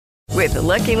With the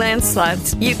Lucky Land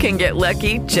Slots, you can get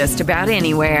lucky just about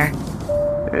anywhere.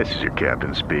 This is your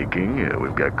captain speaking.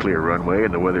 We've got clear runway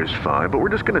and the weather's fine, but we're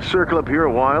just going to circle up here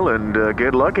a while and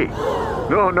get lucky.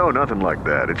 No, nothing like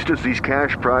that. It's just these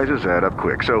cash prizes add up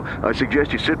quick. So I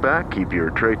suggest you sit back, keep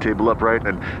your tray table upright,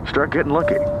 and start getting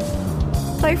lucky.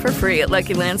 Play for free at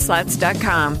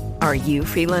LuckyLandSlots.com. Are you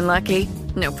feeling lucky?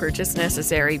 No purchase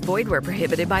necessary. Void where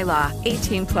prohibited by law.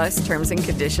 18 plus terms and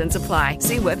conditions apply.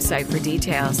 See website for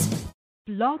details.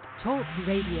 Blog Talk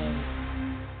Radio.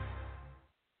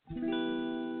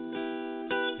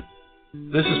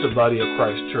 This is the Body of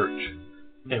Christ Church,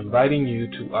 inviting you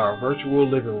to our virtual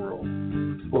living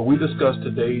room, where we discuss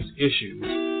today's issues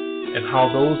and how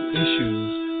those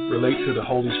issues relate to the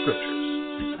Holy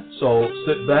Scriptures. So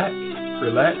sit back,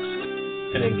 relax,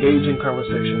 and engage in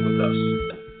conversation with us.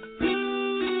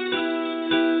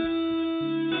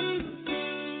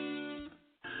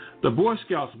 The Boy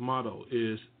Scouts motto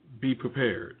is, "Be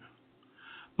prepared."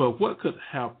 But what could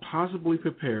have possibly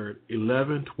prepared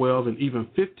 11, 12, and even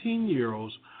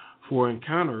 15-year-olds for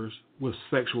encounters with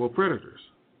sexual predators?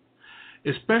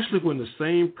 Especially when the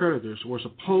same predators were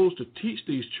supposed to teach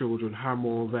these children high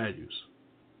moral values.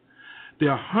 There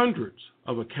are hundreds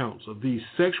of accounts of these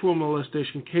sexual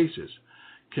molestation cases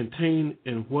contained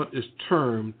in what is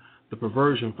termed the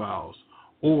perversion files,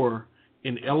 or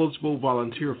ineligible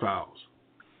volunteer files.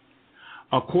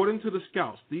 According to the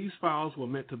Scouts, these files were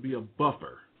meant to be a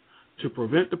buffer to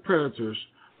prevent the predators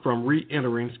from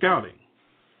re-entering Scouting.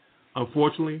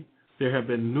 Unfortunately, there have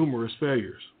been numerous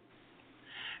failures.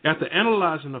 After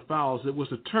analyzing the files, it was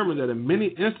determined that in many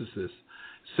instances,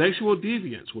 sexual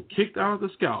deviants were kicked out of the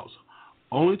Scouts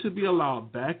only to be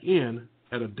allowed back in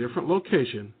at a different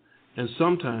location and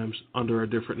sometimes under a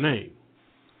different name.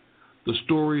 The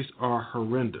stories are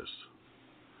horrendous.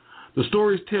 The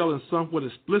stories tell in somewhat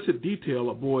explicit detail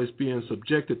of boys being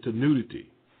subjected to nudity,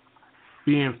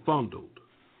 being fondled,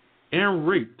 and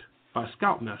raped by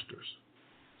scoutmasters.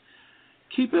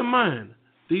 Keep in mind,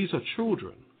 these are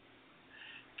children.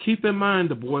 Keep in mind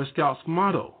the Boy Scouts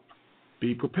motto,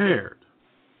 "Be prepared."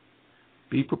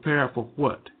 Be prepared for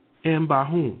what and by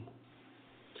whom?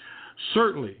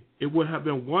 Certainly, it would have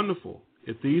been wonderful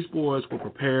if these boys were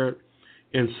prepared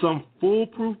in some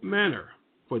foolproof manner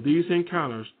for these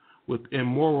encounters with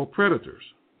immoral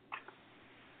predators.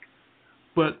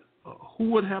 But who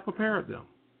would have prepared them?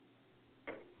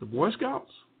 The Boy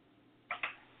Scouts?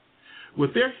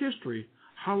 With their history,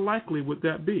 how likely would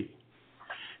that be?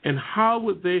 And how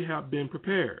would they have been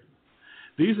prepared?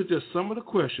 These are just some of the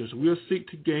questions we'll seek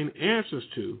to gain answers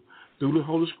to through the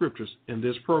Holy Scriptures in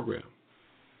this program.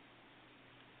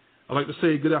 I'd like to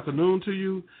say good afternoon to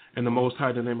you, and the Most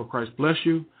High, in the name of Christ, bless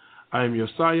you. I am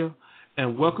Josiah,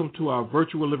 and welcome to our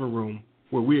virtual living room,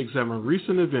 where we examine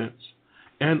recent events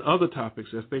and other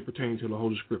topics as they pertain to the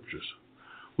Holy Scriptures.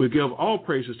 We give all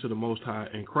praises to the Most High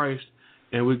in Christ,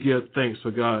 and we give thanks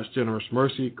for God's generous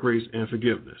mercy, grace, and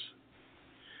forgiveness.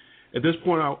 At this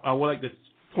point, I would like to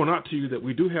point out to you that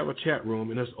we do have a chat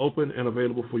room, and it's open and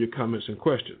available for your comments and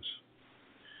questions.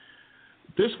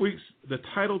 The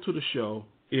title to the show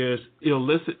is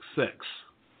Illicit Sex,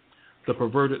 the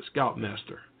Perverted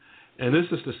Scoutmaster. And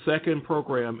this is the second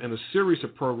program in a series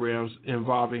of programs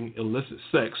involving illicit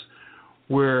sex,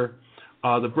 where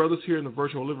the brothers here in the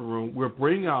virtual living room will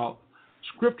bring out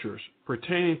scriptures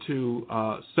pertaining to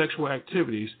sexual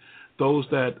activities, those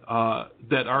that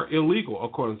are illegal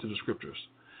according to the scriptures.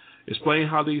 Explain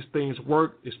how these things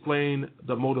work, explain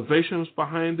the motivations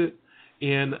behind it,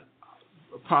 and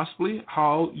possibly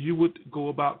how you would go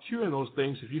about curing those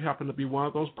things if you happen to be one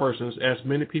of those persons, as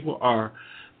many people are,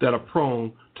 that are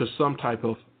prone to some type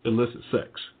of illicit sex.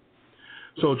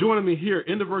 So joining me here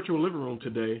in the virtual living room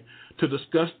today to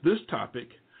discuss this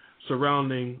topic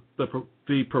surrounding the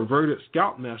perverted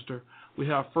scoutmaster, we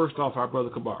have first off our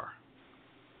brother Kabar.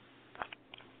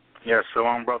 Yes,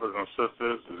 shalom, brothers and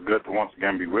sisters. It's good to once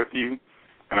again be with you.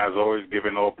 And as always,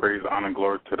 giving all praise, honor, and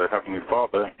glory to the Heavenly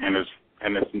Father and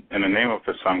in the name of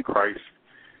His Son, Christ,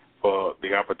 for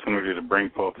the opportunity to bring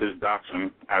forth His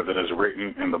doctrine as it is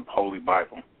written in the Holy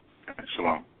Bible.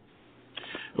 Shalom.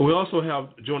 And we also have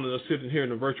joining us sitting here in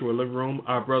the virtual living room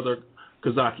our brother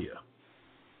Kazakia.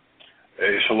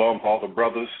 Hey, shalom, all the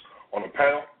brothers on the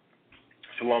panel.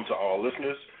 Shalom to all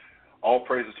listeners. All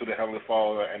praises to the Heavenly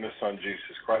Father and His Son,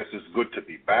 Jesus Christ. It's good to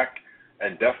be back,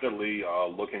 and definitely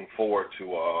looking forward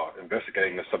to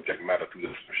investigating the subject matter through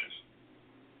the scriptures.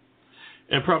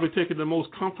 And probably taking the most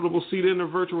comfortable seat in the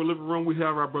virtual living room, we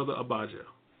have our brother Abijah.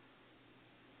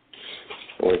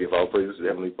 I want to give all praises to the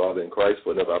Heavenly Father in Christ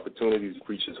for another opportunity to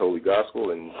preach His holy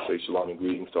gospel and say shalom and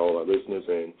greetings to all our listeners.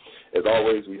 And as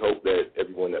always, we hope that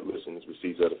everyone that listens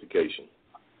receives edification.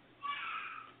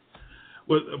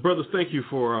 Well, brothers, thank you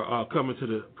for coming to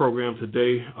the program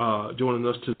today, joining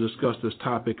us to discuss this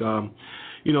topic.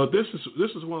 This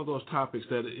is one of those topics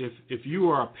that if you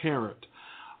are a parent,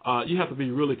 you have to be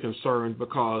really concerned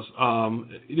because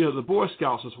the Boy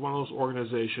Scouts is one of those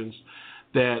organizations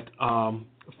that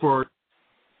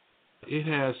it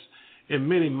has in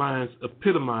many minds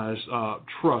epitomized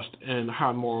trust and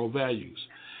high moral values.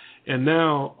 And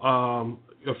now,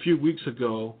 a few weeks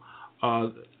ago,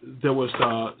 there was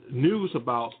news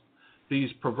about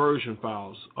these perversion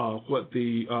files, what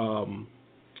the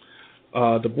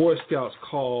Boy Scouts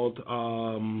called,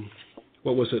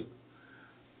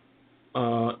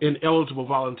 ineligible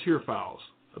volunteer files.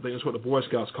 I think that's what the Boy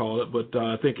Scouts call it, but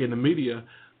I think in the media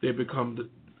they've become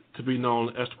to be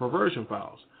known as the perversion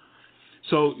files.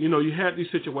 So, you had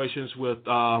these situations with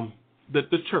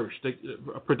the church,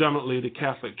 predominantly the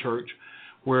Catholic Church,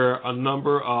 where a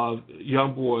number of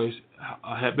young boys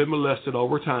had been molested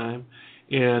over time,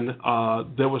 and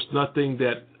there was nothing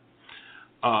that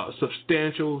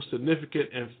substantial, significant,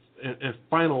 and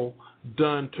final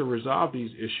done to resolve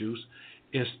these issues.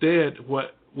 Instead,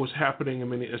 what was happening in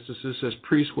many instances is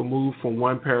priests were moved from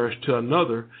one parish to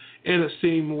another, and it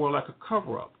seemed more like a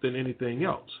cover-up than anything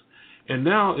else. And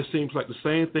now it seems like the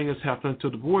same thing is happening to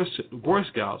the Boy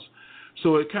Scouts.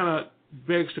 So it kind of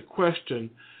begs the question,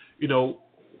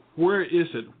 where is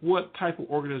it? What type of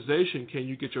organization can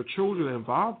you get your children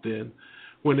involved in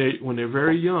when they're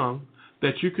very young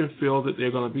that you can feel that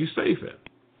they're going to be safe in?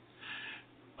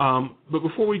 But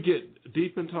before we get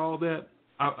deep into all that,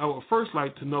 I would first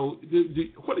like to know,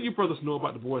 what do you brothers know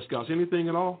about the Boy Scouts? Anything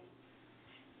at all?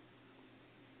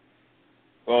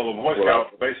 Well, the Boy Scouts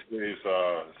basically is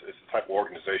a type of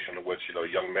organization in which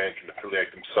young men can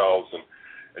affiliate themselves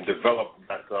and develop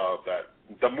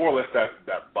that more or less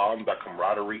that bond, that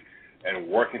camaraderie, and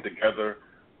working together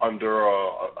under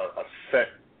a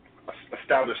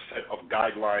established set of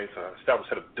guidelines, an established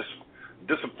set of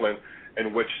discipline,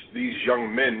 in which these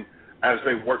young men, as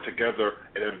they work together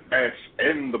and advance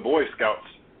in the Boy Scouts,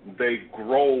 they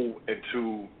grow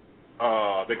into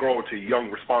young,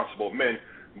 responsible men.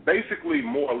 Basically,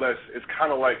 more or less, it's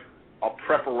kind of like a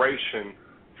preparation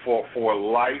for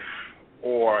life,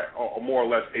 or more or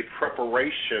less a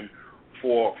preparation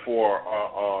for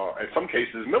in some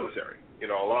cases military. A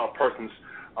lot of persons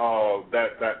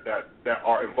that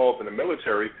are involved in the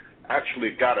military actually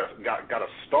got a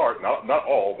start, not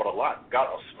all, but a lot, got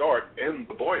a start in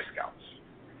the Boy Scouts.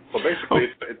 So basically,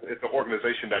 it's an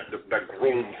organization that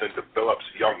grooms and develops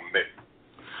young men.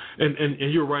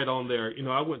 And you're right on there.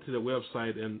 I went to the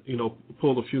website and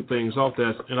pulled a few things off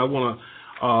that, and I want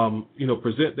to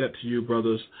present that to you,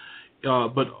 brothers.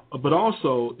 But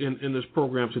also in this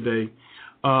program today,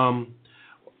 I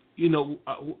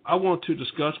want to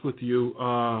discuss with you,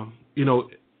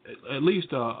 at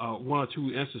least one or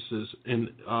two instances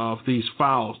of these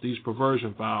files, these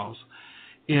perversion files,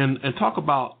 and talk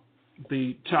about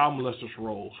the child molesters'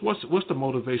 roles. What's the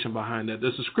motivation behind that?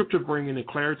 Does the scripture bring any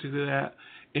clarity to that?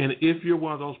 And if you're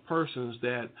one of those persons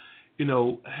that,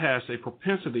 has a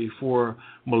propensity for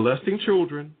molesting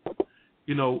children,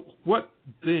 what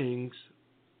things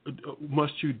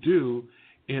must you do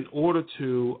in order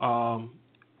to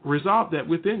resolve that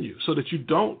within you so that you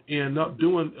don't end up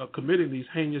committing these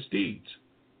heinous deeds?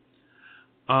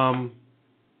 And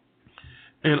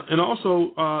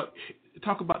also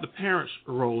talk about the parents'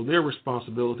 role, their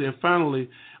responsibility, and finally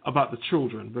about the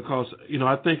children, because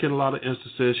I think in a lot of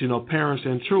instances, parents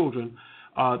and children,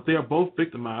 they are both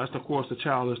victimized. Of course, the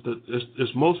child is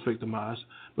most victimized,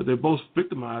 but they're both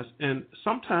victimized, and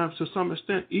sometimes to some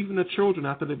extent, even the children,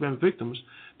 after they've been victims,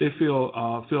 they feel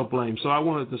blamed. So I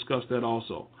want to discuss that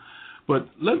also. But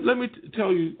let me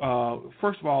tell you,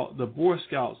 first of all, the Boy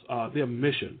Scouts, their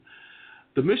mission.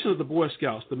 The mission of the Boy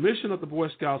Scouts, the mission of the Boy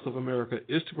Scouts of America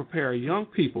is to prepare young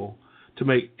people to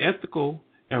make ethical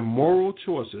and moral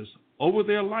choices over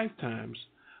their lifetimes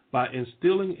by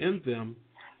instilling in them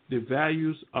the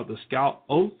values of the Scout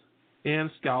Oath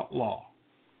and Scout Law.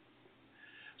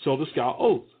 So the Scout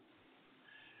Oath.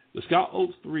 The Scout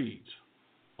Oath reads,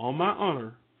 "On my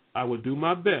honor, I will do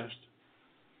my best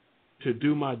to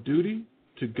do my duty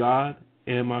to God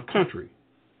and my country,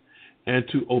 and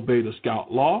to obey the Scout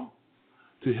Law,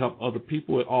 to help other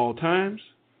people at all times,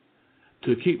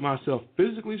 to keep myself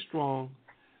physically strong,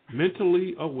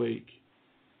 mentally awake,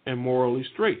 and morally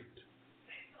straight."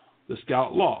 The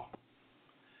Scout Law.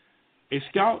 A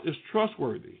Scout is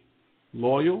trustworthy,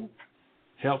 loyal,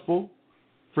 helpful,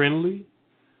 friendly,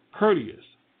 courteous,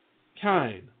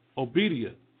 kind,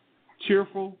 obedient,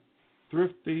 cheerful,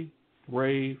 thrifty,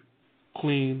 brave,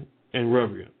 clean, and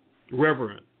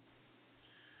reverent.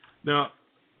 Now,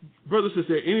 brothers, is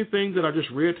there anything that I just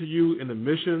read to you in the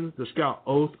mission, the Scout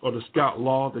Oath, or the Scout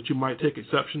Law that you might take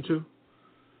exception to?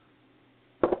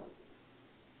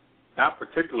 Not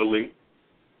particularly.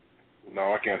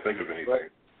 No, I can't think of anything.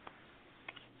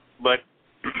 But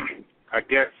I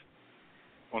guess,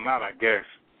 well, not I guess,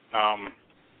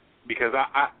 because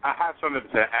I have something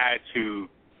to add to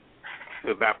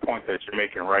that point that you're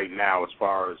making right now as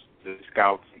far as the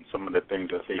Scouts and some of the things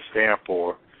that they stand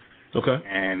for. Okay.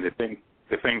 And the thing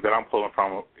that I'm pulling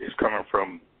from is coming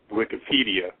from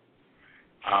Wikipedia,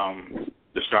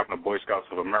 the Sharpener Boy Scouts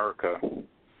of America,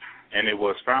 and it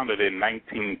was founded in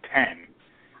 1910,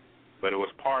 but it was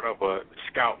part of a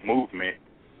Scout movement,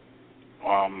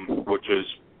 which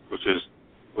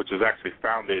is actually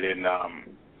founded in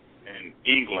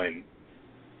England,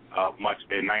 much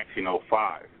in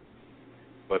 1905.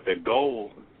 But the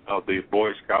goal of the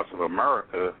Boy Scouts of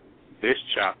America, this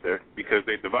chapter, because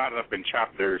they divided up in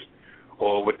chapters,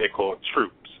 or what they call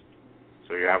troops.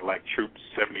 So you have like Troop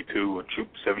 72 or Troop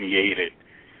 78,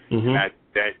 and that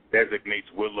designates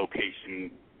what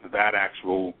location that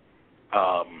actual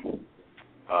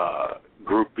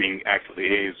grouping actually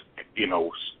is,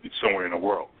 somewhere in the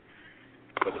world.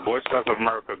 But the Boy Scouts of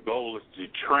America goal is to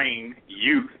train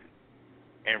youth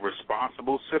in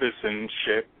responsible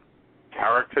citizenship,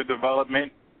 character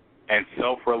development, and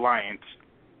self-reliance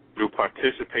through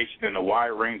participation in a wide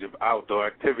range of outdoor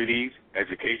activities,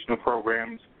 educational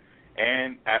programs,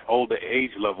 and at older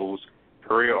age levels,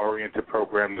 career-oriented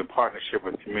programs in partnership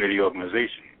with community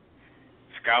organizations.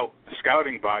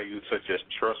 Scouting values such as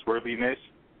trustworthiness,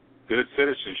 good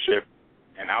citizenship,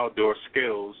 and outdoor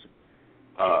skills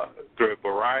through a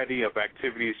variety of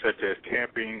activities such as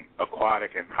camping,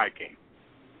 aquatic, and hiking.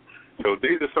 So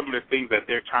these are some of the things that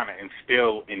they're trying to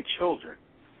instill in children.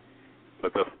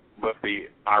 But the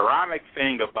ironic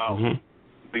thing about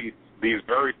these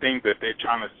very things that they're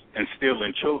trying to instill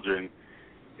in children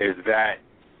is that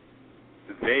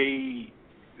these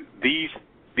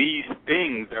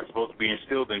things that are supposed to be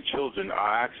instilled in children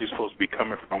are actually supposed to be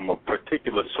coming from a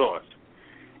particular source.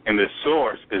 And the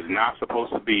source is not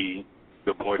supposed to be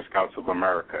the Boy Scouts of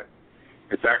America.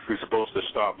 It's actually supposed to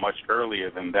start much earlier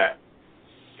than that.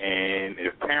 And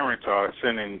if parents are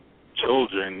sending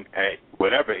children at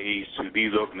whatever age to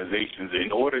these organizations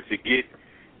in order to get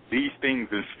these things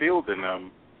instilled in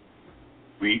them,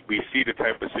 we see the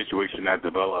type of situation that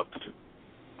develops,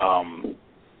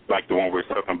 like the one we're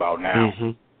talking about now.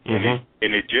 And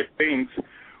it just things,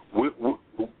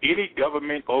 any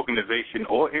government organization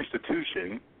or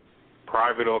institution,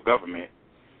 private or government,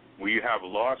 where you have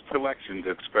large collections,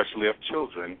 especially of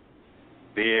children,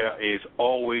 there is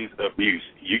always abuse.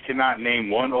 You cannot name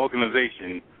one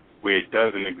organization where it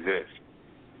doesn't exist.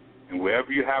 And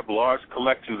wherever you have large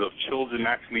collections of children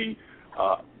actually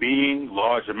being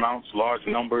large amounts, large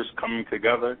numbers coming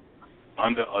together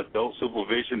under adult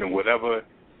supervision in whatever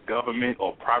government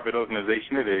or private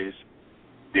organization it is,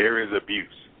 there is abuse.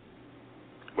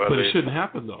 But it shouldn't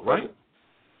happen, though, right?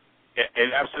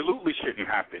 It absolutely shouldn't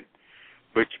happen.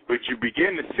 But you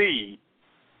begin to see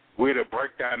where the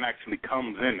breakdown actually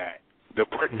comes in at. The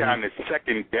breakdown is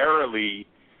secondarily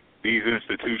these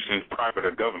institutions, private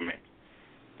or government.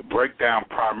 The breakdown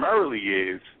primarily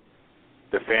is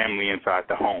the family inside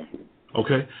the home.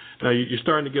 Okay. Now, you're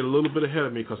starting to get a little bit ahead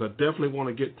of me because I definitely want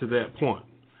to get to that point.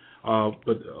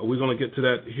 But we're going to get to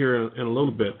that here in a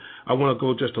little bit. I want to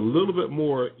go just a little bit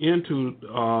more into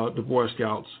the Boy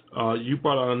Scouts. You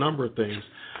brought out a number of things,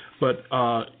 but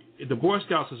the Boy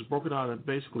Scouts is broken out in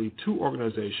basically two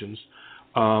organizations.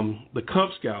 The Cub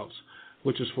Scouts,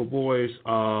 which is for boys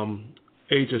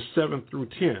ages 7 through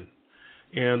 10.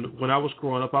 And when I was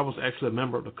growing up, I was actually a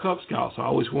member of the Cub Scouts. I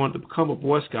always wanted to become a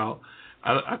Boy Scout.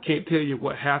 I can't tell you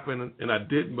what happened, and I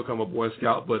didn't become a Boy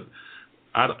Scout, but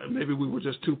maybe we were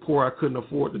just too poor. I couldn't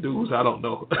afford the dues. I don't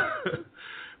know.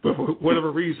 But for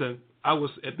whatever reason, I was,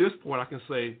 at this point, I can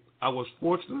say I was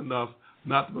fortunate enough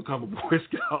not to become a Boy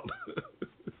Scout.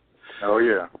 Oh,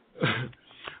 yeah.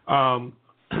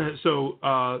 So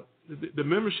the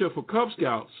membership for Cub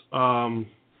Scouts,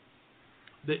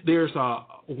 there's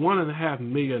 1.5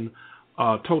 million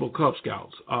total Cub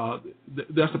Scouts.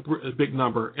 That's a big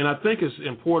number. And I think it's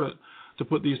important to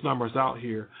put these numbers out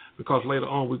here because later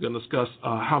on we're going to discuss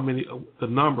how many of the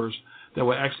numbers that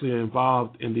were actually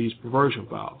involved in these perversion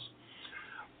files.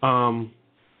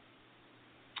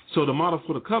 So the motto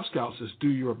for the Cub Scouts is do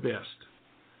your best.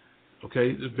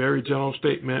 Okay, it's a very general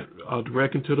statement,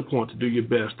 direct and to the point, to do your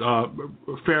best.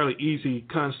 Fairly easy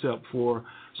concept for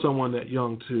someone that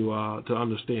young to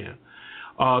understand.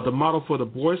 The motto for the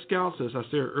Boy Scouts, as I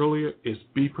said earlier, is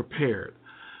be prepared.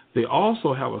 They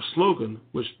also have a slogan,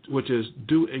 which is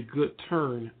do a good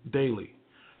turn daily.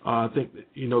 I think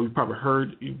you probably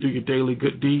heard you do your daily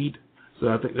good deed. So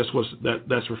I think that's what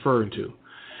that's referring to.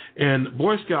 And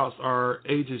Boy Scouts are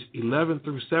ages 11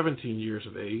 through 17 years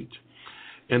of age.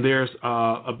 And there's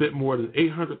a bit more than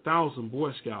 800,000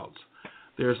 Boy Scouts.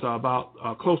 There's about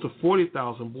close to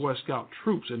 40,000 Boy Scout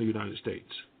troops in the United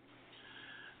States.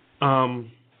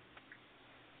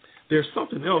 There's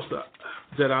something else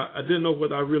that I didn't know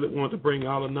whether I really wanted to bring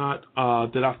out or not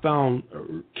that I found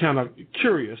kind of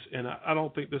curious, and I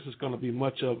don't think this is going to be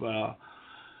much of a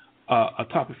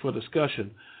topic for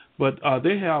discussion. But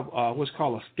they have what's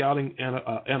called a scouting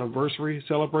anniversary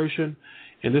celebration.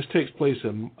 And this takes place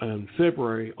in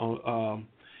February,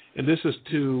 and this is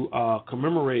to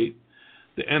commemorate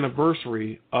the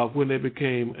anniversary of when they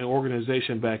became an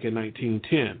organization back in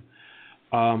 1910.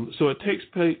 So it takes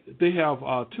place. They have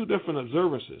two different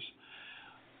observances.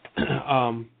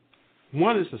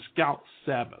 One is the Scout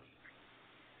Sabbath.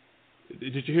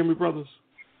 Did you hear me, brothers?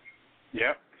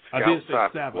 Yep. I did say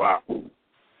Sabbath. Wow.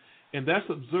 And that's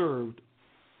observed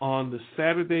on the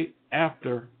Saturday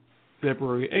after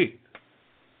February 8th.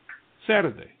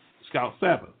 Saturday, Scout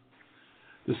Sabbath.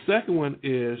 The second one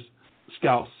is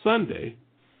Scout Sunday,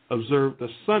 observed the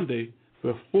Sunday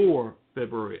before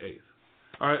February 8th.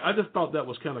 All right, I just thought that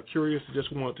was kind of curious. I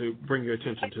just wanted to bring your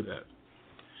attention to that.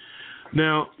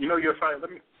 Now, you're fine.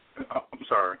 I'm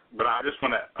sorry, but I just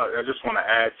want to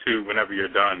add to, whenever you're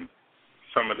done,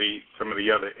 some of the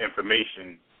other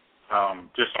information,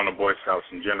 just on the Boy Scouts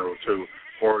in general too,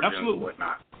 origins and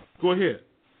whatnot. Go ahead.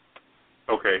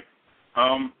 Okay.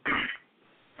 And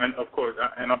of course,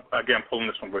 and I'm again pulling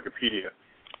this from Wikipedia,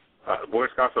 the Boy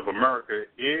Scouts of America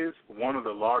is one of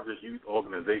the largest youth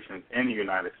organizations in the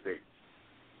United States.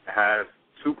 It has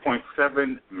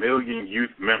 2.7 million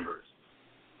youth members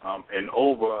and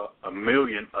over 1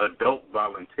 million adult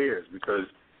volunteers, because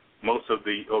most of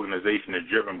the organization is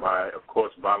driven by, of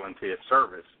course, volunteer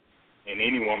service, and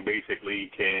anyone basically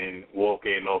can walk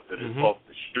in off the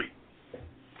street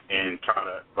and try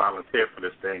to volunteer for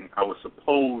this thing. I would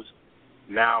suppose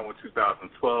now in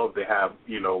 2012 they have,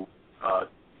 of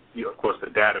course, the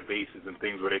databases and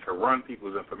things where they can run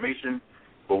people's information.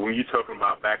 But when you're talking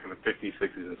about back in the 50s,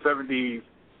 60s, and 70s,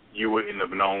 you wouldn't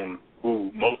have known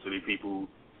who most of the people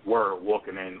were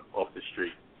walking in off the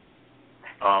street.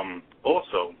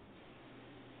 Also,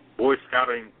 Boy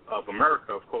Scouting of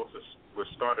America, of course, was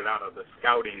started out of the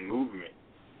Scouting movement.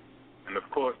 And, of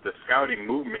course, the Scouting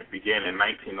movement began in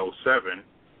 1907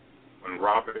 when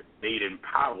Robert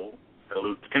Baden-Powell, a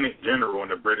lieutenant general in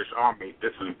the British Army,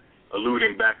 this is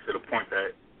alluding back to the point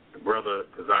that the brother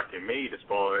Kazaki made as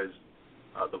far as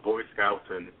the Boy Scouts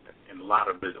and a lot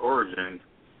of its origins.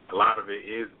 A lot of it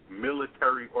is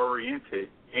military-oriented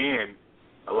and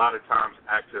a lot of times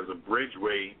acts as a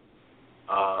bridgeway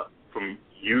from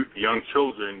young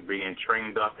children being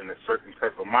trained up in a certain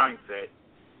type of mindset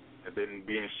and then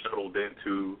being shuttled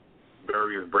into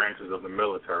various branches of the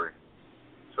military.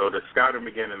 So the scouting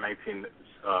movement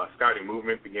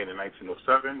began in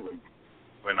 1907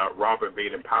 when Robert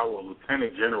Baden-Powell,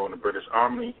 lieutenant general in the British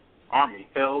Army,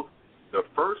 held the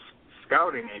first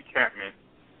scouting encampment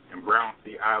in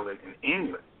Brownsea Island in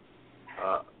England.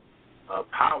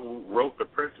 Powell wrote the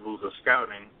principles of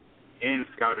scouting in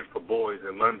Scouting for Boys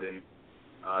in London.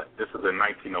 This was in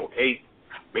 1908,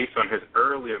 based on his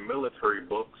earlier military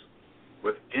books,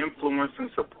 with influence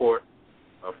and support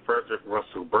of Frederick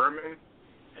Russell Berman,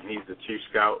 and he's the chief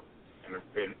scout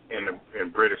in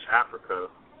British Africa.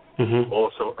 Mm-hmm.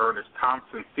 Also, Ernest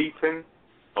Thompson Seton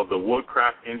of the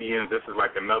Woodcraft Indians. This is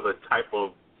like another type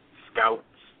of scouts.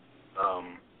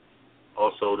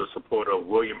 Also, the support of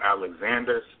William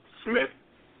Alexander Smith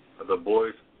of the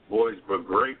Boys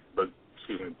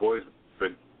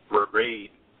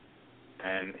Brigade,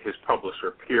 and his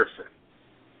publisher Pearson.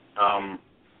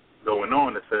 Going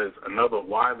on, it says another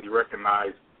widely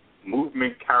recognized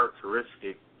movement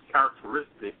characteristic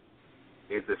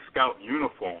is the scout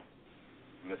uniform.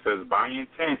 And it says, by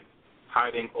intent,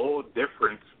 hiding all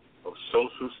difference of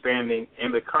social standing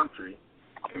in the country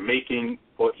and making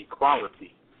for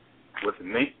equality, with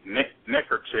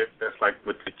neckerchief, that's like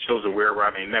what the children wear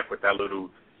around their neck with that little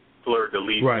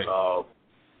fleur-de-lis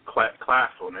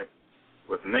clasp on it,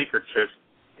 with neckerchiefs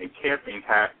and camping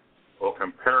hat or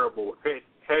comparable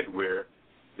headwear,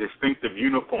 distinctive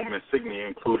uniform insignia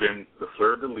including the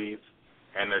fleur-de-lis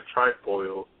and the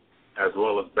trifoil as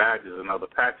well as badges and other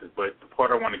patches. But the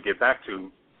part I want to get back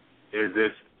to is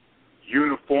this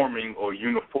uniforming or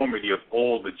uniformity of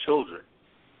all the children.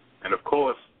 And, of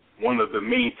course, one of the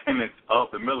main tenets of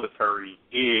the military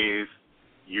is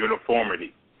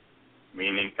uniformity,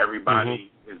 meaning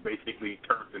everybody is basically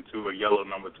turned into a yellow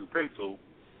number 2 pencil,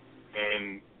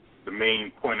 and the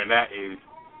main point of that is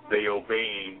they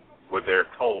obeying what they're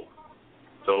told.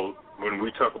 So when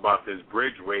we talk about this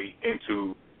bridgeway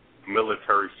into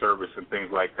military service and things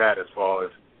like that, as far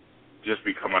as just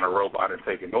becoming a robot and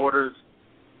taking orders,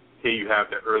 here you have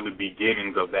the early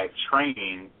beginnings of that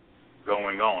training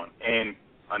going on. And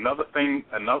another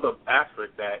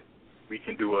aspect that we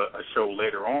can do a show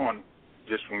later on,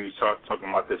 just when we start talking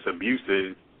about this abuse,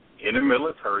 is in the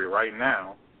military right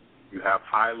now, you have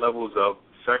high levels of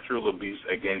sexual abuse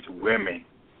against women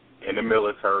in the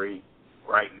military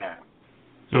right now.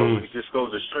 So it just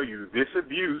goes to show you this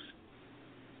abuse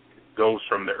goes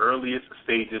from the earliest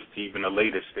stages to even the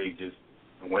latest stages.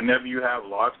 And whenever you have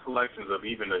large collections of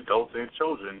even adults and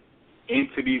children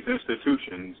into these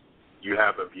institutions, you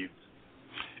have abuse.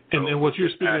 And what you're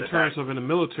speaking in terms of in the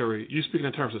military, you're speaking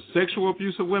in terms of sexual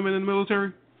abuse of women in the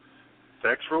military?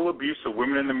 Sexual abuse of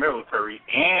women in the military,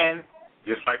 and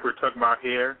just like we're talking about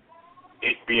here,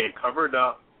 it being covered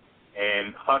up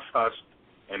and hush-hushed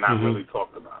and not really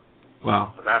talked about.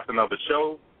 Wow. So that's another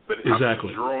show, but exactly.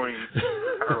 I'm drawing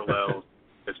parallels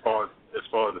as far as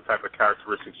the type of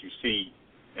characteristics you see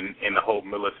in the whole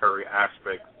military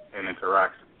aspect and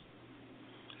interactions.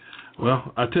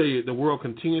 Well, I tell you, the world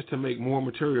continues to make more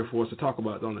material for us to talk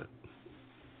about, don't it?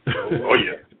 Oh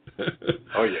yeah.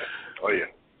 Oh yeah.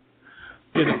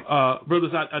 You know,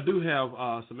 brothers, I do have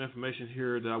some information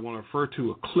here that I want to refer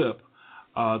to, a clip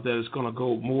that is going to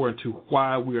go more into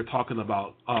why we are talking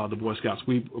about the Boy Scouts.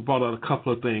 We brought out a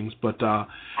couple of things, but,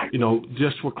 you know,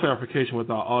 just for clarification with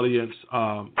our audience,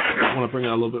 I want to bring it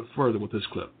a little bit further with this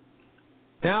clip.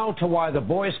 Now to why the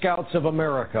Boy Scouts of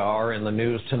America are in the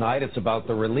news tonight. It's about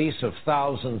the release of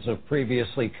thousands of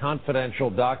previously confidential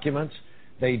documents.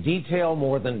 They detail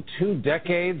more than 2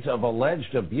 decades of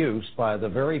alleged abuse by the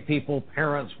very people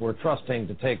parents were trusting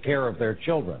to take care of their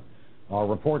children. Our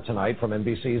report tonight from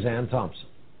NBC's Ann Thompson.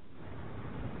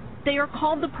 They are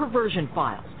called the Perversion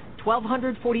Files,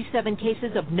 1,247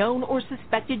 cases of known or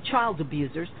suspected child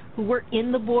abusers who were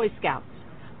in the Boy Scouts.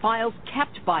 Files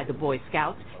kept by the Boy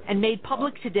Scouts and made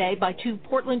public today by 2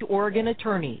 Portland, Oregon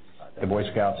attorneys. The Boy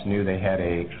Scouts knew they had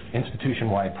an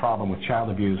institution-wide problem with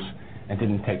child abuse and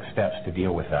didn't take steps to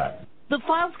deal with that. The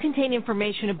files contain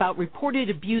information about reported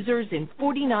abusers in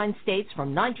 49 states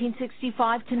from 1965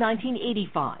 to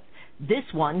 1985. This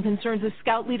one concerns a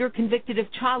scout leader convicted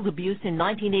of child abuse in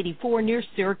 1984 near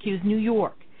Syracuse, New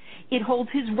York. It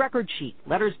holds his record sheet,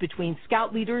 letters between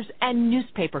scout leaders, and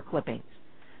newspaper clippings.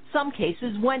 Some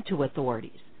cases went to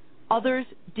authorities. Others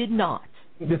did not.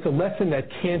 It's a lesson that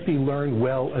can't be learned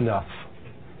well enough.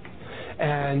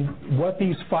 And what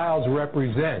these files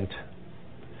represent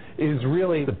is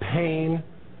really the pain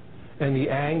and the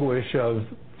anguish of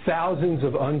thousands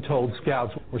of untold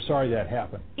scouts. We're sorry that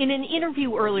happened. In an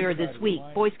interview earlier this week,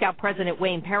 Boy Scout President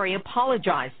Wayne Perry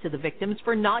apologized to the victims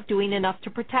for not doing enough to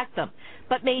protect them,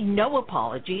 but made no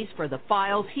apologies for the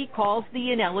files he calls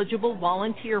the ineligible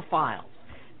volunteer files.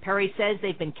 Perry says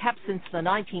they've been kept since the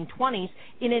 1920s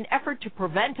in an effort to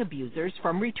prevent abusers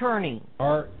from returning.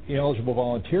 Our ineligible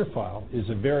volunteer file is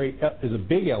a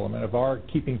big element of our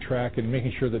keeping track and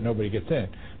making sure that nobody gets in.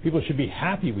 People should be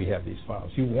happy we have these files.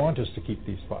 You want us to keep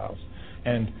these files,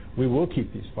 and we will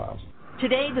keep these files.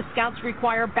 Today, the Scouts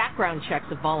require background checks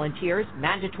of volunteers,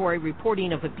 mandatory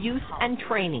reporting of abuse, and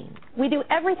training. We do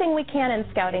everything we can in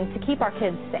scouting to keep our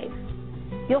kids safe.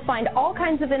 You'll find all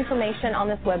kinds of information on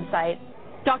this website.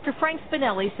 Dr. Frank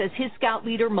Spinelli says his scout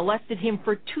leader molested him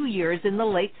for 2 years in the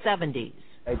late 70s.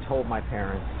 I told my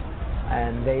parents,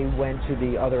 and they went to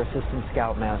the other assistant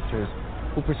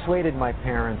scoutmasters who persuaded my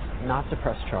parents not to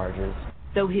press charges.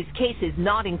 Though his case is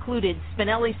not included,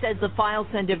 Spinelli says the files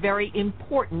send a very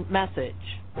important message.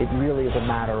 It really is a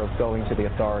matter of going to the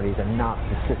authorities and not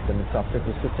the system itself, because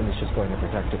the system is just going to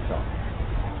protect itself.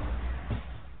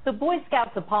 The Boy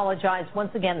Scouts apologized once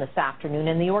again this afternoon,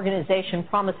 and the organization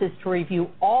promises to review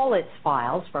all its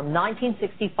files from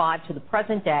 1965 to the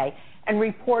present day and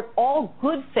report all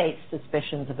good faith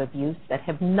suspicions of abuse that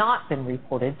have not been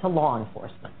reported to law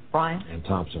enforcement. Brian? Ann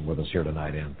Thompson with us here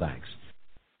tonight, Ann. Thanks.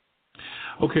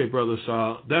 Okay, brothers,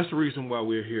 that's the reason why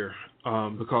we're here,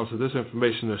 because of this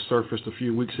information that surfaced a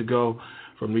few weeks ago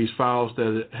from these files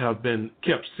that have been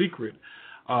kept secret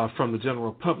from the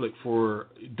general public for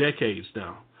decades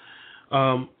now.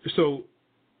 So,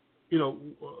 you know,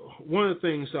 one of the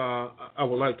things I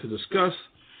would like to discuss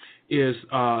is,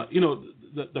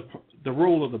 the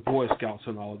role of the Boy Scouts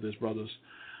in all of this, brothers.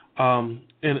 And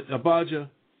Abijah,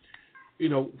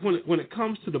 when it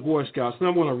comes to the Boy Scouts, and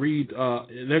I want to read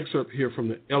an excerpt here from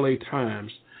the L.A.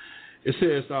 Times. It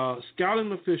says,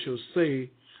 scouting officials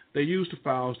say they used the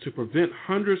files to prevent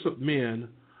hundreds of men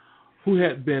who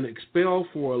had been expelled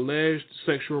for alleged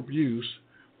sexual abuse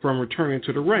from returning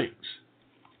to the ranks.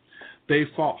 They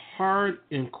fought hard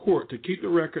in court to keep the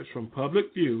records from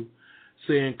public view,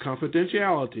 saying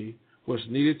confidentiality was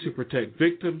needed to protect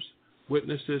victims,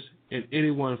 witnesses, and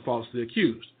anyone falsely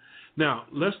accused. Now,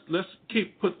 let's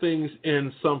put things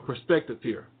in some perspective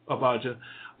here, Abijah.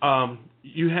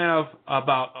 You have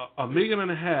about 1.5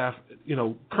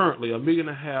 million, currently 1.5 million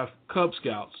Cub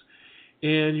Scouts,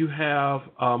 and you have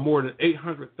more than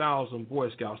 800,000 Boy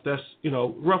Scouts. That's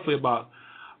roughly about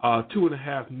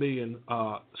 2.5 million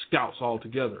scouts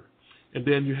altogether, and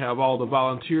then you have all the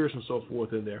volunteers and so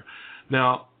forth in there.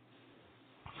 Now,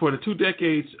 for the 2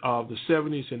 decades of the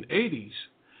 70s and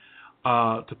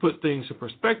 80s, to put things in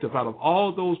perspective, out of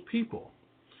all those people,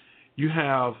 you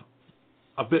have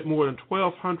a bit more than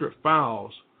 1,200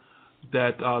 files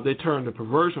that they turned to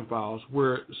perversion files,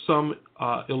 where some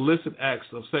illicit acts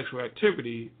of sexual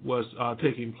activity was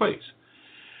taking place.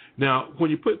 Now, when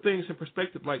you put things in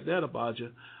perspective like that,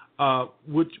 Abijah,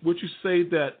 would you say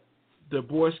that the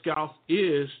Boy Scouts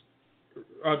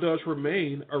does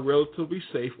remain a relatively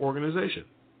safe organization?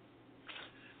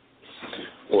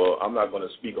 Well, I'm not going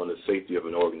to speak on the safety of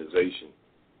an organization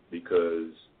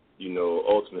because,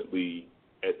 ultimately,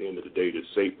 at the end of the day,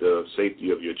 the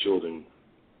safety of your children,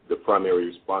 the primary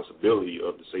responsibility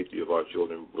of the safety of our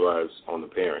children relies on the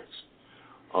parents.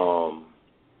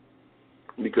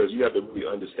 Because you have to really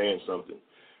understand something.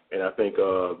 And I think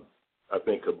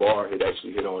Kabar had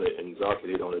actually hit on it, and Zach had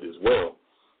hit on it as well,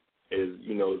 is,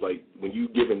 like when you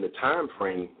given the time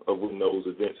frame of when those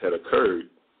events had occurred,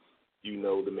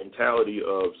 the mentality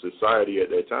of society at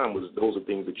that time was those are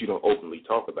things that you don't openly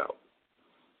talk about.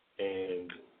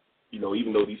 And,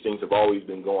 even though these things have always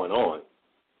been going on,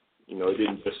 it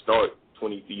didn't just start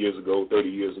 20 years ago, 30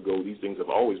 years ago. These things have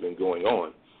always been going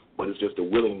on. But it's just a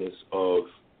willingness of,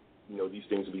 these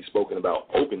things to be spoken about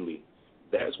openly.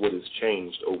 That's what has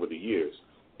changed over the years.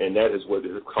 And that is what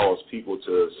has caused people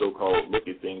to so-called look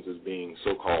at things as being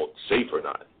so-called safe or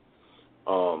not.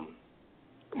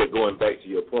 But going back to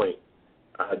your point,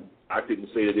 I couldn't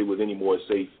say that it was any more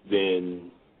safe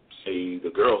than, say,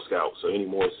 the Girl Scouts or any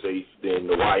more safe than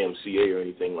the YMCA or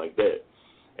anything like that.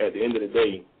 At the end of the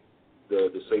day,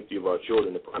 the safety of our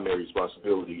children, the primary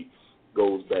responsibility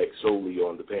goes back solely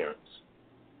on the parents.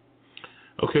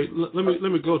 Okay, let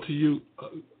me go to you.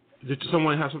 Did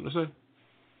someone have something to say?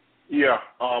 Yeah,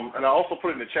 and I also put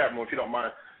it in the chat room if you don't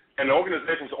mind. And the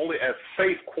organization is only as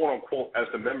safe, quote unquote, as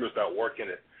the members that work in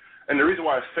it. And the reason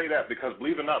why I say that, because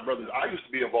believe it or not, brothers, I used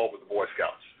to be involved with the Boy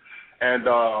Scouts. And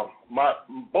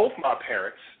both my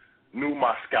parents knew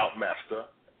my scout master,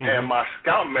 and my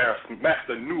scout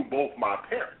master knew both my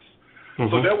parents.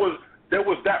 Mm-hmm. So there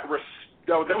was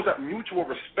that mutual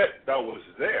respect that was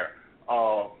there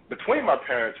between my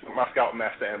parents, my scout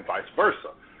master, and vice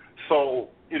versa. So,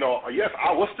 yes,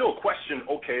 I will still question,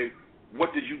 okay,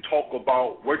 what did you talk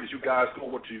about? Where did you guys go?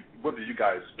 What did you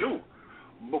guys do?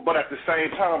 But at the same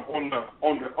time, on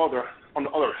the other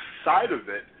side of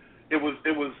it, it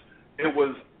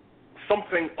was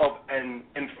something of an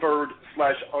inferred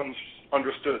 /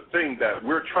 understood thing that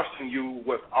we're trusting you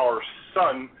with our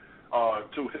son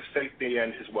to his safety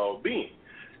and his well-being.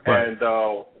 Right. And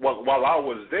while I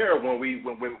was there, when we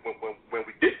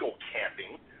did go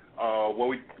camping, when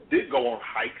we did go on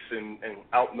hikes and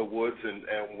out in the woods, and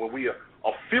when we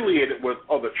affiliated with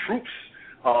other troops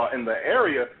in the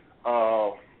area,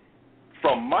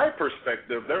 from my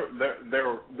perspective,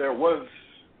 there was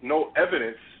no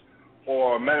evidence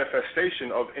or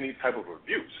manifestation of any type of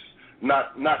abuse.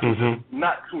 Not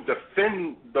to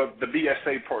defend the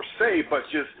BSA per se, but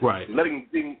just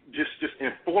just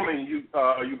informing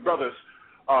you brothers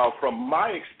from my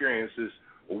experiences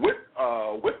with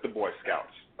the Boy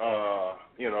Scouts.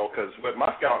 Because with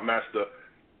my scout master,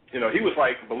 he was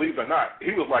like, believe it or not,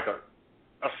 he was like a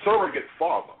surrogate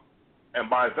father, and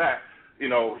by that,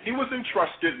 he was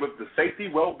entrusted with the safety,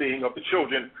 well-being of the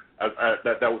children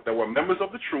that were members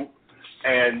of the troop,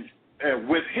 and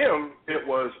with him, it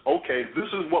was, okay, this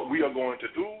is what we are going to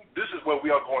do. This is where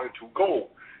we are going to go.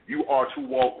 You are to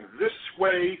walk this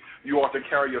way. You are to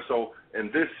carry yourself in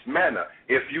this manner.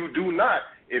 If you do not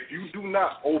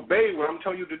obey what I'm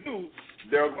telling you to do,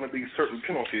 there are going to be certain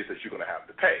penalties that you're going to have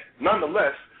to pay.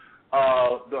 Nonetheless,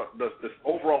 the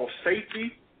overall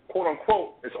safety, quote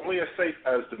unquote, is only as safe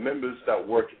as the members that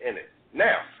work in it.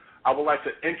 Now, I would like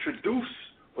to introduce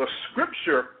the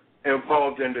scripture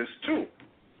involved in this too.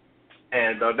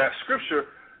 And that scripture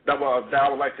that I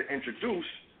would like to introduce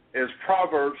is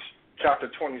Proverbs chapter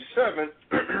 27,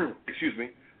 excuse me,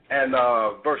 and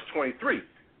verse 23.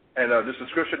 And this is a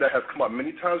scripture that has come up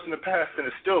many times in the past, and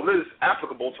it still is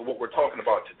applicable to what we're talking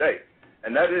about today.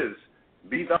 And that is,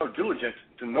 be thou diligent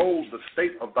to know the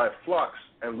state of thy flocks,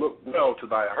 and look well to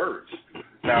thy herds.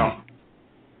 Now,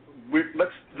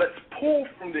 let's pull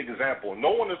from the example.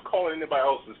 No one is calling anybody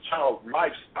else's child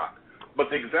livestock, but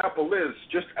the example is,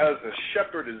 just as a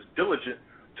shepherd is diligent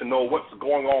to know what's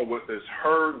going on with his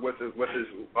herd, with his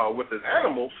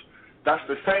animals, that's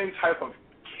the same type of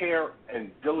care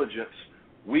and diligence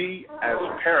we as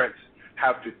parents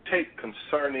have to take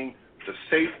concerning the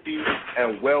safety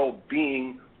and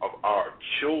well-being of our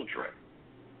children.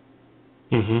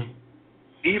 Mm-hmm.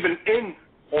 Even in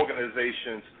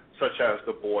organizations such as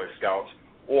the Boy Scouts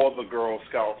or the Girl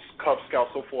Scouts, Cub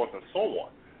Scouts, so forth and so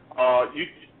on,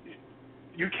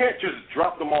 you can't just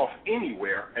drop them off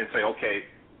anywhere and say, okay,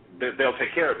 they'll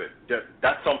take care of it.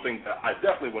 That's something that I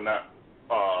definitely would not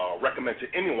recommend to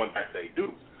anyone that they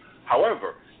do.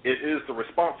 However, it is the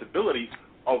responsibility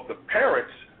of the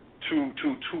parents to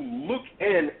look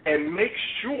in and make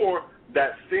sure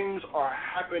that things are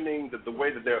happening the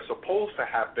way that they're supposed to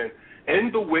happen,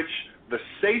 in which the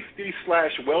safety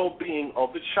 / well-being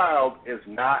of the child is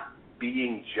not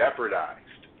being jeopardized.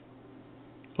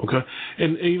 Okay.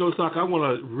 And you know, Stock, I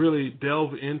want to really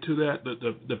delve into that,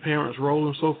 the parents' role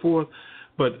and so forth,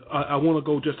 but I want to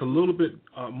go just a little bit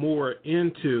more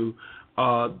into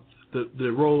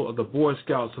the role of the Boy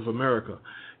Scouts of America.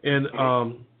 And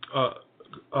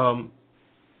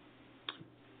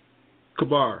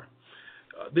Kabar,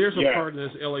 there's a part in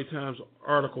this LA Times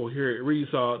article here. It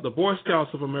reads, the Boy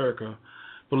Scouts of America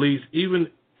believes even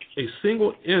a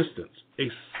single instance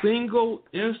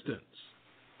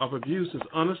of abuse is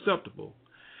unacceptable,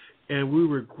 and we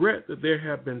regret that there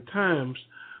have been times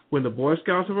when the Boy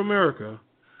Scouts of America,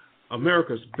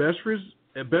 America's best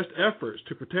efforts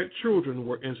to protect children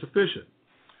were insufficient.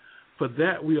 For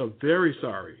that, we are very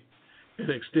sorry and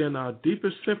extend our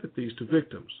deepest sympathies to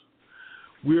victims.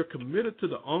 We are committed to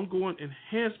the ongoing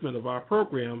enhancement of our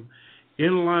program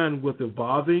in line with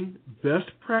evolving best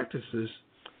practices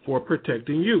for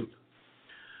protecting youth.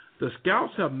 The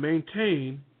Scouts have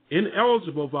maintained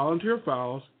ineligible volunteer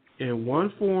files in one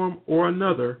form or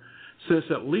another since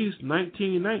at least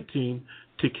 1919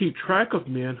 to keep track of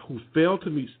men who fail to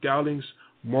meet Scouting's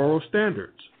moral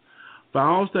standards.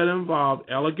 Files that involved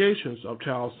allegations of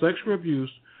child sexual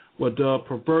abuse were dubbed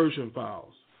perversion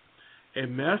files. A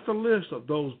master list of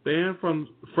those banned from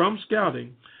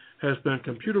Scouting has been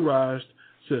computerized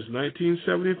since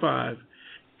 1975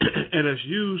 and is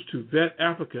used to vet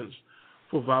applicants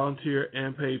for volunteer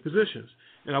and paid positions.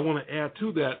 And I want to add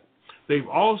to that, they've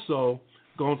also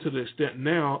gone to the extent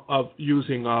now of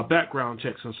using background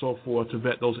checks and so forth to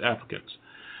vet those applicants.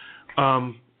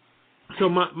 So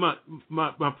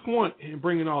my point in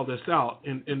bringing all this out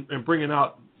and bringing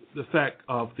out the fact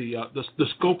of the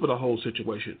scope of the whole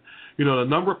situation, you know, the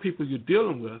number of people you're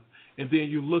dealing with, and then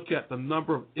you look at the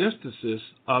number of instances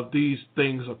of these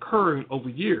things occurring over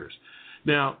years.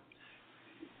 Now,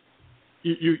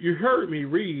 you heard me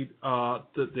read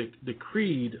the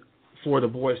creed for the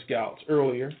Boy Scouts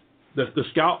earlier, the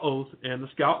Scout Oath and the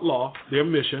Scout Law, their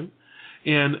mission,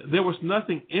 and there was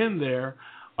nothing in there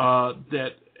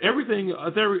that everything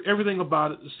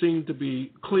about it seemed to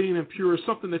be clean and pure,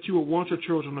 something that you would want your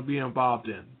children to be involved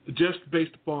in, just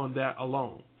based upon that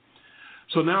alone.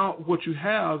 So now what you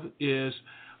have is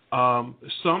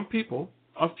some people,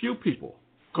 a few people,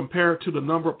 compared to the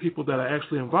number of people that are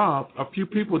actually involved, a few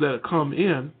people that have come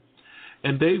in,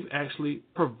 and they've actually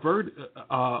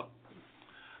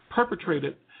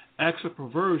perpetrated acts of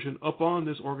perversion upon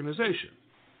this organization.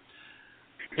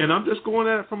 And I'm just going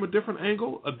at it from a different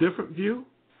angle, a different view,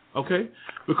 okay?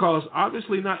 Because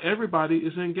obviously not everybody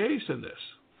is engaged in this.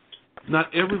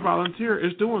 Not every volunteer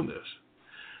is doing this.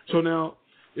 So now,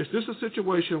 is this a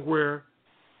situation where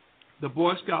the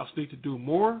Boy Scouts need to do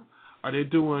more? Are they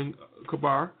doing,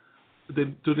 Kabar, do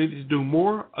they need to do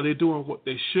more? Are they doing what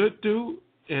they should do?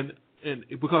 And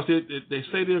because they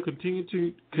say they're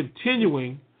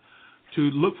continuing to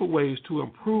look for ways to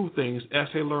improve things as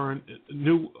they learn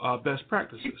new best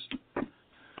practices.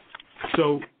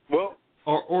 So, well,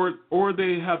 or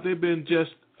have they been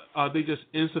just are they just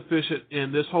insufficient,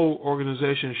 and this whole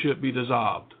organization should be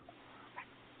dissolved?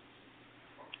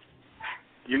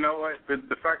 You know what?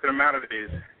 The fact of the matter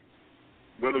is,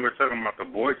 whether we're talking about the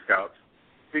Boy Scouts,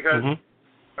 because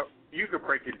you could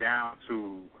break it down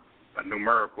to a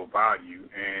numerical value,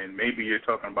 and maybe you're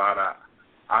talking about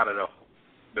out of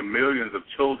the millions of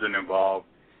children involved,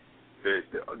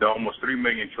 the almost 3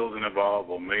 million children involved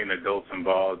or 1 million adults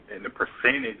involved, and the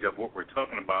percentage of what we're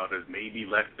talking about is maybe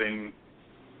less than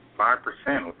 5%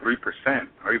 or 3%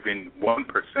 or even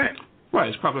 1%. Right,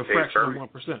 it's probably a fraction of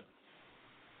 1%.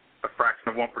 A fraction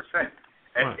of 1%.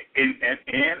 And, right.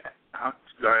 and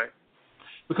go ahead.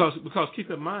 Because keep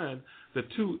in mind the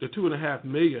 2.5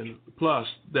 million plus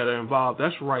that are involved,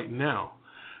 that's right now.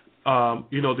 There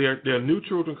are new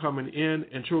children coming in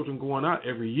and children going out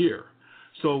every year.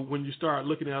 So when you start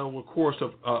looking at over the course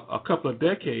of a couple of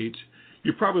decades,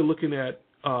 you're probably looking at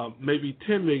maybe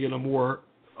 10 million or more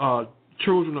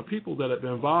children or people that have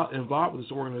been involved with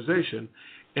this organization.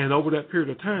 And over that period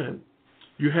of time,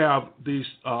 you have these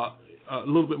a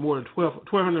little bit more than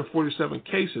 1,247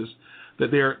 cases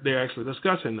that they're actually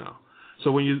discussing now.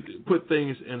 So when you put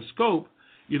things in scope,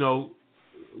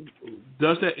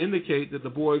 does that indicate that the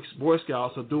Boy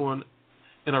Scouts are doing,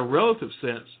 in a relative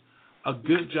sense, a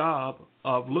good job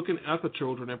of looking at the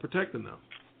children and protecting them?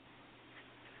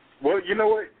 Well, you know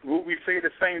what? We say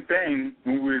the same thing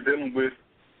when we were dealing with,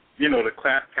 the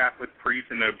Catholic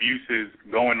priests and the abuses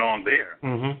going on there.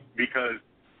 Mm-hmm. Because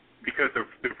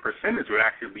the percentage would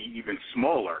actually be even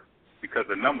smaller because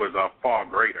the numbers are far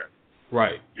greater.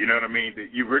 Right. You know what I mean?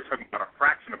 You were talking about a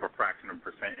fraction of a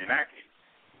percent in that case,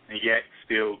 and yet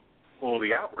still all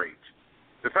the outrage.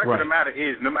 The fact of the matter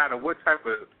is, no matter what type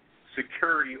of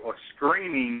security or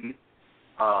screening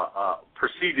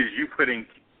procedures you put in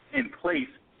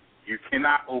place, you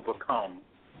cannot overcome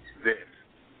this.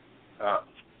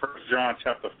 1 John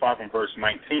chapter 5 and verse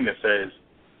 19, it says,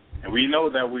 "And we know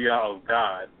that we are of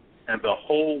God, and the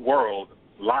whole world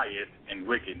lieth in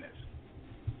wickedness."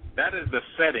 That is the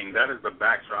setting, that is the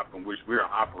backdrop in which we are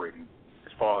operating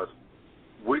as far as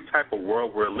what type of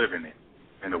world we're living in.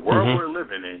 And the world we're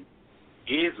living in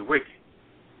is wicked.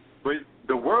 But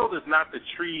the world is not the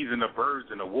trees and the birds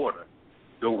and the water.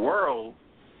 The world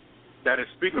that is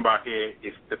speaking about here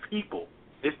is the people.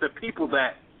 It's the people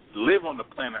that live on the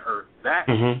planet Earth. That's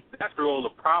where all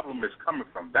the problem is coming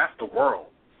from. That's the world.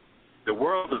 The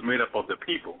world is made up of the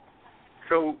people.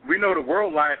 So we know the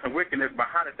world lies in wickedness, but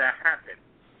how did that happen?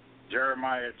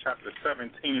 Jeremiah chapter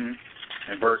 17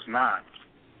 and verse 9.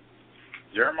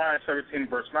 Jeremiah 17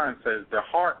 verse 9 says, "The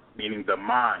heart," meaning the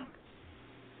mind.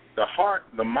 The heart,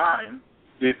 the mind,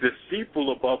 is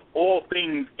deceitful above all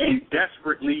things and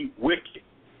desperately wicked.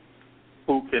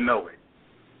 Who can know it?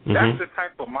 That's the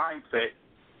type of mindset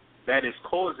that is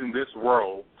causing this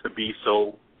world to be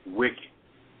so wicked.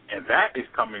 And that is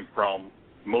coming from,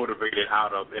 motivated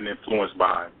out of, and influenced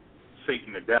by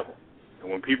Satan the devil. And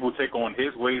when people take on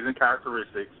his ways and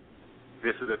characteristics,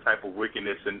 this is the type of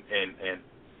wickedness and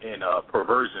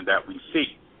perversion that we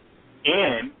see.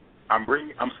 And I'm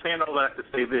saying all that to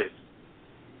say this: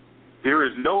 there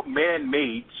is no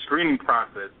man-made screening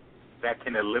process that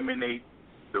can eliminate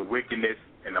the wickedness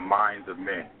in the minds of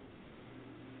men.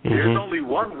 There's only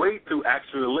one way to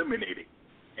actually eliminate it,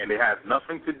 and it has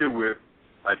nothing to do with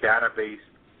a database,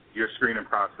 your screening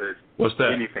process,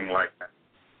 anything like that.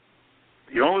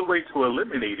 The only way to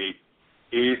eliminate it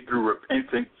is through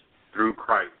repentance through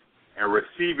Christ and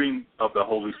receiving of the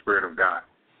Holy Spirit of God.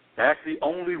 That's the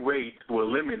only way to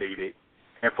eliminate it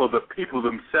and for the people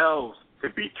themselves to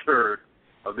be cured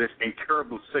of this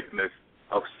incurable sickness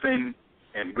of sin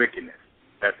and wickedness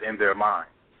that's in their mind.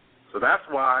 So that's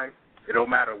why it don't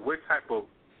matter what type of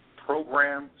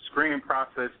program, screening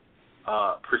process,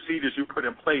 procedures you put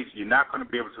in place, you're not going to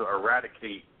be able to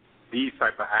eradicate these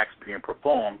type of acts being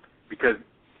performed, because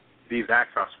these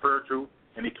acts are spiritual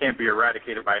and they can't be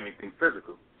eradicated by anything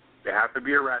physical. They have to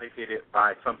be eradicated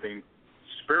by something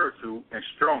spiritual and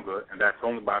stronger, and that's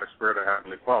only by the Spirit of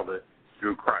Heavenly Father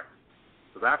through Christ.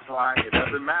 So that's why it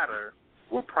doesn't matter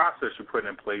what process you put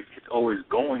in place, it's always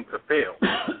going to fail.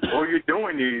 All you're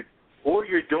doing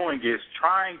is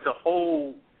trying to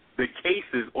hold the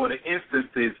cases or the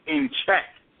instances in check.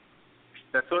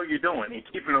 That's all you're doing, and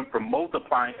keeping them from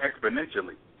multiplying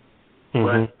exponentially.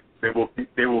 But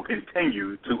they will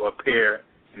continue to appear,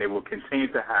 and they will continue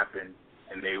to happen,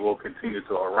 and they will continue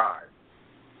to arise.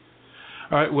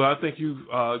 All right. Well, I think you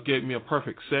gave me a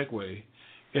perfect segue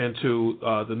into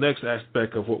the next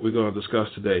aspect of what we're going to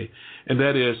discuss today, and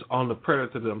that is on the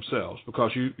predator themselves,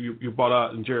 because you brought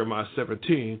out in Jeremiah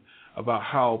 17 about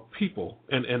how people,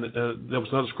 and there was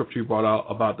another scripture you brought out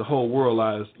about the whole world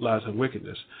lies in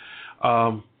wickedness.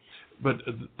 But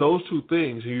those two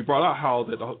things, and you brought out how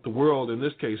that the world, in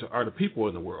this case, are the people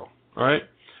in the world. All right?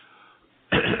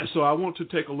 So I want to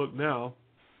take a look now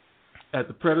at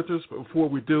the predators, but before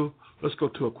we do, let's go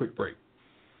to a quick break.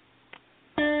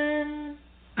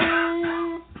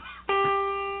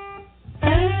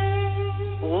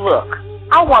 look,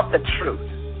 I want the truth.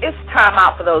 It's time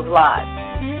out for those lies.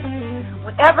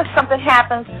 Whenever something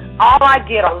happens, all I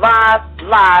get are lies,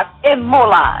 lies, and more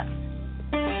lies.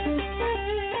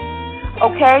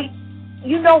 Okay?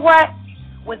 You know what?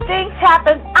 When things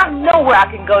happen, I know where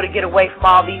I can go to get away from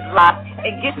all these lies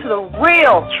and get to the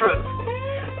real truth.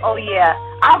 Oh, yeah,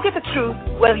 I'll get the truth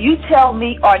whether you tell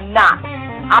me or not.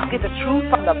 I'll get the truth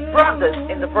from the brothers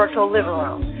in the virtual living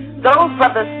room. Those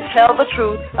brothers tell the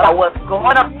truth about what's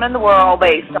going on in the world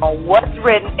based on what's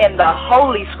written in the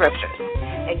Holy Scriptures.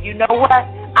 And you know what?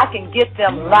 I can get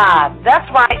them live. That's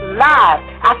right, live.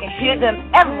 I can hear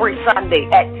them every Sunday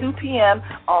at 2 p.m.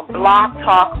 on Blog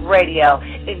Talk Radio.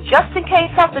 And just in case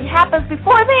something happens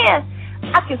before then,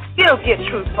 I can still get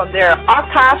truth from their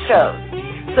archive shows.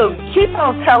 So keep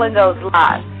on telling those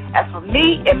lies. As for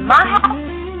me and my house,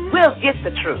 we'll get the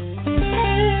truth.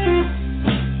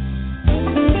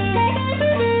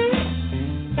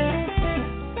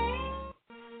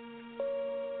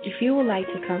 If you would like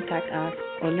to contact us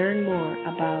or learn more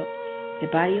about the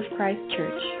Body of Christ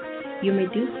Church, you may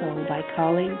do so by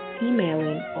calling,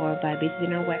 emailing, or by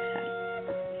visiting our website.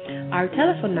 Our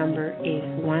telephone number is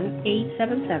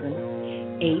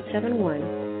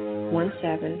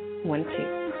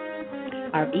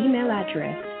 1-877-871-1712. Our email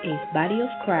address is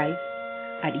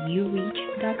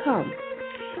bodyofchrist@ureach.com.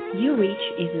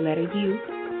 Ureach is the letter U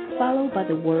followed by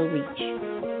the word reach.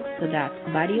 So that's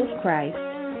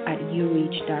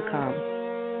bodyofchrist@ureach.com.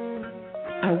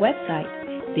 Our website,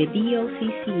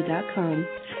 thedocc.com,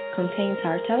 contains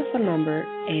our telephone number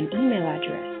and email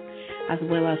address, as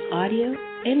well as audio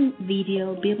and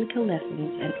video biblical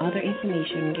lessons and other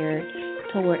information geared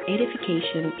toward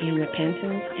edification in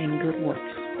repentance and good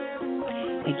works.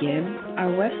 Again, our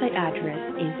website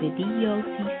address is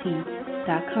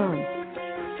thedocc.com,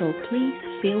 so please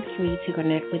feel free to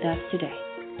connect with us today.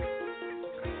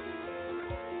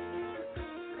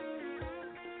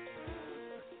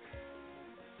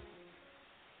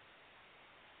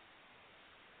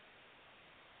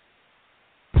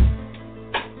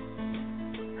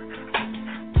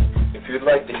 If you'd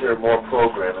like to hear more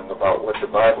programming about what the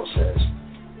Bible says,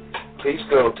 please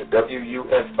go to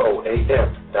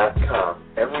WUFOAM.com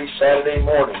every Saturday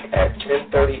morning at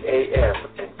 10:30 a.m.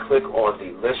 and click on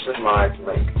the Listen Live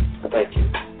link. Thank you.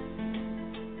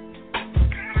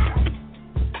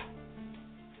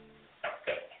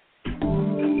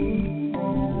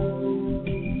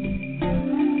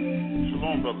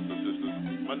 Shalom, brothers and sisters.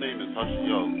 My name is Hush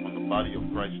Young from the Body of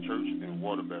Christ Church in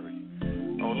Waterbury.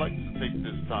 I would like to take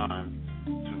this time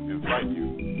to invite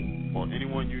you or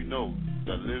anyone you know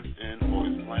that lives in or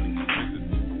is planning to visit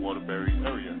the Waterbury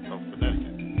area of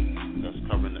Connecticut. That's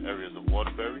covering the areas of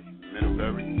Waterbury,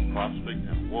 Middlebury, Prospect,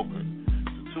 and Walker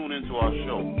to tune into our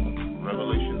show,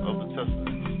 Revelation of the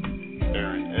Testaments,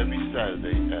 airing every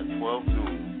Saturday at 12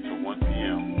 noon to 1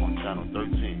 p.m. on Channel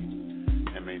 13.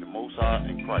 And may the Most High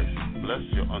in Christ bless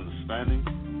your understanding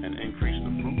and increase the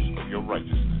fruits of your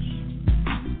righteousness.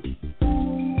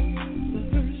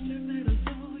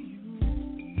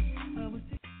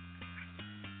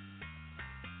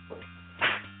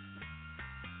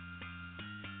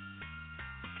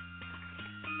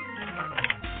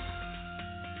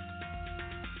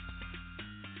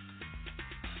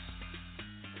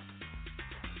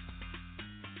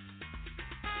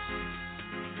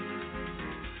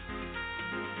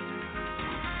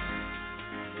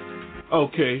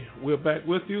 Okay, we're back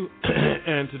with you,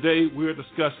 and today we're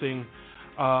discussing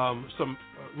some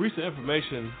recent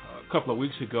information a couple of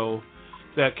weeks ago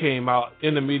that came out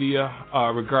in the media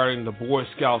regarding the Boy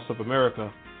Scouts of America.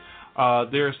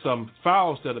 There's some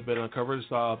files that have been uncovered.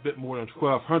 It's a bit more than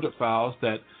 1,200 files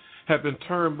that have been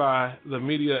termed by the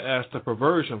media as the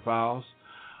perversion files.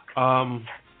 And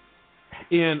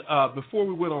before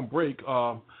we went on break,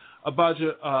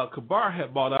 Abijah Kabar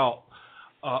had brought out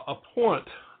a point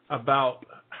about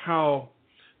how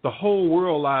the whole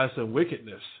world lies in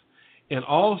wickedness, and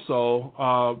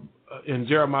also in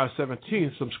Jeremiah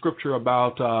 17, some scripture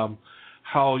about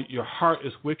how your heart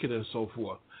is wicked and so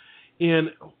forth.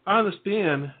 And I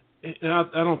understand, and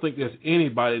I don't think there's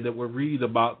anybody that would read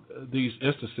about these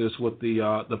instances with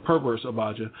the perverse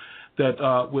Abijah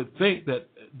that would think that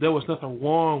there was nothing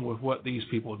wrong with what these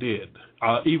people did.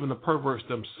 Even the perverts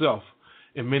themselves,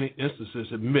 in many instances,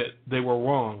 admit they were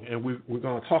wrong. And we're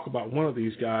going to talk about one of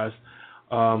these guys.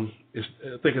 I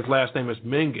think his last name is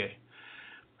Menge.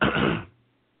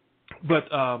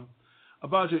 But,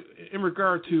 Abijah, in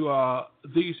regard to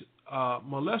these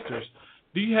molesters,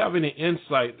 do you have any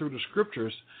insight through the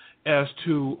scriptures as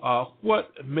to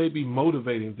what may be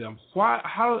motivating them?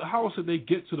 How did they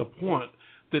get to the point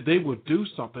that they would do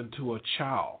something to a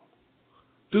child?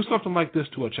 do something like this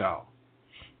to a child?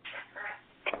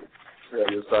 Yeah,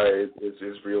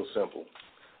 it's real simple.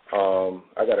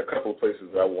 I got a couple of places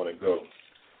that I want to go.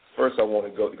 First, I want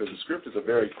to go because the scriptures are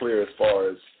very clear as far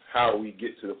as how we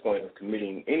get to the point of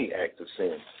committing any act of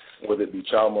sin, whether it be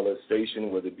child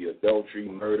molestation, whether it be adultery,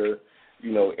 murder,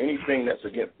 anything that's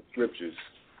against the scriptures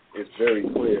is very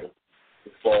clear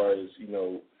as far as,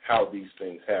 how these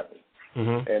things happen.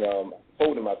 Mm-hmm. And I'm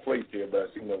holding my plate here, but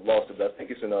I seem to have lost it. But I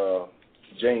think it's in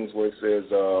James where it says,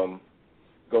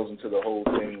 goes into the whole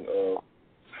thing of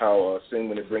how sin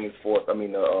when it brings forth,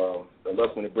 the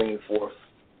lust when it brings forth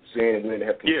sin and when they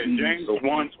have conceived. Yeah, James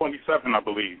 1:27, I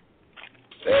believe.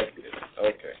 That's it.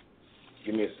 Okay.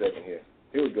 Give me a second here.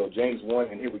 Here we go. James 1,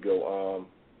 and here we go.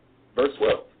 Verse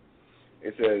 12.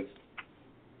 It says,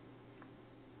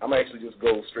 I'm going to actually just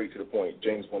go straight to the point.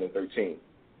 James 1:13.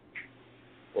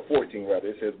 Or 14, rather.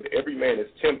 It says, but every man is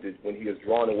tempted when he is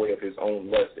drawn away of his own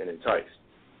lust and enticed.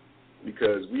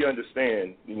 Because we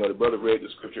understand, the brother read the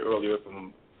scripture earlier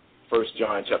from 1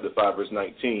 John chapter 5, verse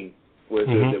 19, where it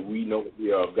says that we know that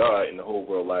we are of God and the whole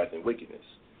world lies in wickedness.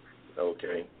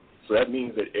 Okay? So that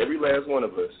means that every last one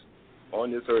of us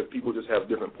on this earth, people just have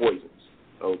different poisons.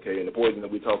 Okay? And the poison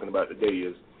that we're talking about today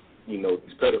is, these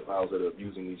pedophiles that are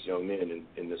abusing these young men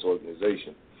in this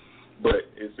organization. But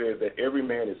it says that every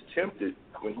man is tempted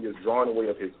when he is drawn away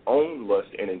of his own lust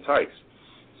and enticed.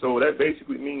 So that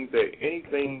basically means that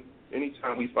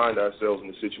anytime we find ourselves in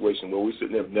a situation where we're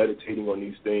sitting there meditating on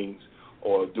these things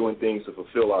or doing things to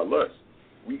fulfill our lust,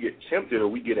 we get tempted or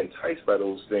we get enticed by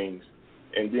those things,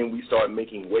 and then we start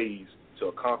making ways to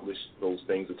accomplish those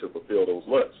things or to fulfill those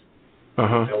lusts.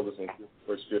 It tells us in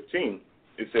verse 15,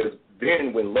 it says,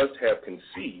 then when lust have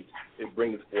conceived, it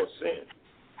bringeth forth sin.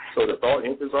 So the thought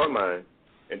enters our mind,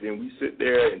 and then we sit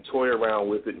there and toy around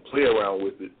with it and play around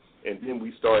with it, and then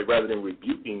we start, rather than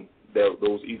rebuking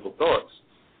those evil thoughts,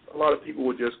 a lot of people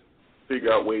will just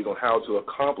figure out ways on how to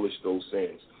accomplish those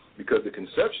sins because the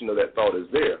conception of that thought is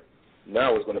there.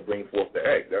 Now it's going to bring forth the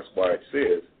act. That's why it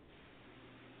says,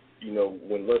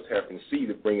 when lust hath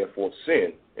conceived, it bringeth forth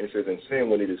sin. And it says, and sin,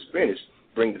 when it is finished,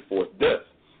 bringeth forth death.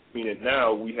 Meaning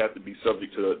now we have to be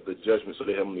subject to the judgments of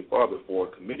the Heavenly Father for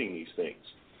committing these things.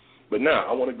 But now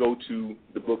I want to go to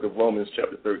the book of Romans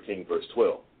chapter 13, verse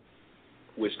 12,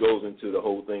 which goes into the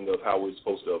whole thing of how we're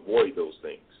supposed to avoid those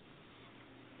things.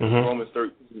 Romans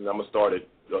 13, I'm going to start at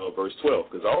verse 12,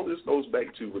 because all this goes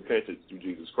back to repentance through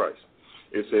Jesus Christ.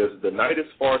 It says, the night is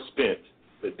far spent,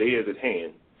 the day is at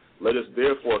hand. Let us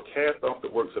therefore cast off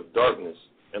the works of darkness,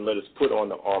 and let us put on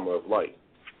the armor of light.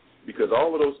 Because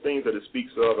all of those things that it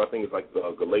speaks of, I think it's like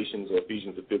Galatians or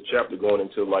Ephesians, the 5th chapter, going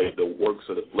into like the works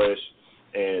of the flesh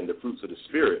and the fruits of the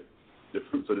Spirit. The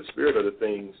fruits of the Spirit are the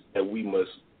things that we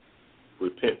must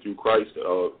repent through Christ,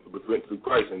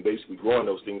 and basically growing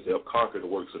those things to help conquer the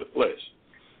works of the flesh.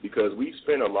 Because we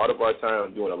spend a lot of our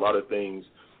time doing a lot of things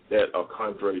that are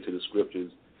contrary to the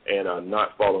Scriptures and are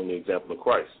not following the example of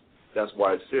Christ. That's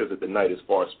why it says that the night is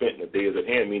far spent and the day is at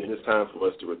hand, meaning it's time for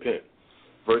us to repent.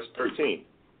 Verse 13,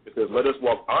 it says, let us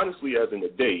walk honestly as in the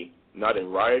day, not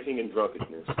in rioting and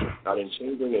drunkenness, not in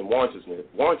chambering and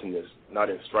wantonness, not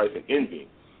in strife and envying.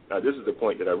 Now, this is the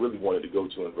point that I really wanted to go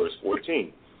to in verse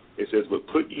 14. It says, but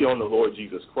put ye on the Lord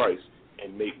Jesus Christ,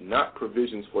 and make not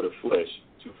provisions for the flesh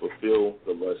to fulfill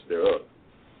the lust thereof.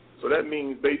 So that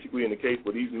means basically in the case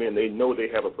where these men, they know they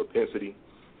have a propensity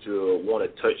to want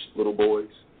to touch little boys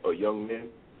or young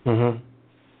men,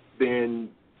 then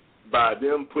by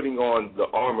them putting on the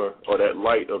armor or that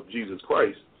light of Jesus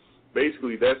Christ,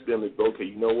 basically that's them to go, okay,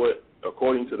 you know what?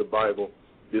 According to the Bible,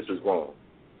 this is wrong.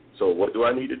 So what do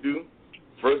I need to do?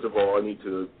 First of all, I need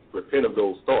to repent of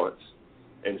those thoughts.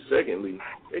 And secondly,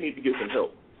 they need to get some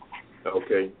help.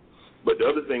 Okay? But the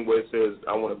other thing where it says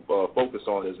I want to focus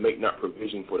on is make not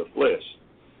provision for the flesh.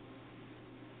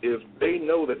 If they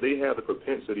know that they have the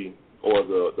propensity or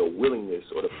the willingness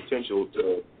or the potential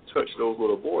to touch those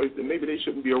little boys, then maybe they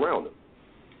shouldn't be around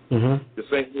them. The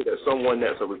same way that someone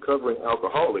that's a recovering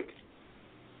alcoholic,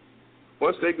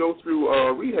 once they go through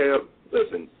rehab,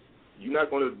 listen, you're not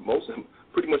going to,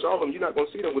 pretty much all of them, you're not going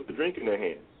to see them with the drink in their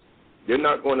hands. They're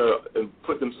not going to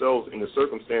put themselves in the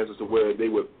circumstances to where they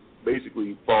would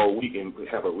basically fall weak and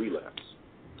have a relapse.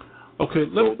 Okay,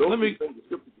 let me the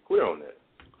scriptures are clear on that.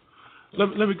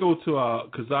 Let me go to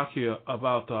Kazaki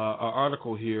about our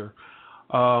article here.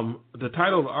 The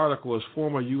title of the article is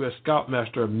 "Former U.S.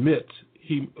 Scoutmaster Admits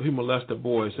He Molested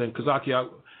Boys." And Kazaki, I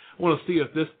want to see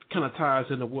if this kind of ties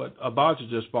into what Abaja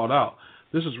just brought out.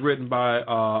 This is written by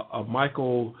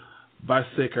Michael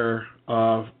Weizsäcker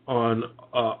on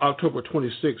October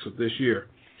 26th of this year.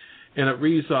 And it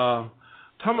reads,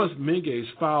 Thomas Menge's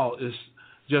file is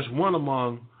just one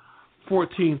among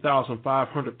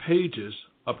 14,500 pages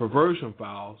of perversion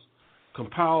files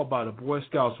compiled by the Boy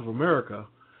Scouts of America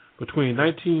between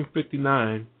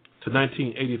 1959 to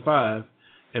 1985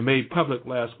 and made public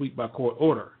last week by court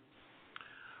order.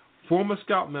 Former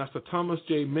Scoutmaster Thomas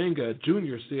J. Menga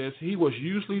Jr. says he was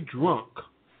usually drunk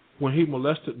when he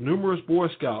molested numerous Boy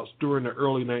Scouts during the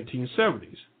early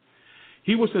 1970s.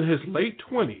 He was in his late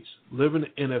 20s, living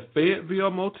in a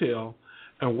Fayetteville motel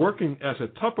and working as a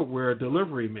Tupperware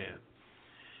delivery man.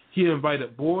 He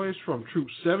invited boys from Troop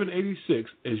 786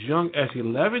 as young as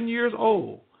 11 years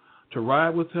old to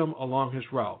ride with him along his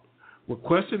route,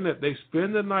 requesting that they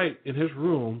spend the night in his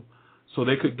room so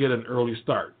they could get an early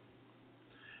start.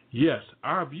 Yes,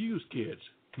 I abused kids,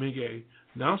 Menge,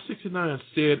 now 69,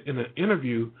 said in an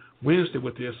interview Wednesday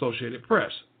with the Associated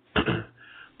Press.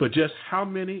 But just how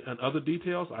many and other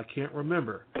details, I can't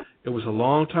remember. It was a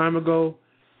long time ago,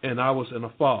 and I was in a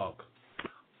fog.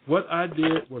 What I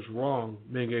did was wrong,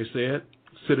 Menge said,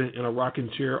 sitting in a rocking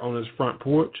chair on his front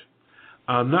porch.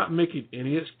 I'm not making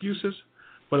any excuses,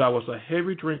 but I was a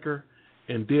heavy drinker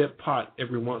and did pot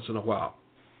every once in a while.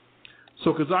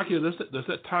 So, Kazaki, does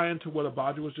that tie into what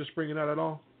Abaji was just bringing out at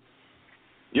all?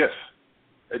 Yes,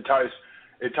 it ties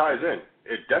in.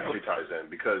 It definitely ties in,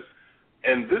 because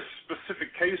in this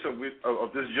specific case of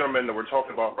this gentleman that we're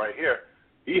talking about right here,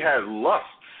 he had lusts,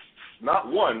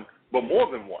 not one, but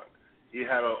more than one. He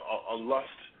had a lust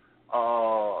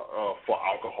for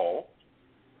alcohol.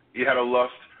 He had a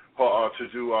lust for to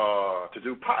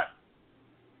do pot.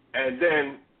 And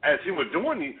then as he was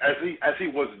doing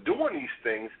these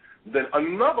things, then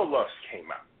another lust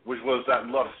came out, which was that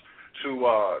lust to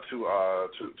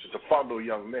follow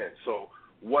young men. So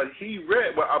what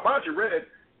Abaji read,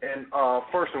 and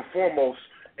first and foremost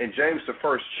in James the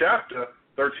first chapter,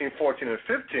 13, 14, and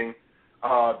 15,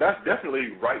 that's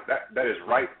definitely right. That is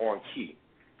right on key.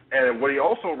 And what he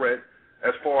also read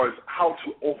as far as how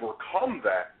to overcome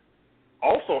that,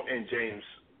 also in James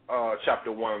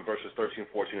chapter 1, verses 13,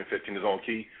 14, and 15 is on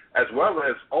key, as well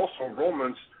as also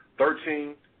Romans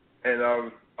 13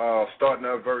 and starting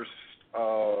at verse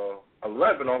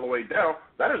 11 all the way down,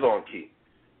 that is on key.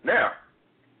 Now,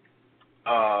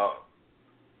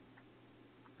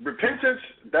 repentance,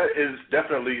 that is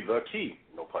definitely the key,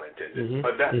 no pun intended. Mm-hmm.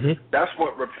 But that's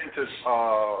what repentance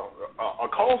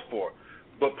calls for.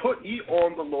 But put ye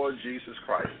on the Lord Jesus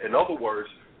Christ. In other words,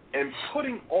 in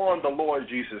putting on the Lord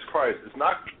Jesus Christ, it's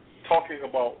not talking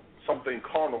about something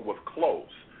carnal with clothes.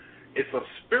 It's a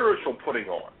spiritual putting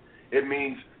on. It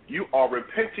means you are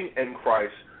repenting in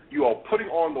Christ, you are putting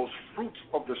on those fruits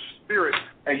of the Spirit,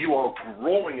 and you are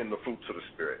growing in the fruits of the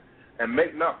Spirit. And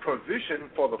make not provision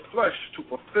for the flesh to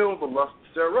fulfill the lusts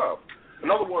thereof.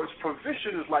 In other words,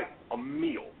 provision is like a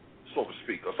meal, so to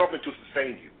speak, or something to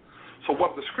sustain you. So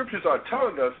what the scriptures are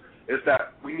telling us is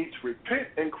that we need to repent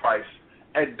in Christ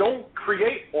and don't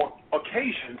create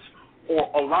occasions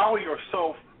or allow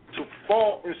yourself to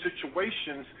fall in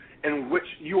situations in which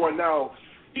you are now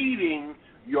feeding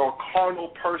your carnal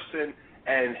person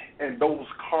and those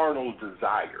carnal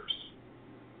desires.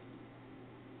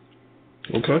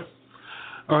 Okay.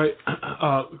 All right.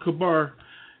 Kabar,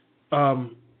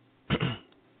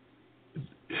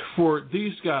 for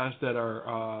these guys that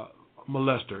are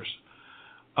molesters,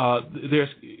 there's,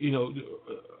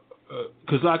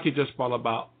 Kazaki just brought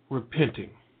about repenting,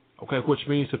 okay, which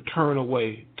means to turn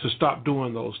away, to stop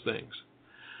doing those things.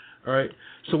 All right.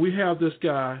 So we have this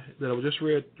guy that I just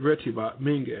read to you about,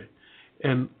 Menge,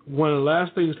 and one of the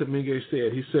last things that Menge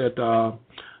said, he said the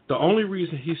only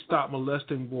reason he stopped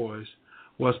molesting boys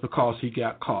was because he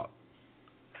got caught.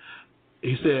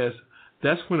 He says,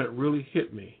 that's when it really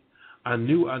hit me. I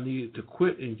knew I needed to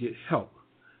quit and get help.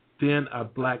 Then I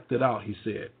blacked it out, he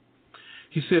said.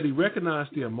 He said he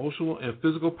recognized the emotional and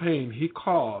physical pain he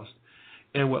caused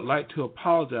and would like to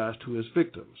apologize to his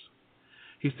victims.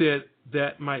 He said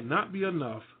that might not be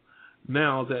enough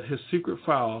now that his secret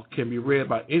file can be read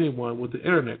by anyone with the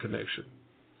internet connection.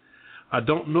 I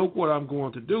don't know what I'm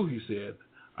going to do, he said.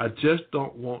 I just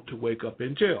don't want to wake up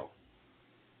in jail.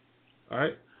 All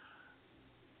right?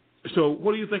 So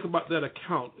what do you think about that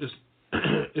account?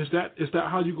 Is that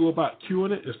how you go about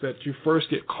curing it? Is that you first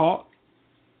get caught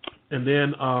and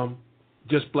then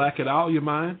just black it out of your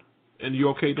mind and you're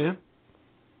okay then?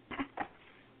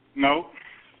 No,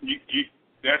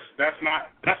 that's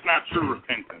not true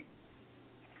repentance.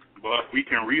 But we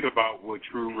can read about what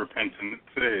true repentance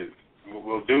is. What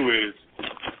we'll do is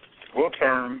we'll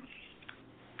turn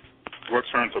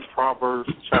to Proverbs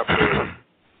chapter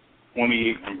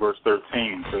 28 and verse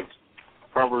 13, because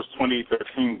Proverbs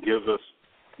 28:13 gives us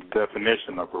the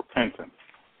definition of repentance.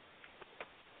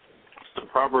 to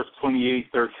Proverbs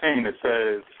 28:13, it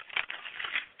says,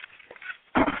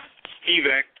 "He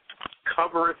that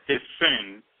covereth his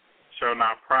sin shall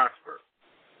not prosper."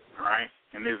 All right?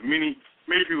 And there's many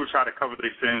people try to cover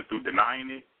their sins through denying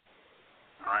it,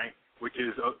 all right, which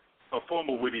is a form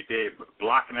of what he did,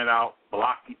 blocking it out,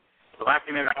 blocking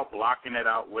it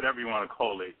out, whatever you want to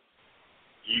call it.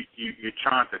 You're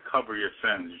trying to cover your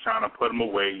sins. You're trying to put them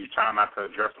away. You're trying not to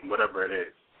address them, whatever it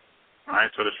is. All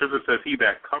right, so the scripture says, "He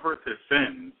that covereth his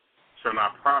sins shall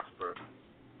not prosper,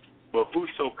 but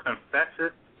whoso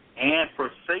confesseth and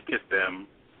forsaketh them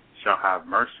shall have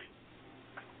mercy."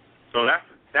 So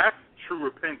that's true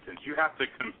repentance. You have to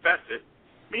confess it,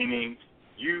 meaning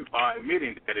you are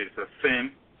admitting that it's a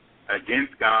sin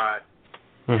against God,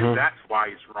 and that's why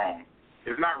it's wrong.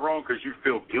 It's not wrong because you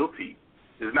feel guilty.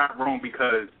 It's not wrong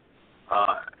because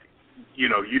you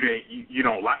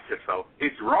don't like yourself.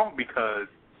 It's wrong because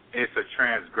it's a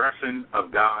transgression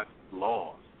of God's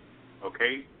laws.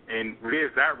 Okay? And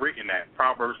where's that written at?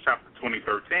 Proverbs chapter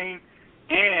 20:13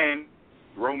 and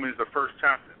Romans the 1st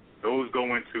chapter. Those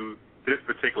go into this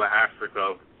particular aspect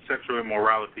of sexual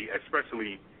immorality,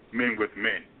 especially men with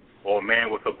men, or man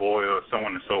with a boy, or so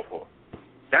on and so forth.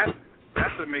 That's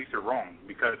what makes it wrong,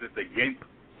 because it's against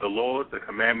the laws, the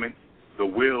commandments, the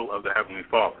will of the Heavenly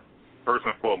Father, first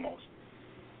and foremost.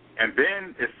 And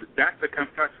then that's the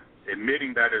confession,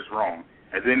 admitting that is wrong.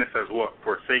 And then it says what?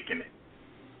 Forsaking it.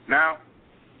 Now,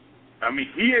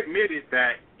 he admitted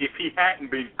that if he hadn't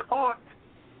been caught,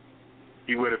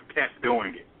 he would have kept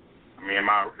doing it. Am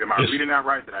I reading that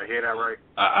right? Did I hear that right?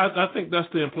 I think that's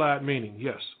the implied meaning,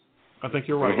 yes. I think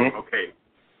you're right. Mm-hmm. Okay.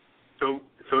 So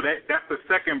that's the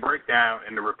second breakdown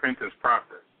in the repentance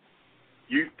process.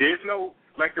 There's no,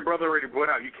 like the brother already brought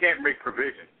out, you can't make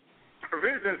provisions.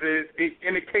 Provisions is,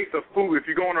 in the case of food, if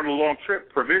you're going on a long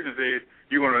trip, provisions is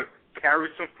you're going to carry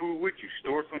some food with you,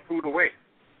 store some food away.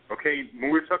 Okay, when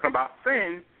we're talking about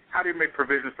sin, how do you make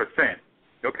provisions for sin?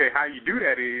 Okay, how you do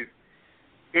that is,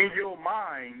 in your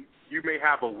mind, you may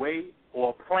have a way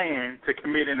or a plan to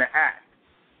commit an act.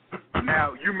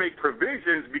 Now, you make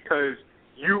provisions because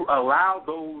you allow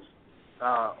those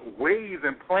ways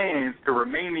and plans to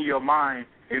remain in your mind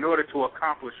in order to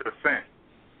accomplish your sin.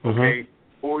 Okay?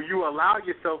 Or you allow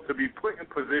yourself to be put in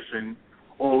position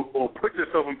or put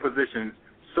yourself in positions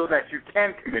so that you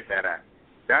can commit that act.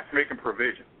 That's making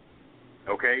provision.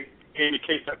 Okay? In the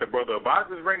case that the brother Abbas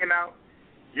is bringing out,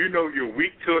 you know you're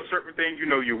weak to a certain thing, you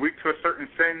know you're weak to a certain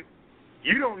sin,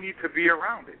 you don't need to be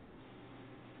around it,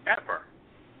 ever.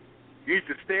 You need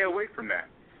to stay away from that.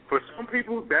 For some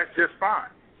people, that's just fine.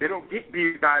 They don't get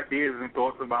these ideas and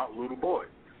thoughts about little boys.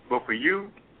 But for you,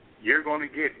 you're going to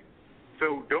get it.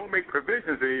 So don't make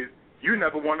provisions is you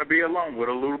never want to be alone with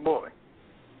a little boy.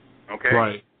 Okay?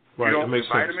 Right. You don't invite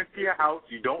sense. him into your house.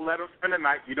 You don't let him spend the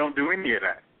night. You don't do any of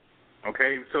that.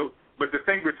 Okay? So, but the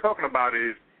thing we're talking about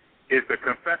is the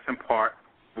confession part,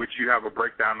 which you have a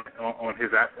breakdown on his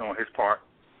part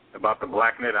about the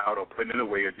blacking it out or putting it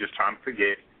away or just trying to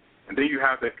forget. And then you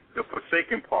have the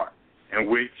forsaken part, in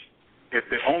which if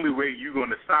the only way you're going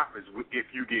to stop is if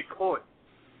you get caught.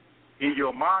 In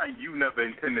your mind, you never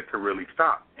intended to really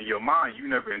stop. In your mind, you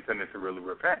never intended to really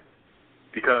repent.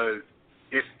 Because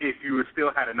if you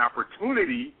still had an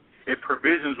opportunity, if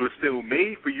provisions were still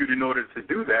made for you in order to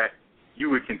do that, you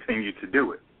would continue to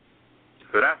do it.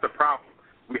 So that's the problem.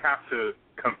 We have to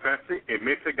confess it,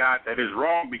 admit to God that is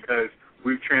wrong because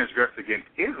we've transgressed against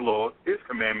His laws, His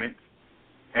commandments,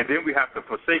 and then we have to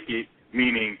forsake it,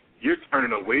 meaning you're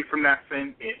turning away from that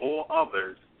sin and all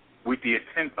others with the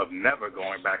intent of never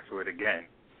going back to it again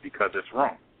because it's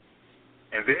wrong.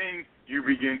 And then you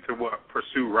begin to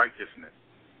pursue righteousness,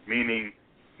 meaning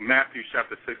Matthew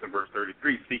chapter 6 and verse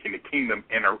 33, seeking the kingdom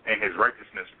and His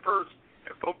righteousness first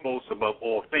and foremost above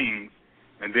all things,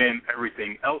 and then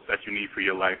everything else that you need for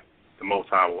your life, the Most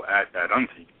High will add that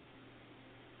unto you.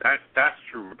 That's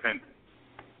true repentance.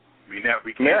 We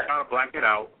can't try to black it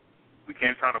out. We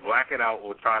can't try to black it out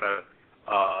or try to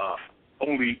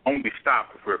only stop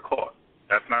if we're caught.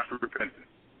 That's not true repentance.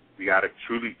 We got to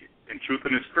truly, in truth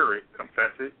and in spirit,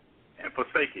 confess it and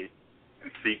forsake it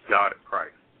and seek God in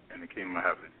Christ and the kingdom of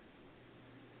heaven.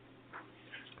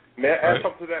 May I add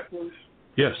something to that, please?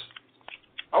 Yes.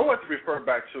 I want to refer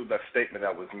back to that statement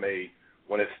that was made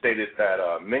when it stated that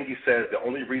Mengi says the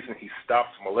only reason he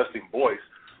stopped molesting boys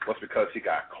was because he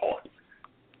got caught.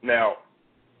 Now,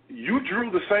 you drew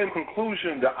the same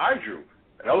conclusion that I drew.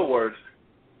 In other words,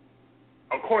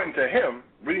 according to him,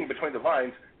 reading between the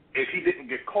lines, if he didn't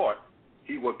get caught,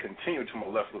 he would continue to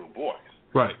molest little boys.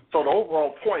 Right. So the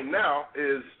overall point now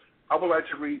is I would like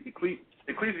to read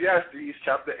Ecclesiastes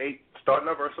chapter 8, starting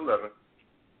at verse 11.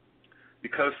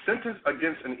 because sentence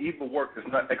against an evil work is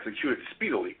not executed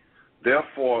speedily.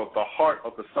 Therefore, the heart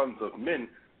of the sons of men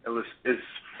is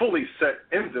fully set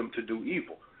in them to do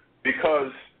evil,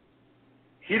 because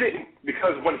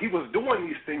when he was doing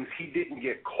these things, he didn't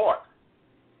get caught.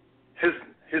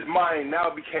 His mind now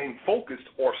became focused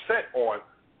or set on,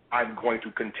 I'm going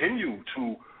to continue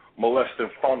to molest and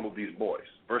fondle these boys.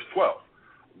 Verse 12.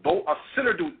 Though a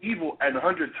sinner do evil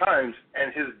 100 times,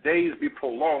 and his days be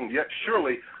prolonged, yet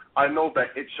surely I know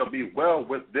that it shall be well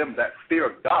with them that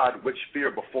fear God, which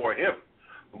fear before him.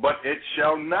 But it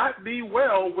shall not be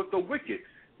well with the wicked,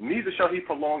 neither shall he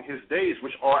prolong his days,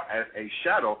 which are as a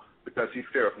shadow, because he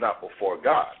feareth not before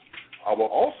God. I will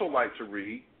also like to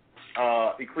read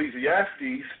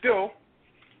Ecclesiastes, still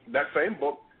that same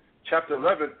book, chapter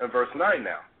 11 and verse 9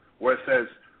 now, where it says,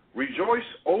 Rejoice,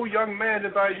 O young man,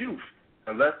 in thy youth,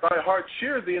 and let thy heart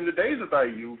cheer thee in the days of thy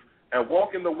youth, and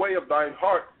walk in the way of thine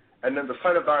heart, and in the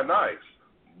sight of thine eyes.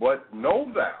 But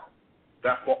know thou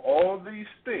that for all these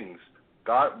things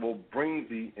God will bring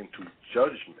thee into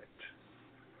judgment.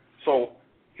 So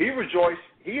he rejoiced.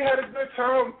 He had a good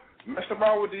time messing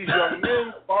around with these young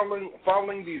men,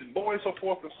 following these boys, so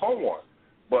forth and so on.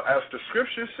 But as the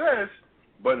scripture says,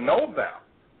 but know thou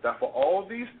that for all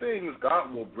these things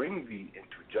God will bring thee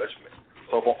into judgment.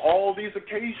 So for all these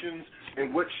occasions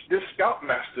in which this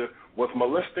scoutmaster was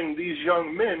molesting these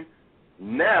young men,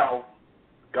 now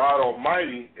God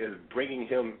Almighty is bringing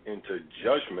him into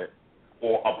judgment,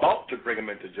 or about to bring him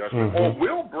into judgment, or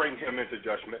will bring him into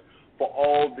judgment for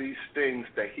all these things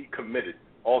that he committed,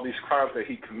 all these crimes that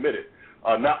he committed,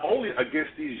 not only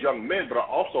against these young men, but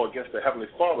also against the Heavenly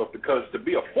Father, because to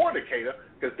be a fornicator,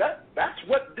 because that's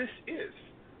what this is.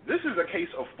 This is a case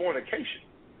of fornication.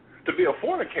 To be a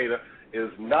fornicator is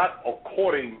not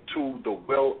according to the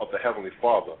will of the Heavenly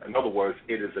Father. In other words,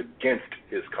 it is against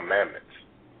his commandments.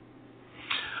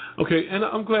 Okay, and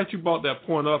I'm glad you brought that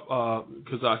point up,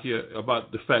 because I hear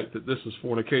about the fact that this is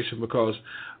fornication, because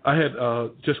I had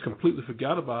just completely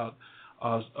forgot about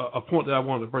a point that I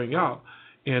wanted to bring out.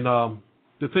 And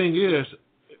the thing is,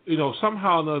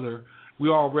 somehow or another, we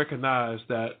all recognize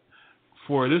that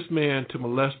for this man to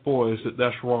molest boys,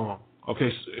 that's wrong.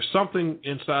 Okay, something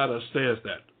inside us says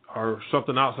that, or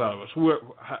something outside of us.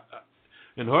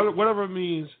 And whatever it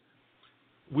means,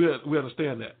 we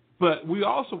understand that. But we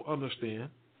also understand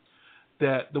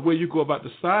that the way you go about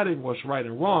deciding what's right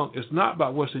and wrong is not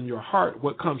about what's in your heart,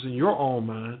 what comes in your own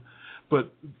mind,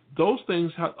 but those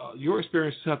things, your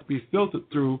experiences have to be filtered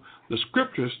through the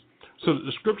scriptures so that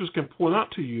the scriptures can point out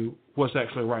to you what's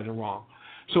actually right and wrong.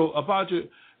 So, Abadja,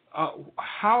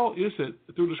 how is it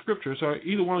through the scriptures, or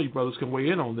either one of you brothers can weigh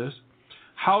in on this,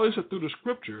 how is it through the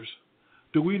scriptures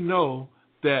do we know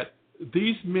that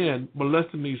these men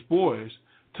molesting these boys,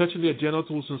 touching their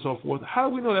genitals and so forth, how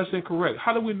do we know that's incorrect?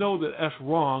 How do we know that that's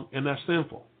wrong and that's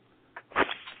sinful?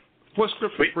 What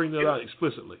scriptures bring that out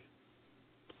explicitly?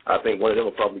 I think one of them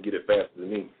will probably get it faster than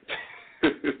me.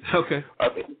 Okay.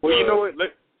 Well, you know what?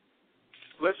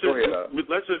 Let's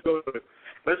just go to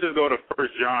 1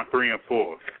 John 3 and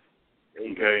 4.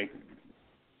 Okay.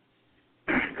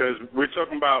 Because we're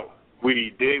talking about what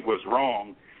he did was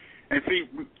wrong, and see,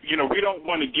 we don't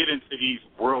want to get into these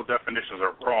world definitions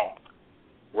of wrong.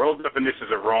 World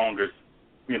definitions of wrong is,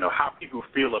 how people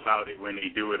feel about it when they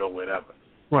do it or whatever.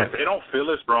 Right. If they don't feel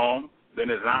it's wrong, then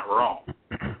it's not wrong.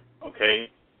 Okay?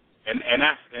 And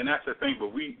that's the thing,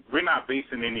 but we're not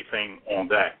basing anything on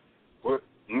that.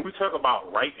 When we talk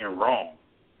about right and wrong,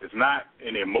 it's not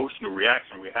an emotional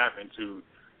reaction we're having to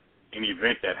an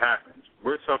event that happens.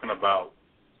 We're talking about,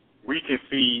 we can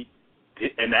see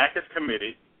an act is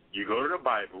committed, you go to the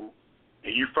Bible,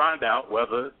 and you find out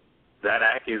whether that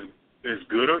act is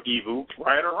good or evil,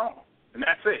 right or wrong. And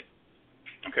that's it.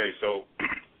 Okay, so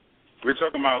we're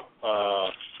talking about,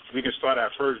 we can start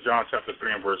at 1 John chapter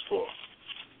 3 and verse 4.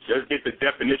 Just get the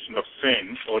definition of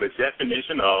sin, or the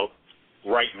definition of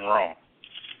right and wrong.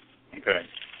 Okay.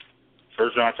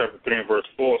 1 John chapter 3 and verse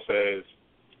 4 says,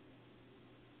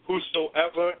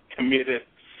 Whosoever committeth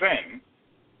sin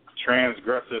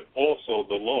transgresseth also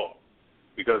the law,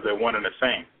 because they're one and the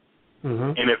same.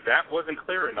 Mm-hmm. And if that wasn't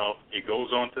clear enough, it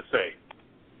goes on to say,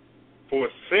 for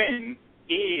sin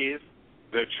is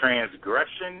the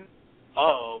transgression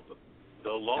of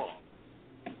the law.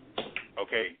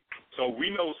 Okay, so we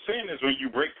know sin is when you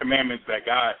break commandments that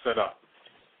God set up.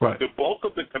 Right. The bulk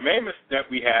of the commandments that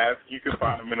we have, you can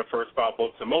find them in the first 5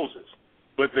 books of Moses.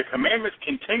 But the commandments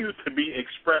continue to be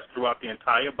expressed throughout the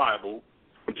entire Bible,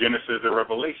 from Genesis to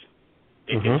Revelation.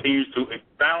 It continues to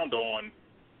expound on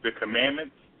the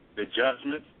commandments, the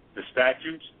judgments, the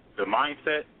statutes, the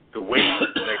mindset, the ways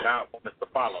that God wants us to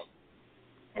follow.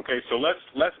 Okay, so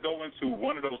let's go into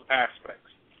one of those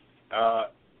aspects.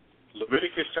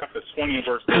 Leviticus chapter 20 and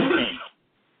verse 13.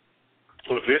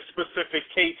 For this specific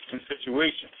case and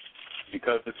situation,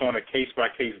 because it's on a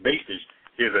case-by-case basis,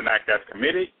 here's an act that's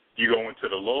committed, you go into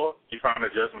the law, you find a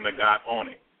judgment of God on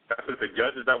it. That's what the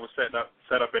judges that were set up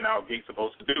in our gate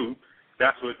supposed to do.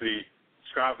 That's what the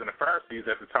scribes and the Pharisees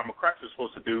at the time of Christ were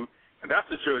supposed to do. And that's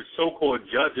what your so-called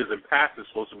judges and pastors are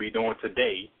supposed to be doing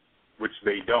today, which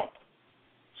they don't.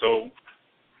 So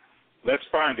let's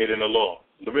find it in the law.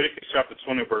 Leviticus chapter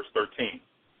 20, verse 13.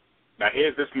 Now,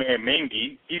 here's this man,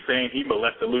 Mengi. He's saying he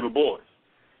molested little boys,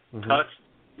 touched,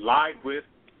 lied with,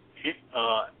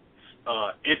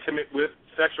 intimate with,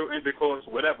 sexual intercourse,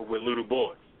 whatever, with little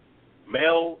boys.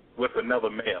 Male with another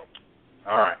male.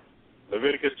 All right.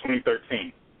 Leviticus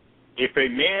 20:13. If a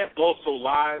man also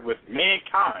lie with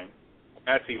mankind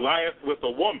as he lieth with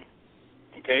a woman,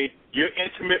 okay, you're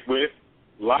intimate with,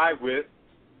 lie with,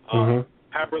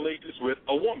 have relations with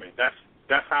a woman. That's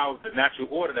how the natural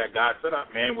order that God set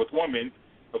up, man with woman,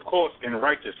 of course, in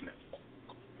righteousness.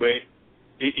 But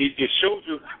it shows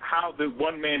you how the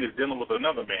one man is dealing with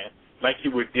another man like he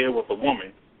would deal with a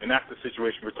woman, and that's the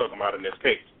situation we're talking about in this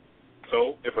case.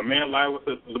 So if a man lie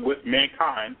with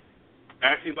mankind,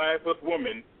 as he lies with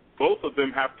woman, both of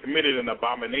them have committed an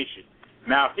abomination.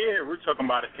 Now here we're talking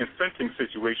about a consenting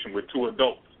situation with two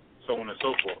adults, so on and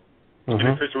so forth. In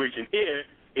the situation here,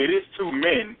 it is two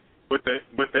men, but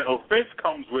the offense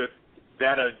comes with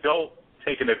that adult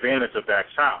taking advantage of that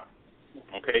child.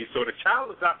 Okay, so the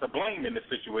child is not to blame in this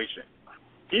situation.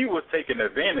 He was taken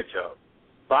advantage of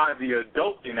by the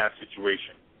adult in that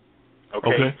situation.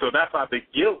 Okay. So that's why the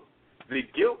guilt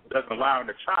doesn't lie on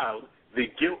the child. The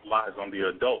guilt lies on the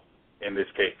adult in this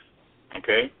case.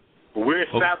 Okay? But we're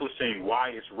establishing why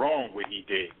it's wrong what he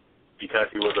did, because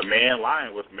he was a man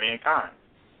lying with mankind.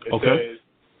 It says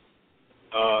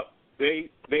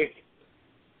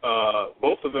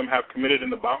both of them have committed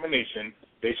an abomination.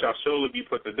 They shall surely be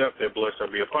put to death. Their blood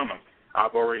shall be upon them.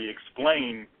 I've already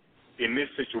explained in this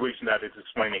situation that it's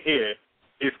explaining here,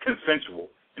 it's consensual.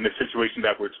 In the situation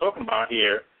that we're talking about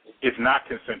here, it's not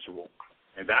consensual.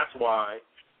 And that's why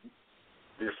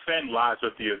the sin lies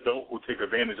with the adult who take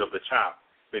advantage of the child.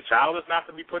 The child is not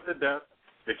to be put to death.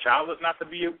 The child is not to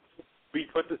be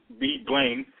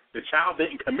blamed. The child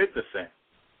didn't commit the sin.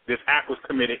 This act was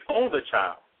committed on the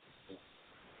child.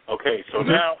 Okay, so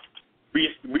now we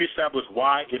establish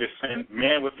why it is sin,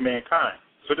 man with mankind.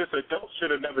 So this adult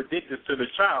should have never did this to the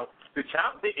child. The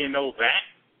child didn't know that.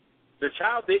 The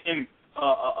child didn't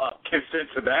consent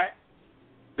to that.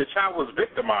 The child was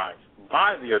victimized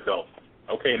by the adult.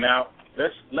 Okay, now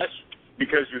let's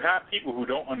because you have people who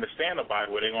don't understand the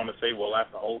Bible. They're going to say, well,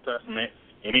 that's the Old Testament,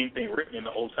 and anything written in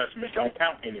the Old Testament don't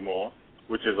count anymore,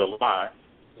 which is a lie.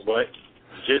 But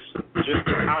just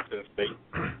for conscience sake,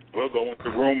 we'll go into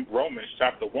Romans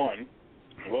chapter 1.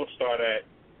 We'll start at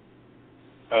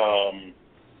I'll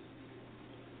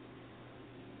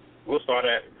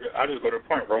just go to the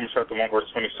point, Romans chapter 1, verse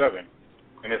 27.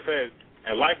 And it says,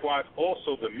 and likewise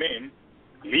also the men,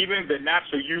 leaving the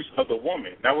natural use of the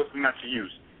woman. That was the natural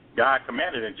use. God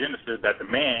commanded in Genesis that the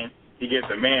man, he gave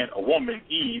the man a woman,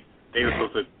 Eve. They were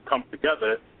supposed to come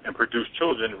together and produce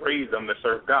children, raise them to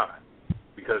serve God,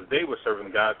 because they were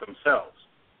serving God themselves.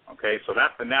 Okay, so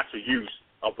that's the natural use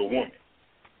of the woman.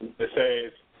 It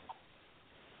says,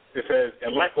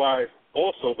 and likewise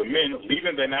also the men,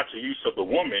 leaving the natural use of the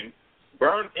woman,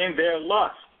 burned in their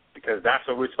lust, because that's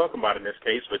what we're talking about in this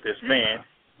case with this man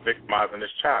victimizing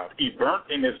this child. He burnt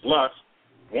in his lust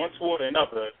one toward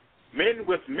another, men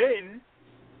with men,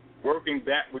 working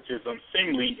that which is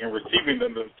unseemly and receiving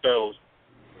them themselves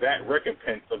that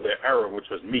recompense of their error, which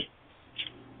was meat.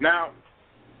 Now,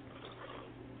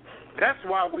 that's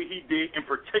why what he did, in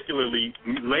particularly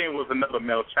laying with another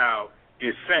male child,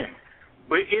 is sin.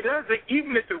 But it doesn't,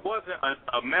 even if it wasn't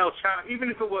a male child, even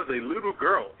if it was a little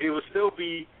girl, it would still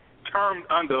be termed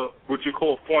under what you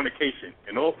call fornication.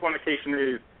 And all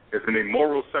fornication is an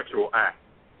immoral sexual act.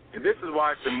 And this is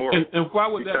why it's immoral. And why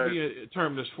would that be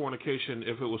termed as fornication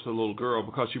if it was a little girl?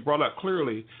 Because you brought out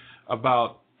clearly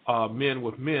about men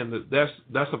with men,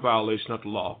 that's a violation of the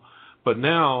law. But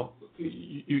now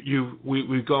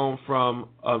we've gone from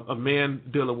a man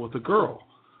dealing with a girl.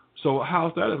 So how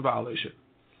is that in violation?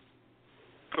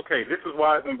 Okay, this is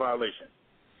why it's in violation.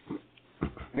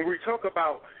 When we talk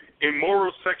about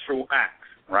immoral sexual acts,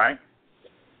 right,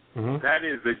 that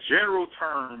is the general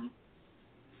term,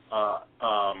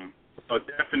 a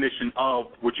definition of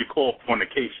what you call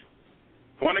fornication.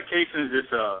 Fornication is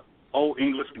just an old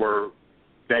English word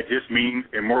that just means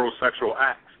immoral sexual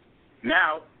acts.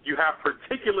 Now, you have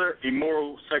particular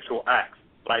immoral sexual acts.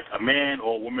 like a man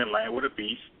or a woman lying with a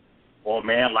beast, or a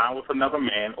man lying with another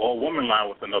man, or a woman lying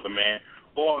with another man,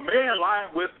 or a man lying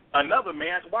with another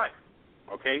man's wife.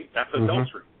 Okay? That's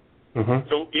adultery. Mm-hmm.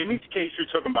 So in each case, you're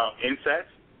talking about incest.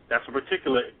 That's a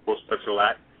particular moral sexual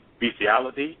act.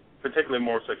 Bestiality, particularly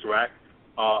moral sexual act.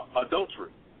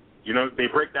 Adultery. You know, they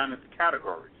break down into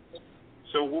categories.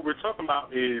 So what we're talking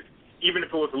about is, even if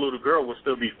it was a little girl, would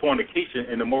still be fornication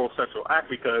in the moral sexual act,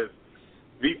 because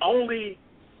the only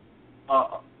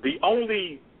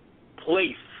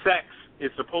place sex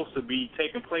is supposed to be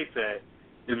taking place at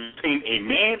is between a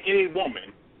man and a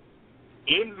woman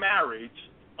in marriage,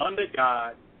 under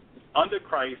God, under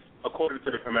Christ, according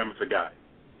to the commandments of God.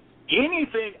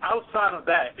 Anything outside of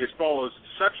that, as far as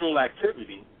sexual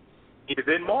activity, is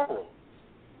immoral.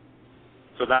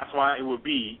 So that's why it would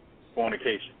be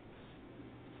fornication.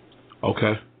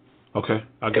 Okay,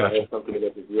 I got you. Something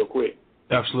that is real quick.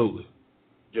 Absolutely.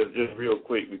 Just real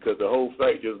quick, because the whole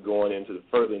fact, just going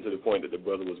further into the point that the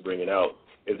brother was bringing out,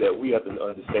 is that we have to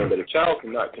understand that a child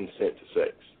cannot consent to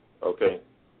sex. Okay.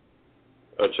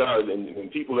 A child, and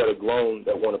people that are grown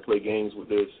that want to play games with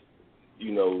this,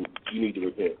 you know, you need to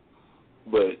repent.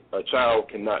 But a child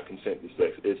cannot consent to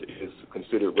sex. It's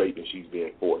considered rape, and she's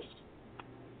being forced.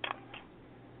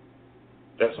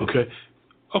 That's okay.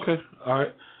 All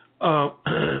right.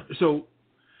 So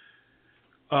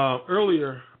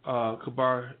earlier,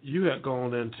 Kabar, you had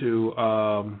gone into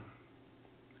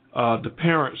the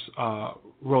parents'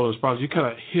 role as responsibility. You kind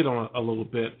of hit on it a little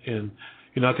bit, and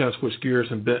you know, I kind of switched gears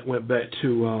and went back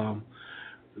to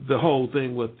the whole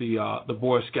thing with the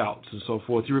Boy Scouts and so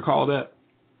forth. You recall that?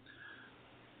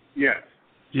 Yes.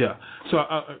 Yeah. So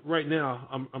right now,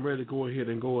 I'm ready to go ahead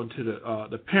and go into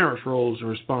the parents' roles and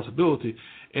responsibility.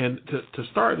 And to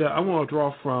start that, I want to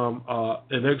draw from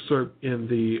an excerpt in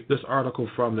this article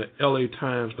from the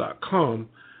LATimes.com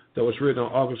that was written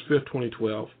on August 5th,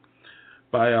 2012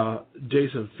 by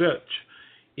Jason Fetch.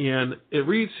 And it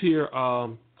reads here,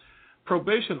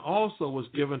 probation also was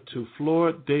given to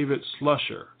Floyd David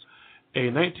Slusher, a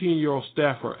 19-year-old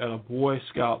staffer at a Boy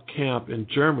Scout camp in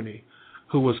Germany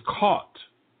who was caught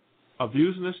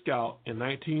abusing a scout in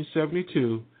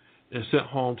 1972 and sent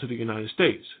home to the United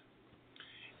States.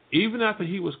 Even after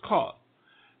he was caught,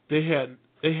 they had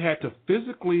to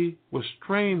physically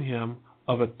restrain him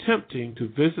of attempting to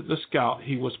visit the scout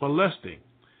he was molesting,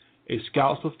 a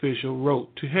Scouts official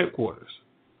wrote to headquarters.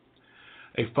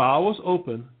 A file was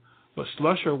opened, but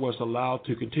Slusher was allowed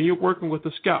to continue working with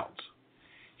the Scouts.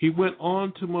 He went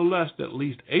on to molest at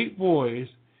least 8 boys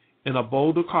in a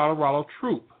Boulder, Colorado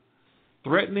troop,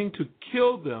 threatening to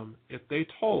kill them if they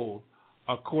told,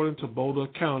 according to Boulder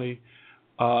County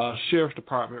Sheriff's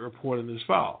Department report in this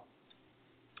file.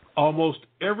 Almost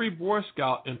every Boy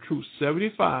Scout in Troop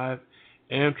 75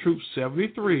 and Troop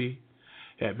 73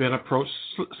 had been approached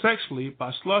sexually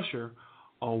by Slusher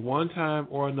on one time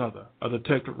or another, a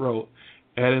detective wrote,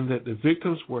 adding that the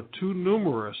victims were too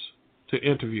numerous to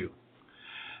interview.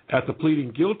 After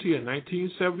pleading guilty in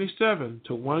 1977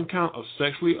 to one count of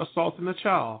sexually assaulting a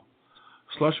child,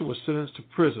 Slusher was sentenced to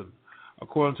prison,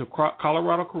 according to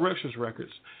Colorado Corrections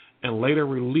records, and later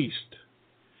released.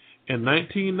 In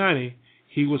 1990,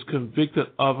 he was convicted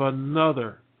of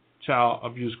another child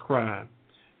abuse crime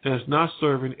and is now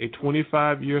serving a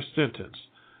 25-year sentence,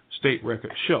 state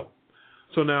records show.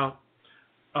 So now,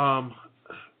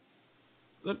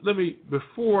 let me,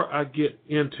 before I get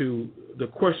into the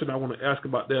question I want to ask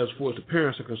about that as far as the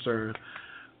parents are concerned,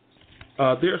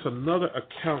 there's another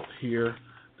account here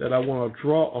that I want to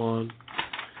draw on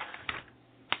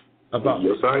about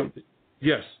your side?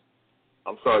 Yes.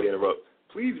 I'm sorry to interrupt.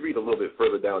 Please read a little bit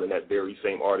further down in that very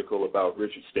same article about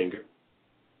Richard Stinger.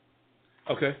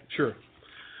 Okay, sure.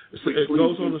 It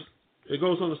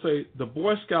goes on to say the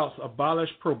Boy Scouts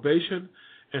abolished probation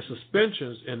and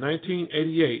suspensions in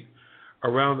 1988.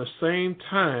 Around the same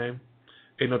time,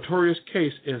 a notorious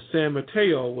case in San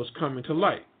Mateo was coming to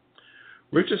light.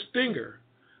 Richard Stinger,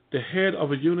 the head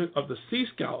of a unit of the Sea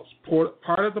Scouts,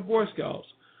 part of the Boy Scouts,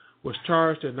 was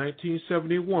charged in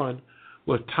 1971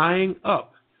 with tying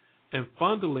up and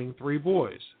fondling 3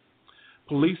 boys.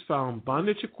 Police found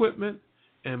bondage equipment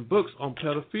and books on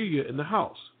pedophilia in the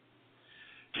house.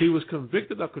 He was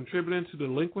convicted of contributing to the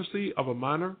delinquency of a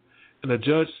minor, and the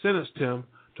judge sentenced him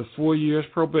to 4 years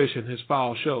probation, his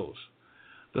file shows.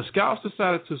 The Scouts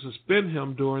decided to suspend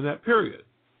him during that period.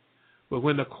 But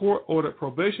when the court-ordered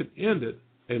probation ended,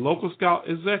 a local Scout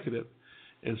executive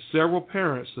and several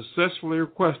parents successfully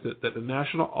requested that the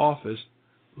national office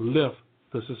lift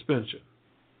the suspension.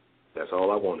 That's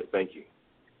all I wanted. Thank you.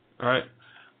 All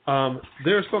right.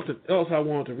 There's something else I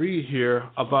wanted to read here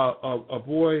about a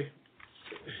boy.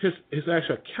 his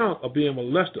actual account of being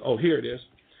molested. Oh, here it is.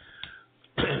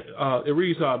 It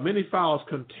reads, many files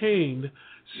contain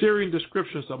searing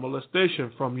descriptions of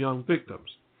molestation from young victims.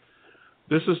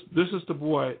 This is the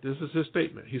boy. This is his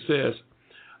statement. He says,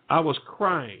 I was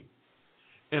crying,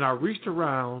 and I reached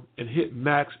around and hit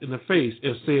Max in the face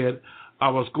and said I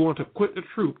was going to quit the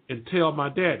troop and tell my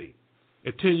daddy.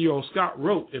 A 10-year-old Scott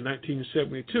wrote in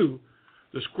 1972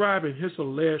 describing his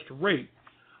alleged rape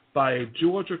by a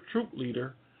Georgia troop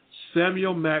leader,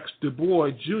 Samuel Max Du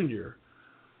Bois, Jr.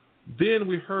 Then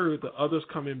we heard the others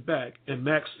coming back, and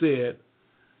Max said,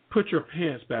 put your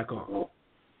pants back on.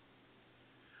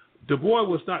 Du Bois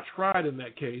was not tried in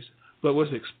that case, but was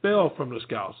expelled from the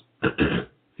Scouts.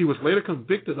 He was later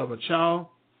convicted of a child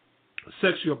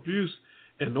sexual abuse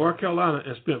in North Carolina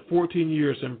and spent 14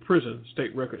 years in prison,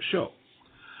 state records show.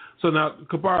 So now,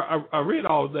 Kabar, I read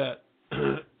all of that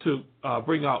to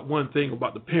bring out one thing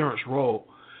about the parents' role.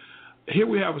 Here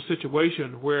we have a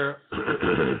situation where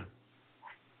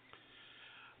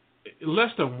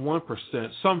less than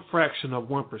 1%, some fraction of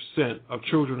 1% of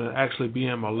children are actually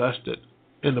being molested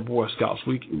in the Boy Scouts.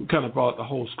 We kind of brought the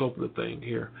whole scope of the thing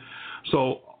here.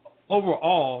 So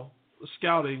overall,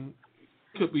 scouting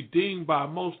could be deemed by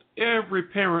most every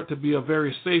parent to be a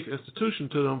very safe institution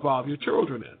to involve your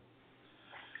children in.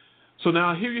 So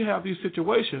now here you have these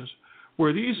situations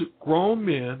where these grown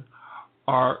men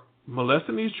are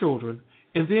molesting these children,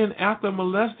 and then after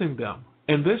molesting them,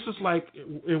 and this is like,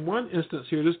 in one instance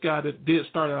here, this guy that did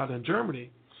start out in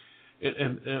Germany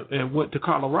and went to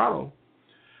Colorado,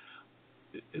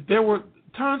 there were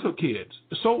tons of kids,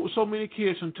 so many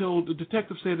kids until the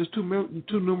detective said it's too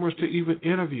numerous to even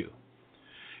interview.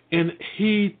 And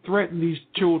he threatened these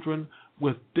children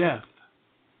with death.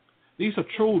 These are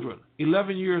children,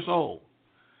 11 years old.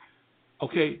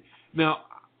 Okay, now,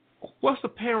 what's the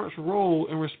parent's role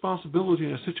and responsibility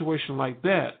in a situation like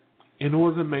that in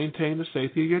order to maintain the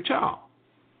safety of your child?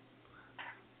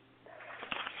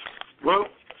 Well,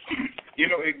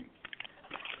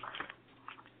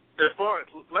 as far as,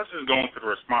 let's just go into the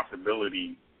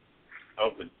responsibility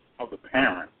of the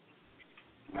parent.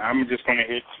 I'm just going to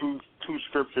hit two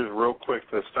scriptures real quick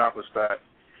to establish that.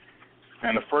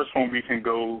 And the first one we can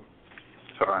go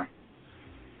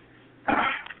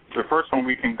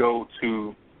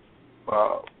to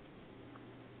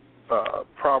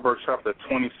Proverbs chapter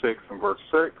 26 and verse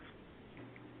 6.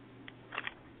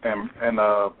 And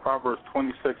Proverbs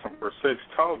 26 and verse 6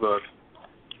 tells us,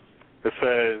 it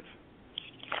says,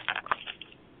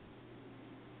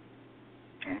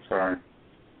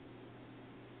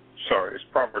 it's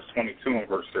Proverbs 22 and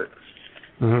verse 6.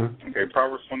 Mm-hmm. Okay,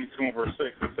 Proverbs 22 and verse 6,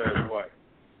 it says what?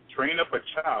 Train up a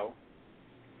child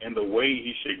in the way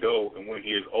he should go, and when he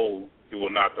is old, he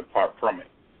will not depart from it.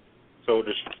 So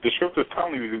the scripture is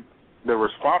telling you the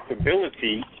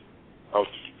responsibility of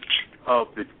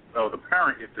the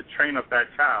parent is to train up that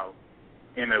child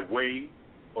in a way,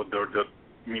 or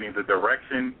meaning the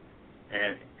direction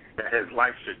and that his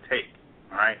life should take.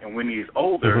 All right, and when he's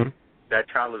older, mm-hmm. that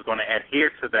child is going to adhere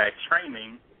to that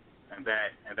training and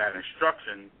that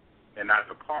instruction and not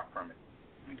depart from it.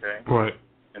 Okay. Right.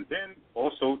 And then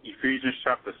also Ephesians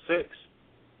chapter 6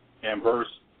 and verse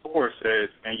 4 says,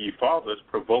 "And ye fathers,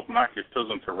 provoke not your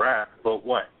children to wrath, but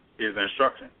what is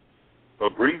instruction?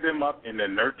 But bring them up in the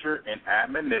nurture and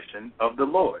admonition of the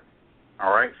Lord."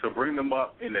 All right. So bring them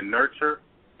up in the nurture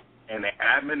and the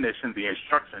admonition, the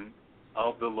instruction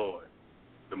of the Lord,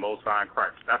 the Most High in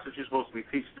Christ. That's what you're supposed to be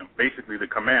teaching them. Basically, the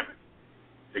commandments.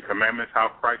 The commandments, how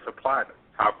Christ applied them,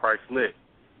 how Christ lived,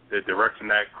 the direction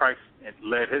that Christ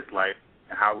led his life,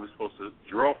 and how we're supposed to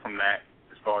draw from that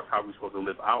as far as how we're supposed to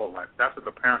live our life. That's what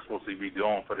the parents supposed to be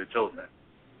doing for the children.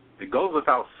 It goes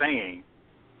without saying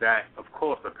that, of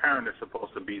course, the parent is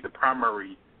supposed to be the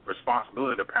primary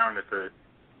responsibility of the parent is to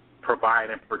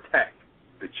provide and protect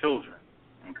the children.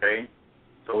 Okay?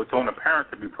 So it's on the parent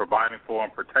to be providing for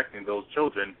and protecting those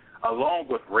children, along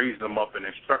with raising them up and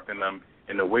instructing them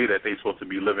in the way that they're supposed to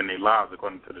be living their lives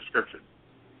according to the scriptures.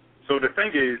 So the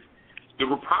thing is, the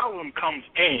problem comes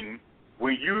in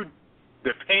when you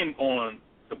depend on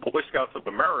the Boy Scouts of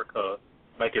America,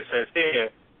 like it says here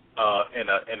in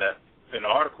an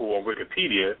article on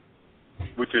Wikipedia,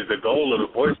 which is the goal of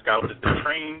the Boy Scouts is to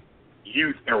train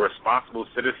youth in responsible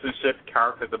citizenship,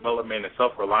 character development, and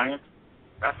self-reliance.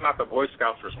 That's not the Boy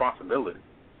Scouts' responsibility.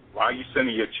 Why are you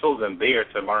sending your children there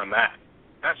to learn that?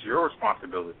 That's your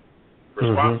responsibility.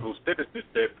 Responsible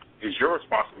citizenship is your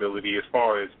responsibility as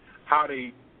far as how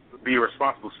to be a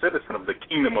responsible citizen of the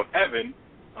kingdom of heaven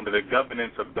under the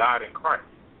governance of God and Christ.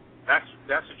 That's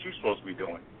what you're supposed to be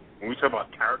doing. When we talk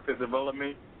about character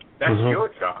development, that's your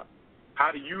job.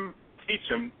 How do you teach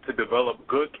them to develop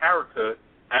good character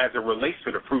as it relates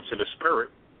to the fruits of the Spirit,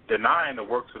 denying the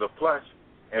works of the flesh,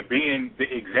 and being the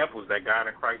examples that God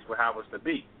and Christ would have us to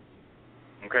be.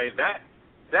 Okay,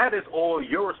 that is all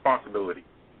your responsibility.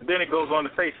 And then it goes on to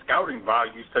say scouting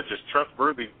values such as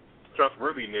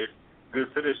trustworthiness, good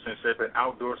citizenship, and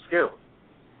outdoor skills.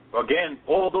 Again,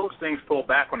 all those things fall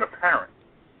back on the parent.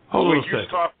 Hold on a second. When you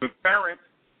talk to parents,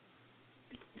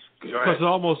 because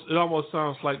it almost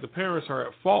sounds like the parents are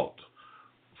at fault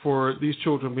for these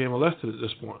children being molested at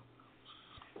this point.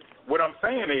 What I'm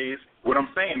saying is,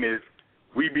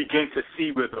 we begin to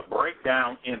see where the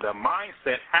breakdown in the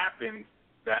mindset happens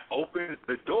that opens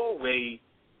the doorway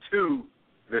to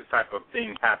this type of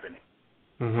thing happening.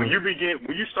 Mm-hmm. When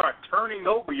you start turning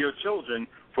over your children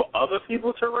for other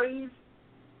people to raise,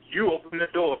 you open the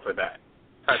door for that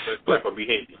type of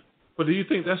behavior. But do you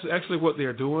think that's actually what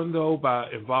they're doing, though,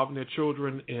 by involving their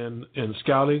children in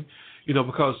scouting?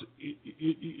 Because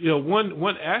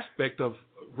one aspect of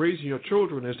raising your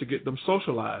children is to get them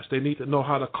socialized. They need to know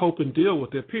how to cope and deal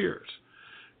with their peers.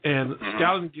 And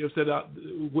scouting gives that out.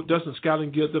 Doesn't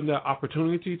scouting give them that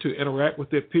opportunity to interact with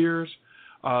their peers,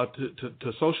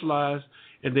 to socialize,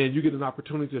 and then you get an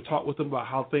opportunity to talk with them about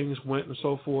how things went and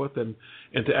so forth, and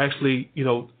to actually,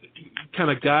 kind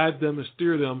of guide them and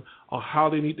steer them on how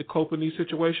they need to cope in these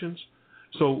situations.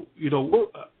 So,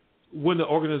 wouldn't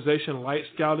an organization like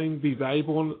scouting be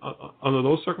valuable under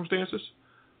those circumstances?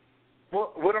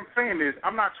 Well, what I'm saying is,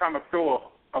 I'm not trying to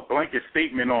throw a blanket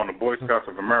statement on the Boy Scouts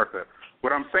of America.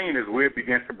 What I'm saying is where it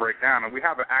begins to break down, and we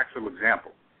have an actual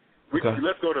example.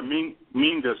 Let's go to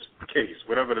Minda's case,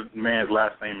 whatever the man's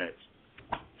last name is.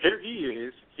 Here he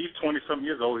is. He's 20-something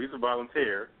years old. He's a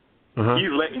volunteer.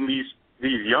 He's letting these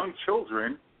young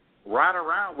children ride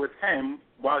around with him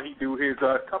while he do his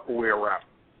Tupperware route.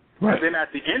 Right. And then at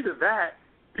the end of that,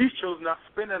 these children are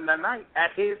spending the night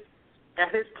at his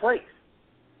place.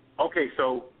 Okay,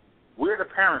 so where are the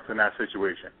parents in that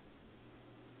situation?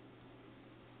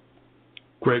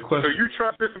 Great question. So you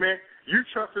trust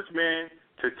this man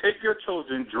to take your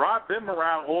children, drive them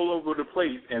around all over the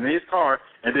place in his car,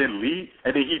 and then leave,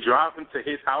 and then he drives them to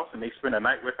his house and they spend a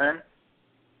night with him?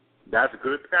 That's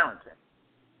good parenting.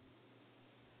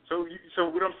 So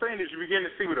what I'm saying is you begin to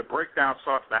see where the breakdown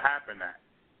starts to happen at.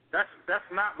 That's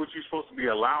not what you're supposed to be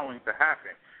allowing to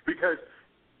happen. Because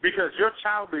your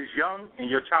child is young and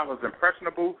your child is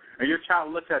impressionable, and your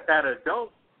child looks at that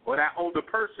adult or that older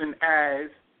person as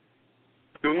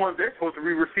the one they're supposed to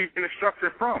be receiving instruction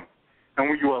from. And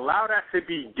when you allow that to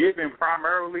be given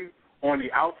primarily on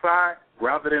the outside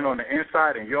rather than on the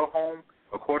inside in your home,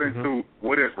 according to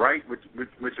what is right, which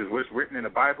is what's written in the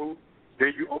Bible,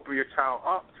 then you open your child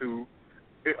up to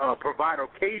provide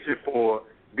occasion for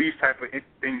these type of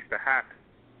things to happen.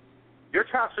 Your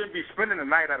child shouldn't be spending the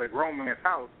night at a grown man's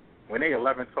house when they're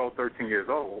 11, 12, 13 years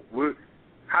old.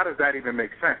 How does that even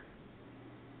make sense?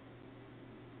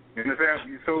 You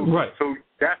understand? So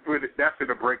that's where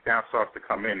the breakdown starts to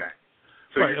come in at.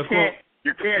 So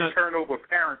you can't turn over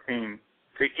parenting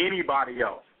to anybody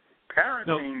else.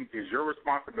 Parenting is your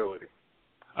responsibility.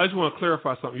 I just want to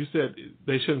clarify something. You said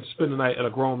they shouldn't spend the night at a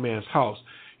grown man's house.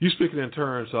 You're speaking in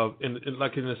terms of,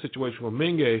 like in a situation with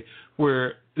Menge,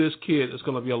 where this kid is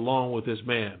going to be alone with this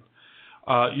man.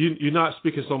 You're not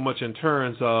speaking so much in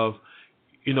terms of,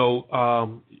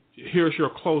 here's your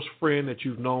close friend that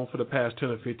you've known for the past 10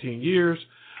 or 15 years.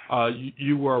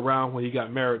 You were around when he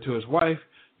got married to his wife.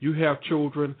 You have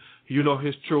children. You know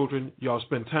his children. Y'all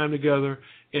spend time together,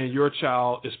 and your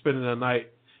child is spending the night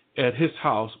at his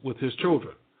house with his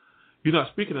children. You're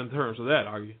not speaking in terms of that,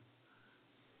 are you?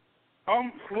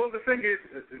 Well, the thing is,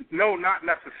 no, not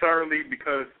necessarily,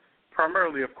 because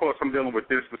primarily, of course, I'm dealing with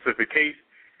this specific case.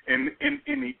 And in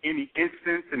any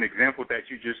instance, an example that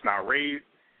you just now raised,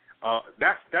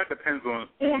 that depends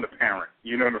on the parent.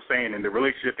 You know what I'm saying? And the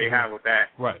relationship they have with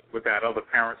that other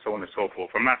parent, so on and so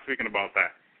forth. I'm not speaking about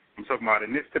that. I'm talking about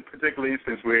in this particular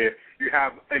instance where you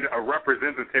have a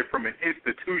representative from an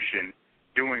institution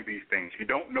doing these things. You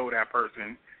don't know that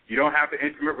person. You don't have an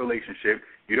intimate relationship.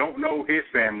 You don't know his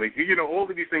family. All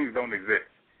of these things don't exist.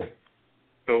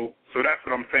 So that's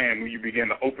what I'm saying when you begin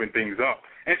to open things up.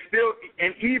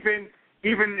 And even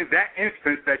in that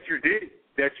instance that you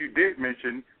did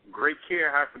mention, great care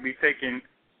has to be taken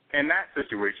in that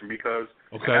situation because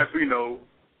as we know,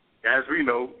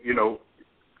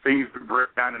 things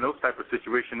break down in those type of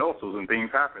situations also, and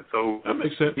things happen. So that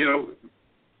makes sense.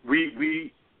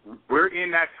 We're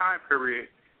in that time period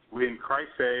when Christ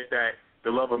said that the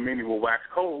love of many will wax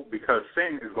cold because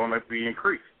sin is going to be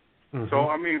increased. Mm-hmm. So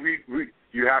I mean,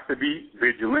 you have to be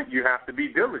vigilant. You have to be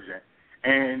diligent,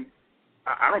 and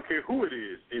I don't care who it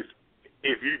is.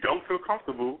 if you don't feel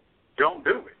comfortable, don't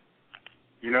do it.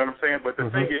 You know what I'm saying? But the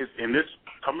thing is, in this,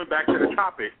 coming back to the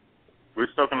topic, we're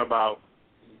talking about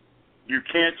you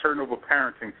can't turn over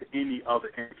parenting to any other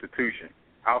institution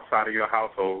outside of your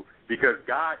household because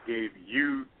God gave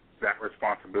you that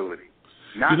responsibility.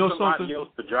 Not somebody else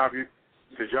to drive your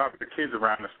kids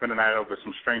around and spend the night over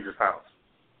some stranger's house.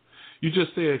 You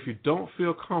just said if you don't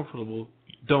feel comfortable,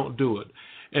 don't do it.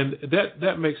 And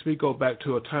that makes me go back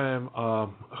to a time,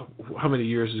 how many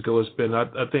years ago it's been? I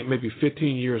think maybe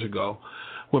 15 years ago,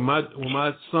 when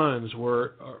my sons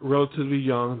were relatively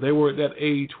young. They were at that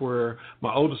age where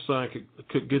my oldest son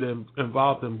could get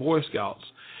involved in Boy Scouts.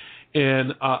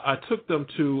 And I took them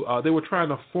to, they were trying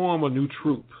to form a new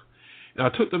troop. And I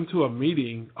took them to a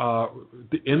meeting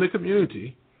in the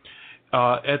community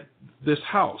at this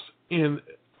house. And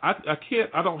I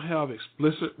don't have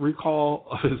explicit recall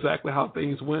of exactly how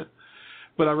things went,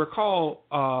 but I recall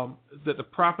that the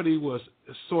property was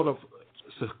sort of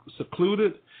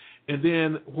secluded, and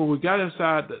then when we got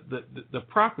inside the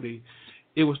property,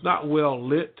 it was not well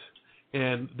lit,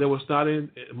 and there was not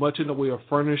much in the way of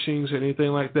furnishings or anything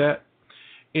like that.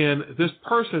 And this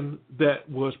person that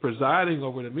was presiding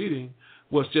over the meeting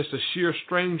was just a sheer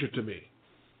stranger to me.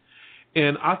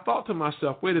 And I thought to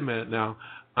myself, wait a minute now,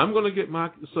 I'm going to get my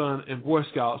son in Boy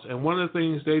Scouts, and one of the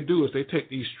things they do is they take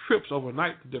these trips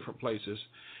overnight to different places.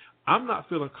 I'm not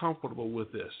feeling comfortable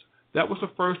with this. That was the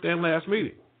first and last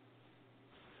meeting.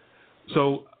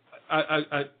 So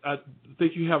I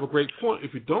think you have a great point.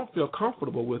 If you don't feel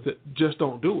comfortable with it, just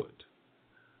don't do it.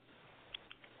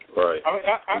 Right. I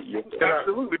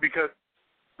absolutely, because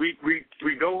we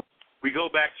go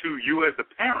back to you as a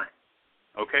parent,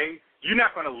 okay? You're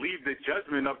not going to leave the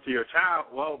judgment up to your child.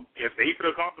 Well, if they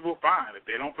feel comfortable, fine. If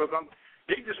they don't feel comfortable,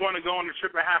 they just want to go on the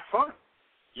trip and have fun.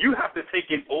 You have to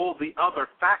take in all the other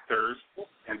factors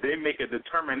and then make a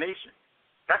determination.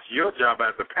 That's your job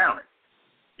as a parent.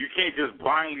 You can't just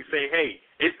blindly say, hey,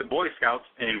 it's the Boy Scouts,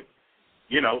 and,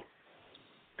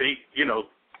 they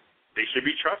should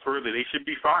be trustworthy. They should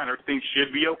be fine. Everything should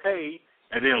be okay,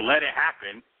 and then let it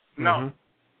happen. No.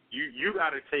 You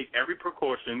got to take every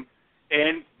precaution.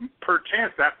 And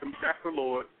perchance that's the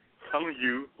Lord telling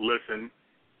you, listen,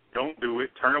 don't do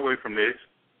it, turn away from this,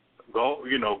 go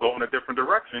in a different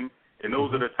direction. And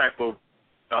those are the type of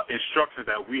instructions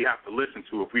that we have to listen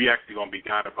to. If we actually going to be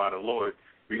guided by the Lord,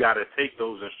 we got to take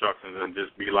those instructions and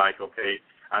just be like, okay,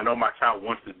 I know my child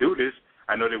wants to do this.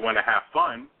 I know they want to have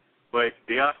fun, but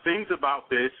there are things about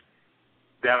this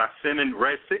that are sending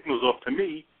red signals off to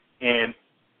me, and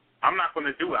I'm not going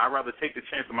to do it. I'd rather take the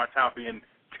chance of my child being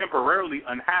temporarily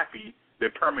unhappy than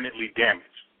permanently damaged.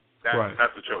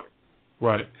 That's the choice.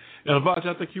 Right. And Avash,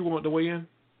 I think you want to weigh in?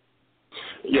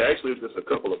 Yeah, actually, just a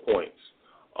couple of points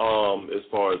as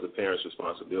far as the parent's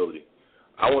responsibility.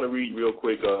 I want to read real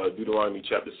quick Deuteronomy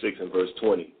chapter 6 and verse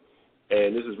 20.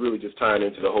 And this is really just tying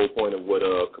into the whole point of what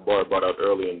Kabar brought out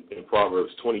earlier in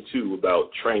Proverbs 22 about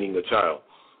training a child.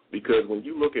 Because when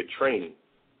you look at training,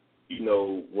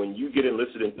 when you get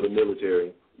enlisted into the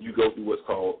military, you go through what's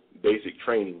called basic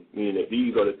training, meaning that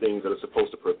these are the things that are supposed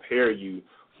to prepare you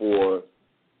for,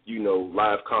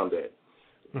 live combat.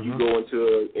 You go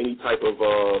into any type of,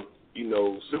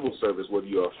 civil service, whether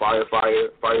you're a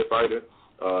firefighter,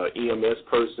 EMS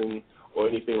person, or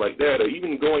anything like that, or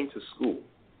even going to school.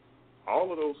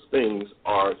 All of those things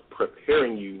are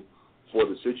preparing you for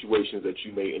the situations that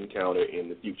you may encounter in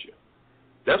the future.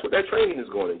 That's what that training is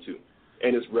going into,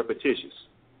 and it's repetitious.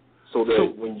 So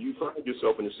that when you find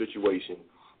yourself in a situation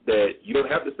that you don't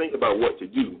have to think about what to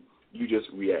do, you just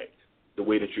react the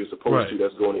way that you're supposed to.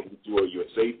 That's going to ensure your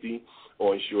safety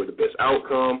or ensure the best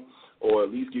outcome, or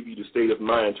at least give you the state of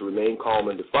mind to remain calm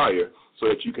under fire so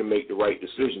that you can make the right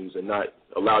decisions and not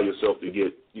allow yourself to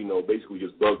get, basically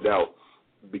just bugged out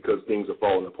because things are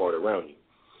falling apart around you.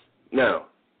 Now,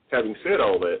 having said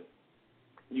all that,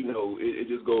 it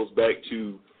just goes back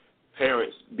to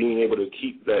parents being able to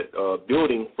keep that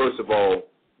building, first of all,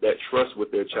 that trust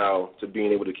with their child, to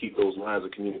being able to keep those lines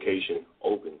of communication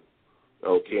open.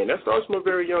 Okay, and that starts from a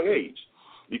very young age,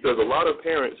 because a lot of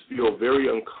parents feel very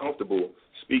uncomfortable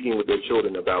speaking with their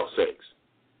children about sex.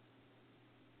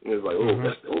 And it's like,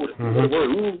 that's the word,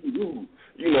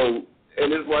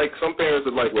 and it's like some parents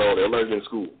are like, well, they're learning in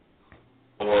school.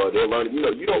 Or they're learning,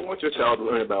 you don't want your child to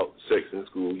learn about sex in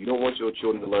school. You don't want your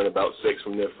children to learn about sex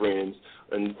from their friends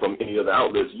and from any other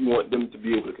outlets. You want them to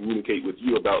be able to communicate with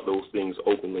you about those things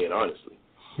openly and honestly,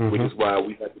 which is why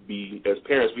we have to be, as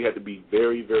parents, we have to be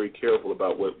very, very careful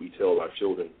about what we tell our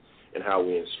children and how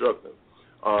we instruct them.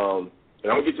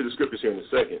 And I'm going to get to the scriptures here in a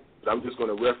second, but I'm just going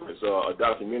to reference a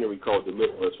documentary called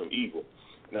Deliver Us from Evil.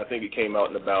 and I think it came out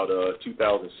in about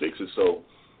 2006 or so.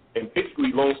 And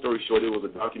basically, long story short, it was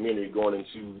a documentary going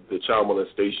into the child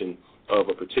molestation of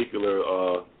a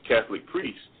particular Catholic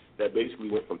priest that basically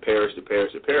went from parish to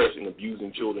parish to parish and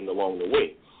abusing children along the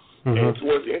way. Mm-hmm. And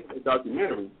towards the end of the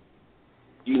documentary,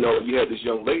 you know, you had this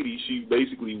young lady, she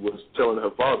basically was telling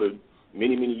her father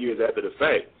many, many years after the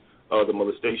fact of the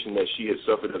molestation that she had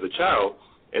suffered as a child,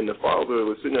 and the father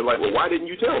was sitting there like, well, why didn't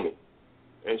you tell me?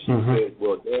 And she said,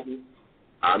 well, Daddy,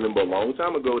 I remember a long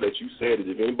time ago that you said that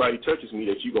if anybody touches me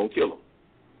that you're going to kill them.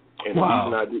 And the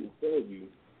reason I didn't tell you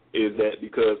is that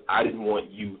because I didn't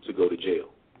want you to go to jail.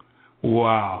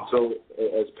 Wow. So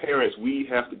as parents, we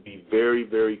have to be very,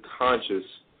 very conscious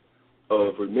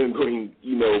of remembering,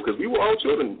 you know, because we were all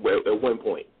children at one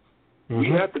point. We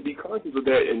have to be conscious of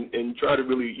that and try to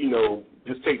really, you know,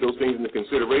 just take those things into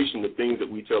consideration, the things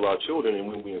that we tell our children and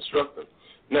when we instruct them.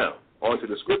 Now, on to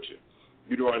the scripture.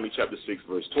 Deuteronomy chapter 6,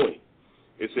 verse 20.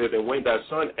 It says, and when thy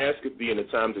son asketh thee in the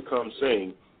time to come,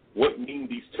 saying, what mean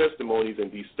these testimonies and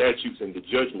these statutes and the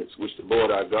judgments which the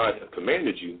Lord our God hath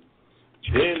commanded you?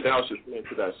 Then thou shalt say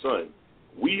unto thy son,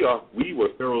 we were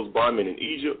Pharaoh's bondmen in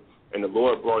Egypt, and the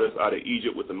Lord brought us out of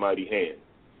Egypt with a mighty hand.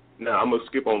 Now, I'm going to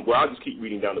skip on, well, I'll just keep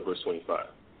reading down to verse 25.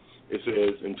 It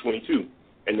says in 22,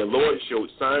 and the Lord showed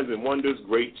signs and wonders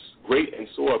great and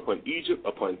sore upon Egypt,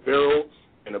 upon Pharaoh,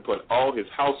 and upon all his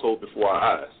household before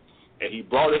our eyes. And he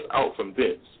brought us out from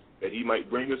thence, that he might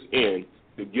bring us in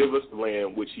to give us the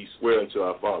land which he sware unto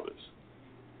our fathers.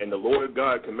 And the Lord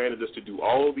God commanded us to do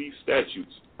all these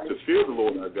statutes, to fear the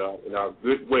Lord our God in our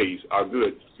good ways,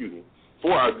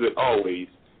 for our good always,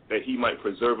 that he might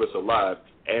preserve us alive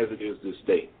as it is this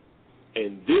day.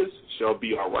 And this shall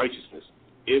be our righteousness,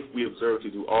 if we observe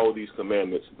to do all these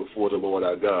commandments before the Lord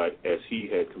our God, as he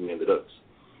had commanded us.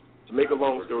 To make a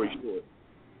long story short,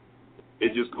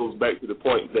 it just goes back to the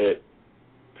point that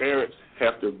parents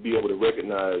have to be able to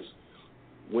recognize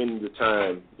when the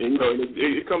time, and, you know,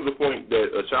 it comes to a point that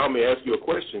a child may ask you a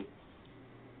question,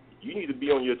 you need to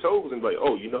be on your toes and be like,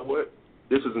 oh, you know what?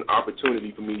 This is an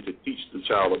opportunity for me to teach the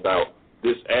child about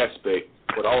this aspect,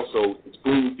 but also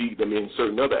spoon feed them in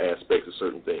certain other aspects of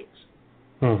certain things.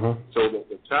 So that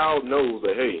the child knows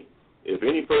that, hey, if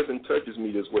any person touches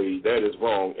me this way, that is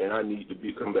wrong, and I need to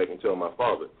come back and tell my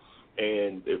father.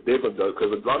 And if they're going to,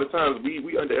 because a lot of times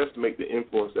we underestimate the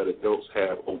influence that adults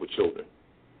have over children.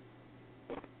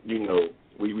 You know,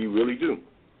 we really do.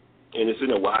 And it's in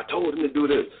there, well, I told him to do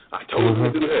this. I told him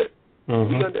to do that.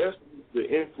 We underestimate the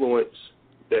influence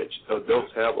that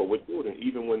adults have over children,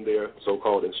 even when they're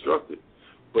so-called instructed.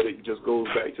 But it just goes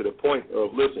back to the point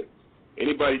of, listen,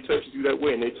 anybody touches you that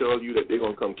way and they tell you that they're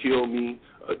going to come kill me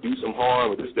or do some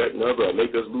harm or this, that, and other or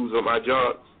make us lose my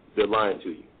job, they're lying to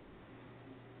you.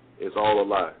 It's all a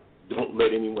lie. Don't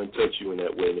let anyone touch you in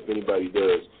that way. And if anybody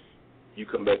does, you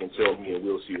come back and tell me and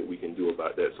we'll see what we can do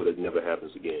about that so that it never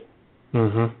happens again.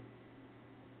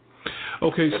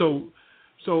 Okay, so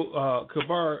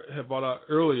Kabar had brought out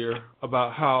earlier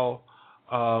about how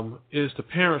it's the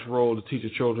parents' role to teach the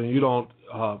children. You don't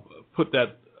put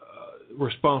that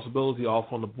responsibility off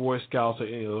on the Boy Scouts or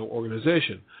any other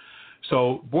organization.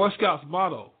 So Boy Scouts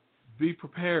motto, be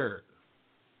prepared.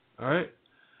 All right?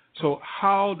 So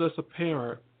how does a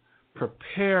parent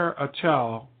prepare a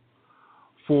child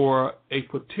for a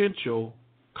potential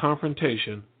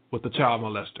confrontation with a child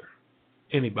molester?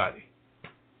 Anybody?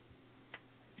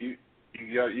 You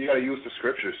got to use the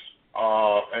scriptures.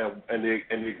 And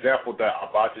the example that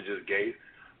Abata just gave,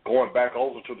 going back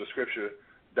also to the scripture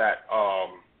that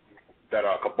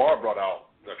Kabar brought out,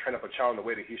 train up a child in the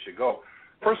way that he should go.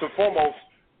 First and foremost,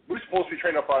 we're supposed to be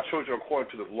training up our children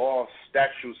according to the laws,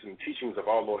 statutes, and teachings of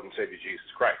our Lord and Savior Jesus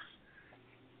Christ.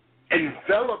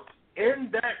 Enveloped in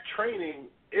that training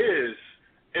is,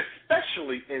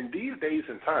 especially in these days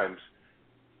and times,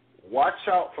 watch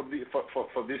out for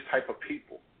this type of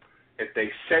people. If they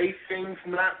say things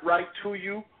not right to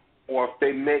you, or if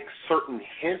they make certain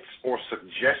hints or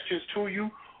suggestions to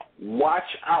you, watch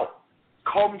out.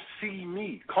 Come see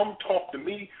me. Come talk to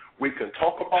me. We can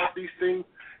talk about these things,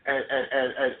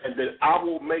 and then I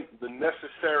will make the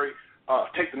necessary,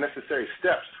 take the necessary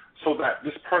steps so that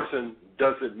this person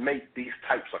doesn't make these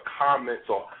types of comments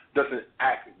or doesn't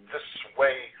act this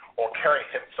way or carry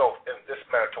himself in this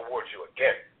manner towards you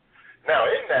again. Now,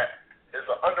 in that is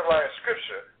an underlying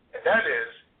scripture, and that is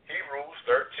Hebrews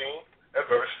 13 and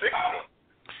verse 16.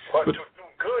 But to do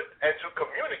good and to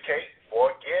communicate,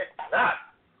 forget not.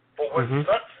 For with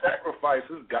such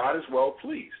sacrifices, God is well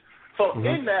pleased. So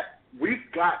in that, we've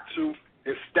got to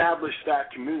establish that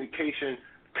communication,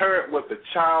 parent with the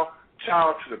child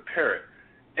to the parent.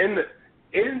 In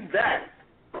that,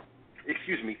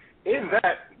 in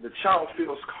that, the child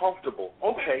feels comfortable.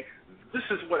 Okay, this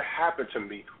is what happened to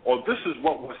me, or this is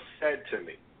what was said to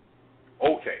me.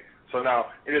 Okay, so now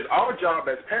it is our job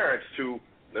as parents to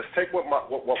let's take what my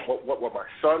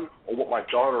son or what my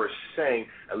daughter is saying,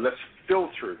 and let's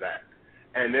filter that.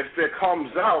 And if it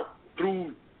comes out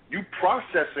through you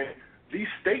processing these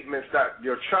statements that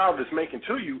your child is making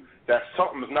to you, that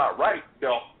something is not right, there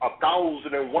are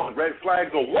 1,001 red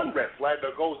flags or one red flag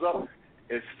that goes up.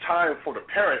 It's time for the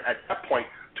parent at that point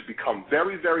to become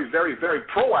very, very, very, very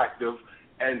proactive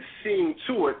and seeing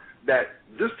to it that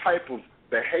this type of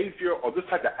behavior or this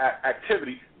type of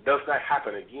activity does not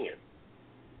happen again.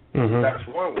 Mm-hmm. That's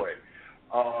one way.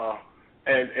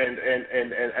 And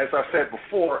as I said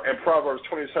before, in Proverbs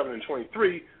 27 and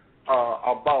 23,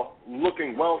 about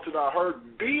looking well to thy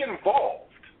herd, be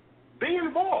involved. Be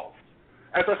involved.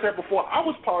 As I said before, I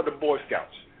was part of the Boy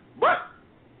Scouts, but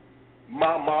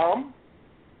my mom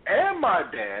and my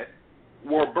dad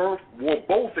were both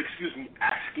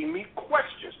asking me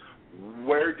questions.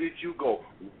 Where did you go?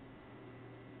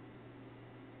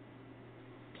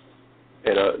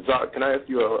 And Zoc, can I ask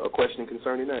you a question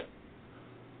concerning that?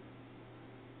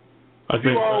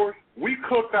 We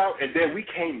cooked out and then we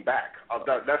came back.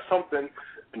 That's something.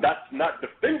 That's not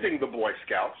defending the Boy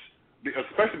Scouts,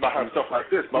 especially behind stuff like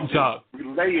this. But I'm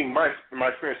relaying my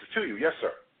experiences to you. Yes,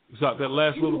 sir. Zoc, that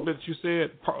last little bit you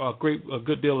said, a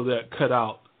good deal of that cut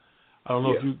out. I don't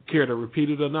know if you care to repeat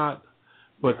it or not,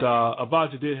 but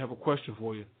Abaja did have a question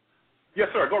for you. Yes,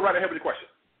 sir. Go right ahead with the question.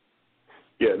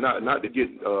 Yeah, not to get,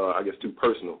 I guess, too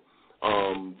personal.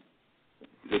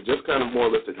 Just kind of more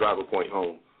or less to drive a point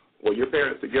home. Were your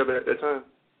parents together at that time?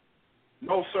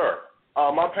 No, sir.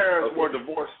 My parents were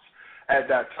divorced at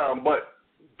that time, but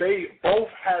they both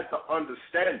had the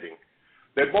understanding.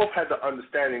 They both had the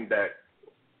understanding that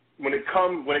when it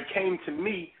came to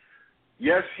me,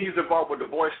 yes, he's involved with the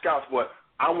Boy Scouts, but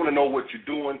I want to know what you're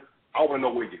doing. I want to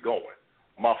know where you're going.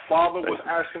 My father was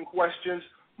asking questions.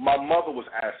 My mother was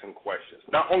asking questions.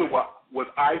 Not only was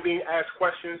I being asked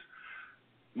questions,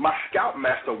 my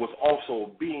scoutmaster was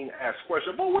also being asked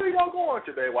questions. Well, where are y'all going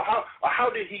today? Well, how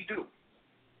did he do?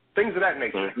 Things of that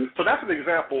nature. Mm-hmm. So that's an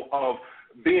example of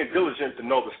being diligent to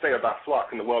know the state of thy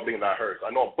flock and the well-being of thy herds.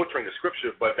 I know I'm butchering the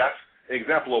scripture, but that's an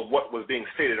example of what was being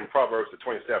stated in Proverbs, the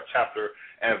 27th chapter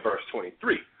and verse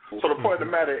 23. So the point of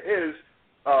the matter is,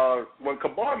 when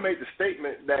Kabar made the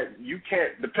statement that you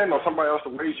can't depend on somebody else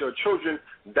to raise your children,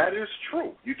 that is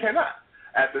true. You cannot.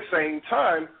 At the same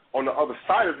time, on the other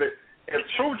side of it, if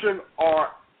children are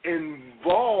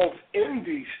involved in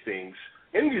these things,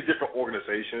 in these different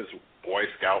organizations, Boy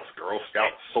Scouts, Girl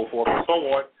Scouts, so forth and so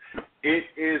on, it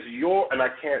is your, and I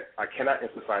cannot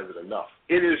emphasize it enough,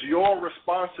 it is your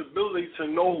responsibility to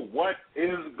know what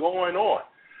is going on.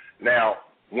 Now,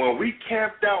 when we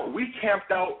camped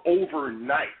out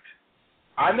overnight.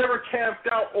 I never camped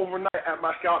out overnight at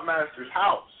my scoutmaster's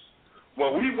house.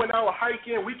 When we went out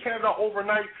hiking, we camped out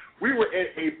overnight. We were in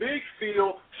a big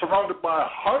field surrounded by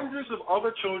hundreds of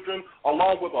other children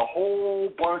along with a whole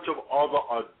bunch of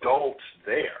other adults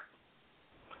there.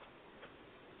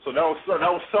 So that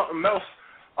was something else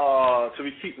to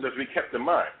be kept in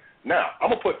mind. Now, I'm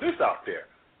going to put this out there.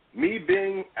 Me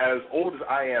being as old as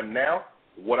I am now,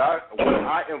 would I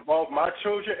involve my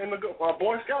children in the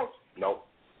Boy Scouts? No.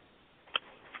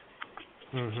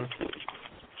 Mm-hmm.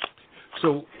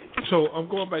 So I'm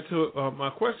going back to my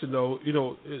question, though.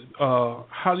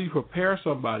 How do you prepare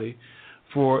somebody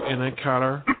for an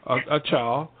encounter, a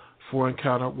child, for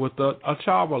encounter with a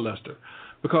child molester?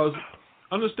 Because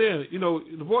understand,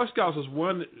 the Boy Scouts is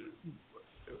one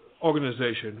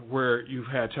organization where you've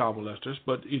had child molesters,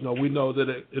 but we know that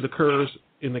it occurs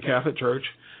in the Catholic Church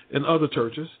and other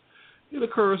churches. It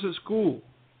occurs at school.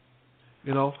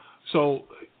 So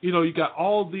you got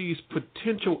all these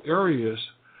potential areas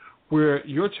where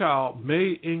your child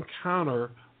may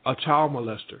encounter a child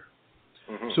molester.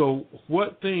 Mm-hmm. So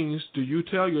what things do you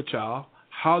tell your child?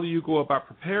 How do you go about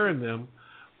preparing them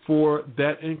for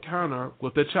that encounter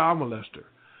with a child molester?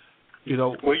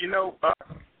 Well,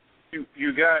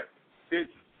 you got it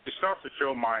starts with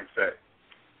your mindset.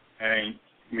 And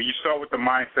when you start with the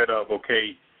mindset of,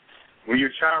 okay, when your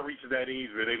child reaches that age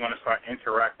where they're going to start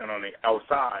interacting on the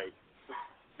outside,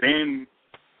 then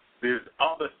there's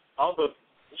other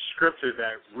scriptures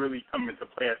that really come into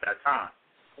play at that time.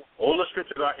 All the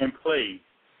scriptures are in play,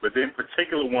 but then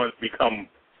particular ones become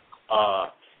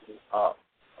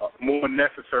more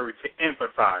necessary to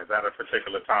emphasize at a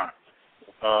particular time.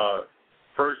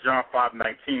 1 John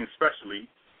 5:19 especially,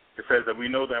 it says that we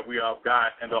know that we are of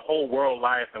God and the whole world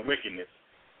lieth in wickedness.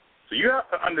 So you have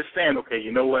to understand, okay,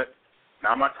 you know what?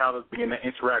 Now my child is beginning to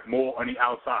interact more on the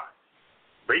outside.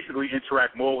 basically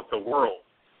interact more with the world.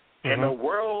 And the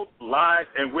world lies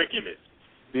and wickedness.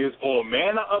 There's all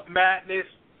manner of madness,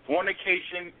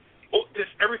 fornication, just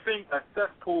everything, a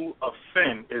cesspool of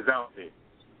sin is out there.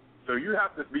 So you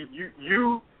have to be,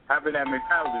 you having that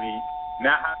mentality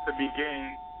now have to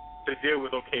begin to deal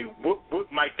with, okay,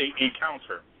 what might they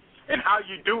encounter? And how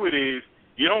you do it is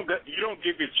you don't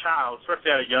give your child,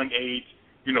 especially at a young age,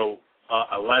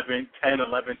 11, 10,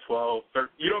 11, 12, 13,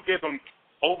 you don't give them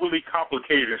overly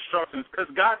complicated instructions because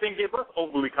God didn't give us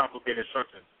overly complicated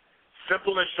instructions.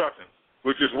 Simple instructions,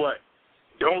 which is what?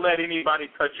 Don't let anybody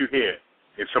touch you here.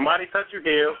 If somebody touch you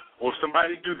here or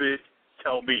somebody do this,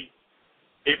 tell me.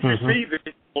 If you see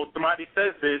this or somebody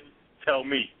says this, tell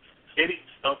me. It is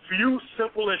a few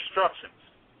simple instructions.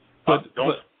 But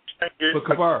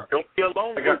Kabar, don't be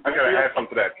alone. I got to add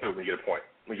something to that too. When you get a point.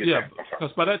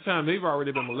 Because by that time they've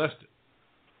already been molested.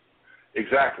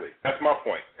 Exactly. That's my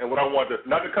point. And what I wanted,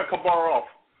 not to cut Kabar off,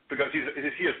 because he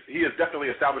is definitely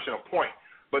establishing a point.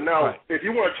 But now, if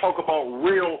you want to talk about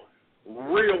real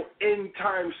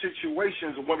end-time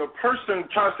situations, when a person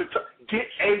tries to get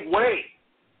away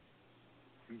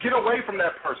from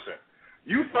that person,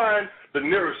 you find the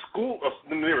nearest school,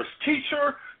 the nearest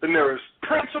teacher, the nearest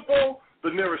principal,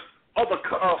 the nearest other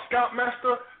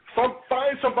scoutmaster,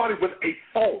 find somebody with a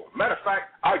phone. Matter of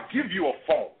fact, I give you a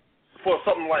phone for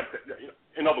something like that.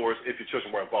 In other words, if your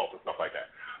children were involved and stuff like that.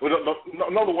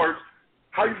 In other words,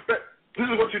 this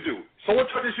is what you do. Someone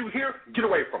touches you here, get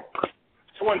away from them.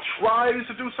 Someone tries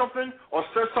to do something or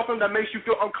says something that makes you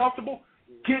feel uncomfortable,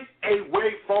 get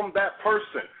away from that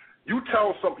person. You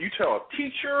tell a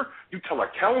teacher, you tell a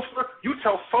counselor, you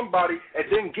tell somebody, and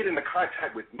then get into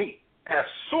contact with me as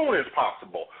soon as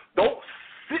possible. Don't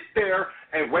sit there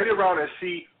and wait around and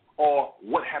see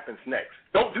what happens next.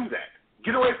 Don't do that.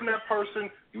 Get away from that person.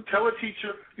 You tell a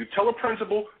teacher, you tell a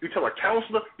principal, you tell a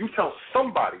counselor, you tell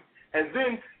somebody, and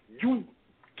then you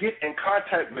get in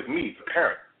contact with me, the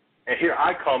parent. And here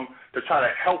I come to try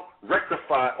to help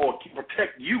rectify or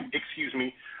protect you,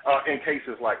 in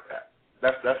cases like that.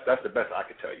 That's the best I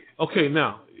can tell you. Okay,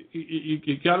 now,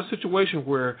 you got a situation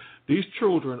where these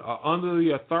children are under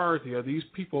the authority of these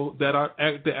people that are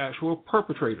the actual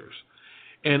perpetrators.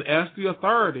 And as the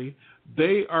authority,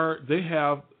 they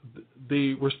have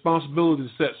the responsibility to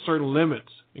set certain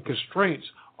limits and constraints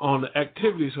on the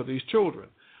activities of these children.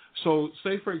 So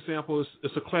say, for example,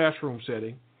 it's a classroom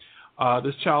setting.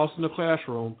 This child's in the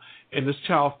classroom, and this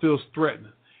child feels threatened.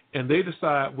 And they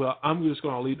decide, well, I'm just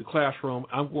going to leave the classroom.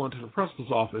 I'm going to the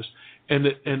principal's office. And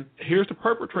here's the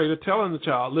perpetrator telling the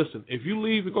child, listen, if you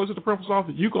leave and go to the principal's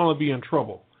office, you're going to be in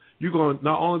trouble. You're going to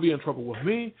not only be in trouble with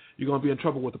me, you're going to be in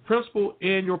trouble with the principal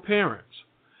and your parents.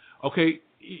 Okay,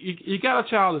 you got a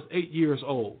child that's 8 years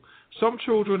old. Some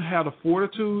children have the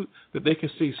fortitude that they can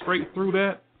see straight through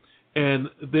that, and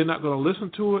they're not going to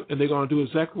listen to it, and they're going to do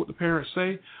exactly what the parents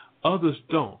say. Others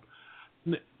don't.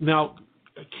 Now,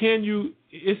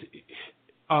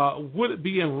 would it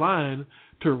be in line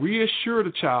to reassure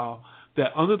the child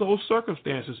that under those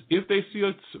circumstances, if they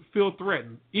feel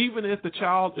threatened, even if the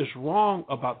child is wrong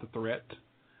about the threat,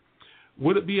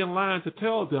 would it be in line to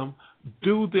tell them,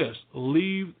 do this,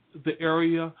 leave the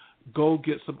area, go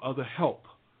get some other help,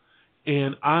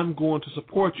 and I'm going to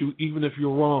support you even if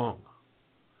you're wrong?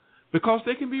 Because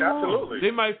they can be wrong.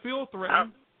 They might feel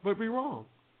threatened, but be wrong.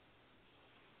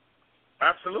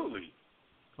 Absolutely.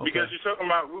 Okay. Because you're talking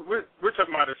about, we're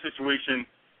talking about a situation,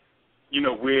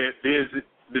 where there's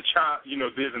the child,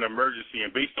 there's an emergency,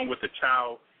 and based on what the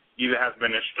child either has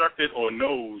been instructed or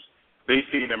knows, they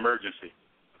see an emergency.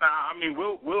 Now, I mean,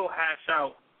 we'll hash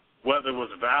out whether it was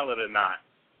valid or not,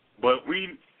 but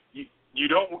you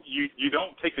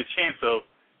don't take the chance of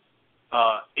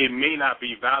it may not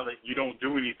be valid. You don't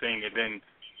do anything, and then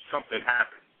something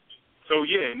happens. So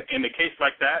yeah, in a case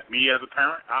like that, me as a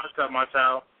parent, I'll tell my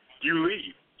child, you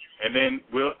leave, and then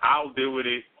I'll deal with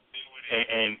it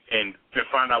and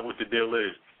find out what the deal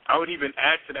is. I would even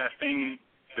add to that thing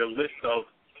the list of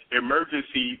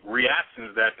emergency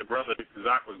reactions that the brother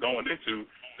Zach was going into,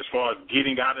 as far as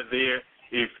getting out of there.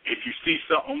 If you see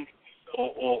something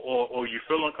or you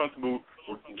feel uncomfortable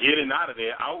getting out of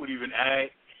there, I would even add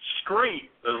scream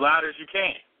as loud as you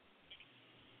can.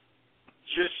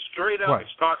 Just straight up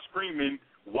start screaming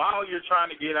while you're trying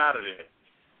to get out of there,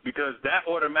 because that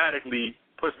automatically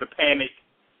puts the panic,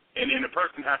 and then the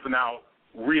person has to now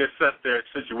reassess their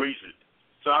situation.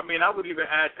 So, I mean, I would even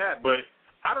add that, but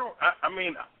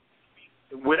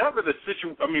whatever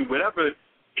whatever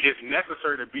is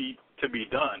necessary to be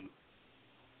done,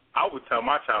 I would tell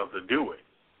my child to do it,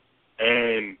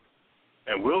 and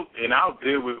I'll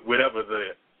deal with whatever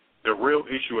the real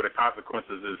issue or the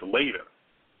consequences is later.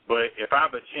 But if I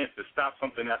have a chance to stop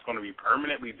something that's going to be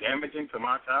permanently damaging to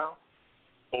my child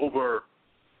over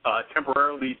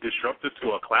temporarily disruptive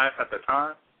to a class at the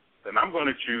time, then I'm going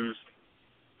to choose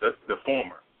the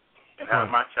former and have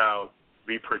my child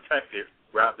be protected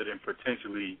rather than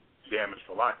potentially damaged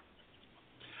for life.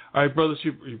 All right, brothers,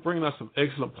 you're bringing us some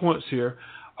excellent points here.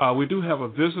 We do have a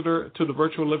visitor to the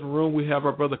virtual living room. We have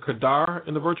our brother Kadar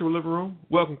in the virtual living room.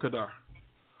 Welcome, Kadar.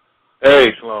 Hey,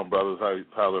 shalom, brothers.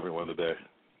 How's everyone today?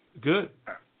 Good.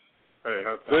 Hey,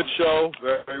 good show,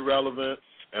 very relevant.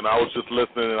 And I was just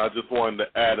listening, and I just wanted to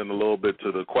add in a little bit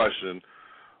to the question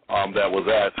that was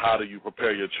asked, how do you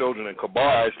prepare your children? And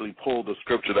Kabar actually pulled the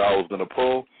scripture that I was going to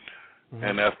pull,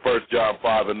 and that's 1 John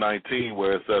 5:19,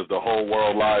 where it says the whole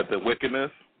world lies in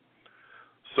wickedness.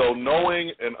 So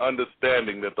knowing and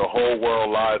understanding that the whole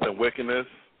world lies in wickedness,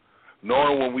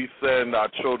 knowing when we send our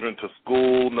children to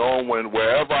school, knowing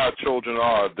wherever our children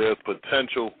are, there's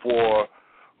potential for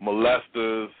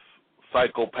molesters,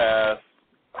 psychopaths,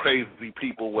 crazy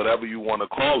people, whatever you want to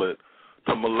call it,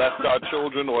 to molest our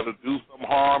children or to do some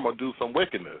harm or do some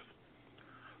wickedness.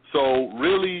 So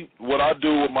really what I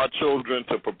do with my children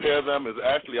to prepare them is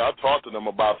actually I talk to them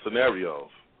about scenarios.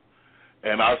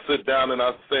 And I sit down and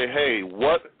I say, hey,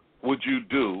 what would you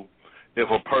do if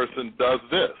a person does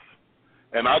this?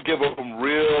 And I give them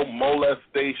real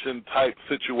molestation-type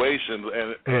situations.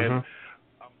 And I'm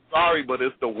sorry, but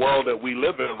it's the world that we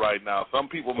live in right now. Some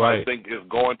people might think it's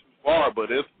going too far, but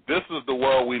this is the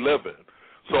world we live in.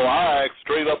 So I ask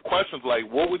straight-up questions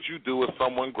like, what would you do if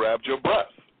someone grabbed your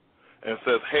breast and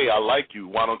says, hey, I like you,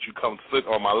 why don't you come sit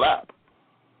on my lap?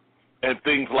 And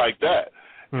things like that.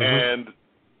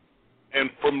 And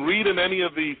from reading any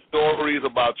of these stories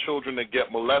about children that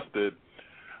get molested,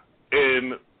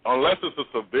 unless it's a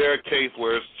severe case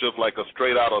where it's just like a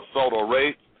straight-out assault or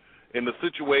rape, in the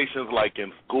situations like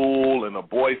in school and the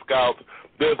Boy Scouts,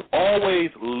 there's always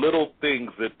little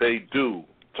things that they do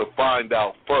to find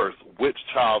out first which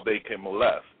child they can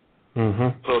molest.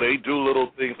 So they do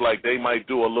little things like they might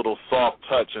do a little soft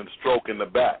touch and stroke in the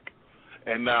back.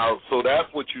 And now, so that's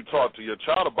what you talk to your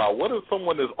child about. What if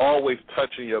someone is always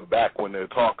touching your back when they're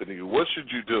talking to you? What should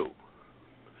you do?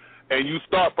 And you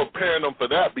start preparing them for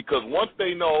that, because once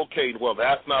they know, okay, well,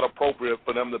 that's not appropriate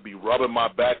for them to be rubbing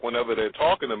my back whenever they're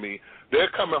talking to me,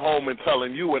 they're coming home and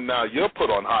telling you, and now you're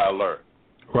put on high alert.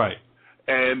 Right.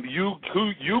 And you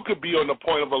could be on the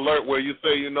point of alert where you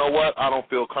say, you know what, I don't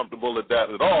feel comfortable at that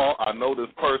at all. I know this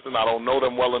person. I don't know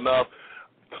them well enough.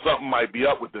 Something might be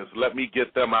up with this. Let me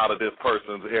get them out of this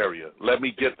person's area. Let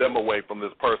me get them away from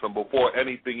this person before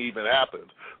anything even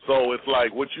happens. So it's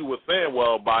like what you were saying,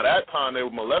 well, by that time they were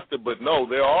molested, but no,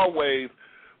 there are ways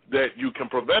that you can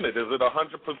prevent it. Is it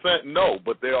 100%? No,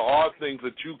 but there are things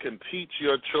that you can teach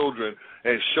your children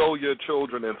and show your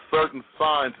children and certain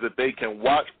signs that they can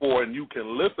watch for and you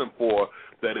can listen for,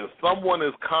 that if someone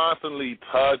is constantly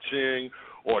touching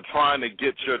or trying to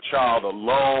get your child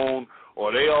alone,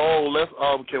 or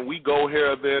can we go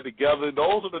here or there together?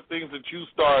 Those are the things that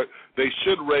they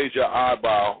should raise your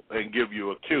eyebrow and give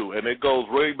you a cue. And it goes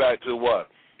way back to what?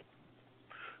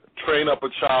 Train up a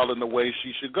child in the way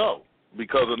she should go.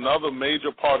 Because another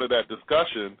major part of that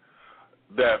discussion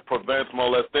that prevents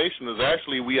molestation is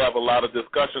actually we have a lot of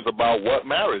discussions about what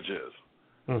marriage is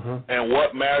and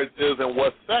what marriage is and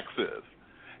what sex is,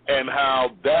 and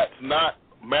how that's not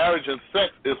marriage and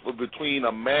sex is for between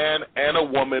a man and a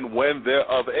woman when they're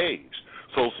of age.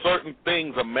 So certain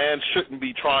things a man shouldn't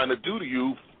be trying to do to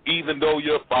you, even though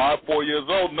you're 4 years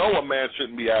old. No, a man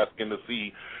shouldn't be asking to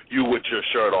see you with your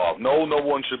shirt off. No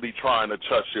one should be trying to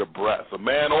touch your breast, a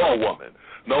man or a woman.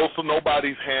 No, so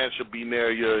nobody's hand should be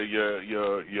near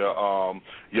your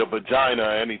vagina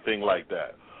or anything like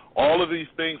that. All of these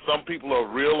things, some people are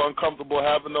real uncomfortable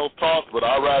having those talks, but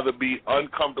I'd rather be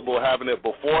uncomfortable having it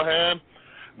beforehand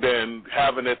than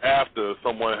having it after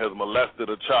someone has molested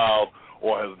a child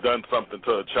or has done something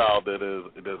to a child that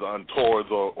is untoward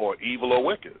or evil or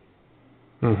wicked.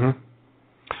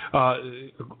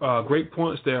 Great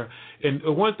points there. And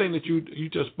one thing that you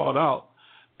just brought out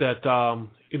that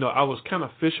I was kind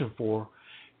of fishing for,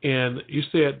 and you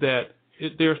said that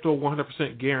there's no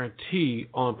 100% guarantee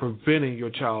on preventing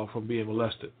your child from being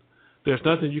molested. There's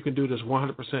nothing you can do that's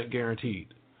 100%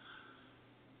 guaranteed.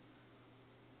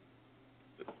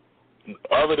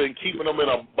 Other than keeping them in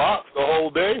a box the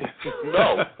whole day?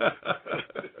 No.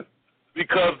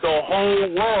 Because the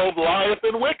whole world lieth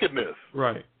in wickedness.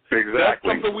 Right. Exactly. That's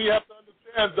something we have to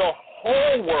understand. The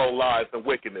whole world lies in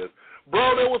wickedness.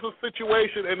 Bro, there was a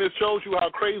situation, and it shows you how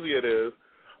crazy it is.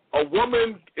 A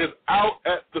woman is out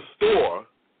at the store,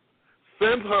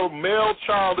 sends her male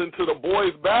child into the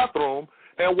boys' bathroom,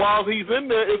 And while he's in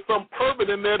there, is some pervert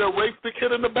in there that rapes the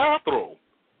kid in the bathroom.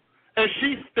 And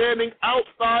she's standing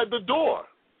outside the door.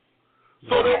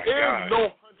 So there is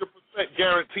no 100%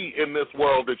 guarantee in this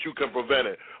world that you can prevent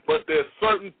it. But there's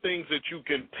certain things that you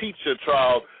can teach your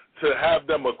child to have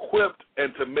them equipped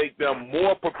and to make them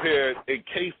more prepared in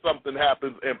case something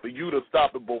happens and for you to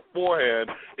stop it beforehand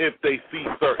if they see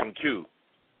certain cues.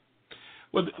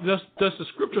 Well, does the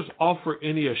scriptures offer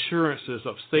any assurances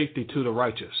of safety to the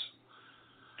righteous?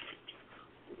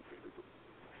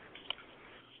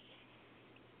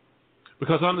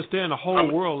 Because I understand the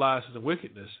whole world lies in the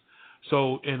wickedness.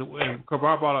 So, and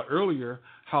Kabar brought out earlier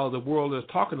how the world is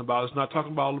talking about. It's not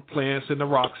talking about the plants and the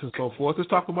rocks and so forth. It's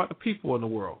talking about the people in the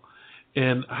world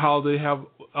and how they have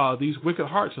these wicked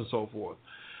hearts and so forth.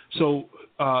 So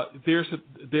there's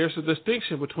a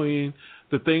distinction between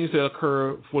the things that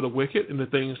occur for the wicked and the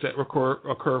things that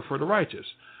occur for the righteous.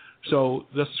 So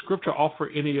does the scripture offer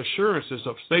any assurances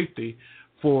of safety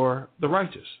for the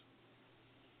righteous?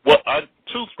 Well,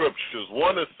 two scriptures.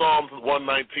 One is Psalms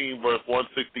 119, verse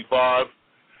 165,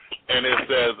 and it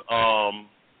says,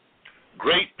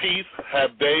 great peace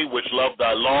have they which love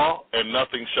thy law, and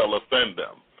nothing shall offend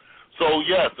them. So,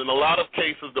 yes, in a lot of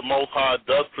cases, the Most High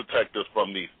does protect us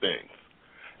from these things.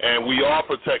 And we are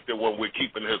protected when we're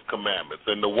keeping his commandments.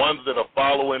 And the ones that are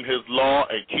following his law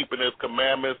and keeping his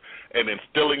commandments and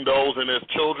instilling those in his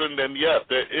children, then, yes,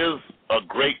 there is a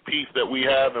great peace that we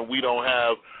have, and we don't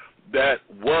have that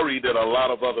worry that a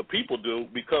lot of other people do,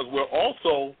 because we're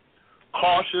also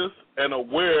cautious and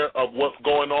aware of what's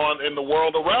going on in the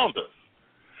world around us.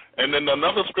 And then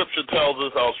another scripture tells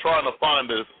us, I was trying to find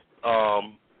this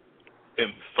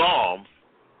in Psalms,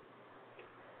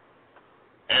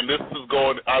 and this is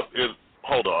going,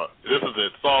 hold on, this is in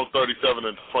Psalms 37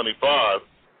 and 25.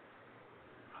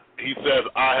 He says,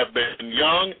 I have been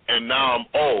young and now I'm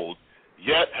old,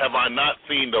 yet have I not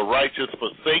seen the righteous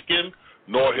forsaken,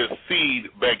 nor his seed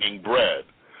begging bread.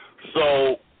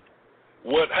 So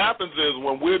what happens is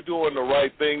when we're doing the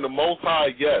right thing, the Most High,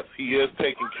 yes, he is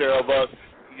taking care of us.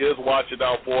 He is watching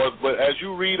out for us. But as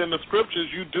you read in the scriptures,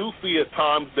 you do see at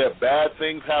times that bad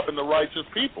things happen to righteous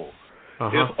people.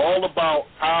 It's all about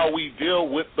how we deal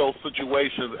with those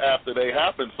situations after they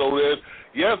happen. So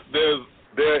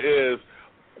there is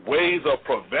ways of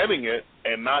preventing it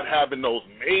and not having those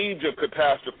major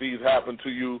catastrophes happen to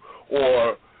you,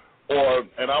 or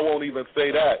and I won't even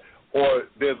say that, or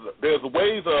there's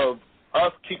ways of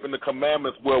us keeping the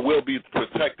commandments where we'll be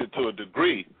protected to a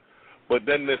degree, but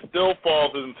then it still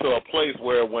falls into a place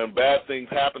where when bad things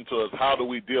happen to us, how do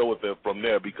we deal with it from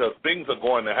there? Because things are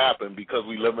going to happen because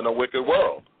we live in a wicked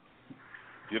world.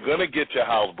 You're going to get your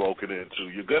house broken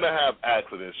into. You're going to have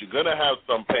accidents. You're going to have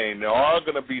some pain. There are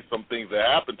going to be some things that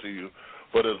happen to you.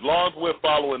 But as long as we're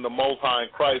following the Most High in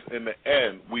Christ, in the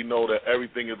end, we know that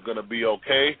everything is going to be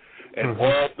okay. And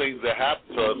all things that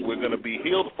happen to us, we're going to be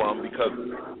healed from, because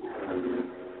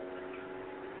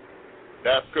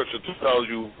that scripture tells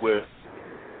you we're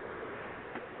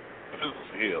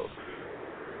healed.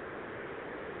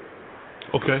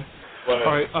 Okay. But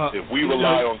all right. If we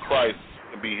rely on Christ,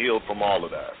 we can be healed from all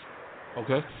of that.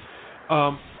 Okay.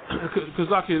 Because,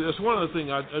 Zaki, that's one of the things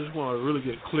I just want to really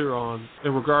get clear on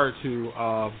in regard to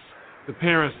the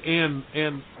parents and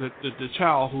the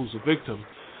child who's a victim.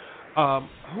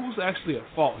 Who's actually at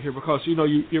fault here? Because,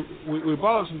 we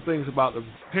brought up some things about the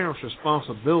parents'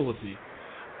 responsibility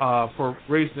for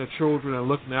raising their children and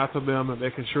looking after them and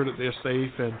making sure that they're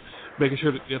safe and making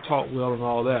sure that they're taught well and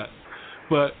all that.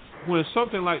 But when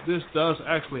something like this does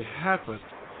actually happen,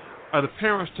 are the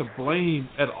parents to blame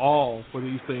at all for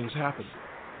these things happening?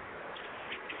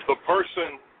 The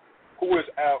person who is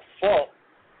at fault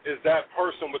is that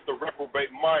person with the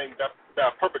reprobate mind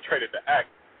that perpetrated the act.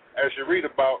 As you read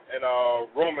about in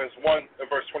Romans 1 and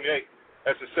verse 28,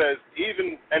 as it says,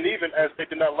 even as they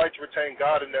did not like to retain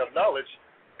God in their knowledge,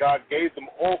 God gave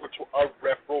them over to a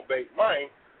reprobate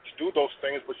mind to do those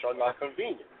things which are not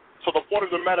convenient. So the point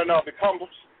of the matter now becomes,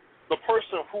 the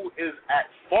person who is at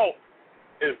fault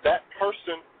is that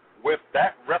person with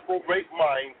that reprobate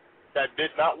mind that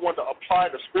did not want to apply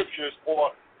the scriptures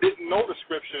or didn't know the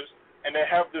scriptures, and they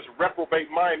have this reprobate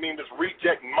mind, meaning this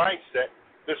reject mindset,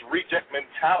 this reject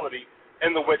mentality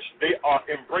in which they are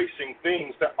embracing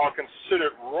things that are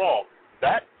considered wrong.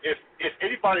 That if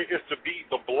anybody is to be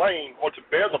the blame or to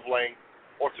bear the blame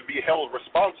or to be held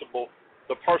responsible,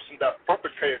 the person that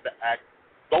perpetrated the act,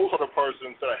 those are the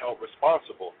persons that are held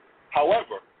responsible.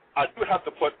 However, I do have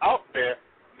to put out there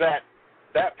that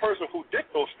that person who did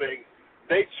those things,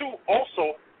 they too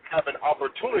also have an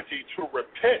opportunity to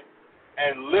repent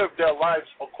and live their lives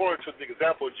according to the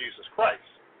example of Jesus Christ.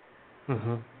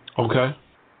 Okay.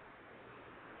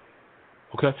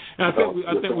 Okay, and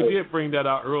I think we did bring that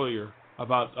out earlier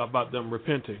about them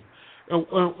repenting.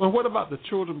 And what about the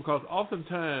children? Because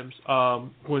oftentimes,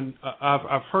 when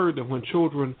I've heard that when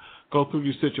children go through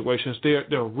these situations,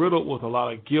 they're riddled with a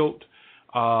lot of guilt,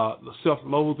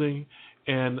 self-loathing,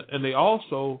 and they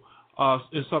also,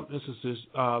 in some instances,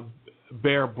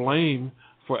 bear blame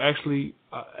for actually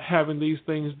having these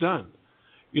things done.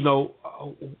 You know,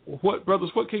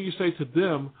 what can you say to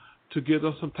them to give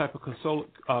them some type of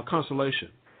consolation?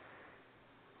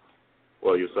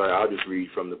 Well, yes, sir. I'll just read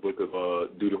from the book of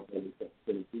Deuteronomy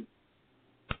 22.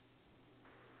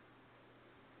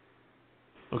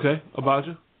 Okay,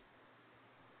 Abijah?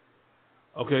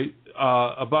 Okay,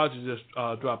 Abijah just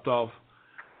dropped off.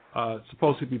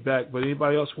 Supposed to be back, but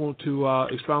anybody else want to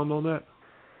expound on that?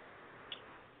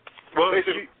 Well,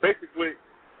 basically,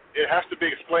 it has to be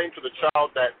explained to the child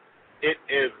that it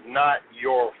is not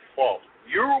your fault.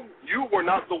 You were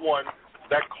not the one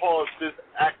that caused this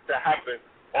act to happen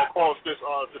or caused this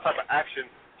type of action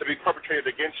to be perpetrated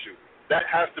against you. That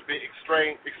has to be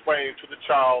explained to the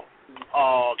child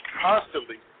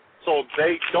constantly, so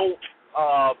they don't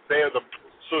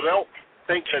so they don't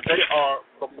think that they are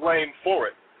the blame for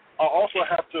it. I also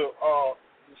have to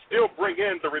still bring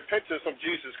in the repentance of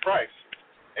Jesus Christ,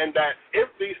 and that if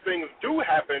these things do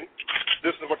happen,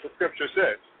 this is what the scripture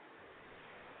says,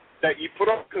 that you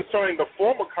put up concerning the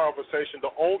former conversation,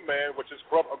 the old man, which is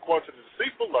corrupt according to the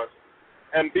deceitful lust,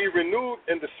 and be renewed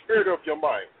in the spirit of your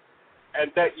mind, and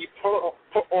that ye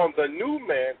put on the new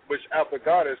man, which after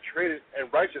God has created in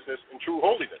righteousness and true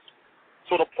holiness.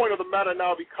 So the point of the matter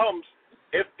now becomes,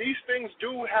 if these things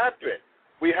do happen,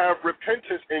 we have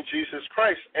repentance in Jesus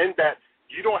Christ, and that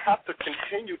you don't have to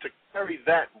continue to carry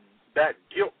that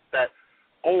guilt that,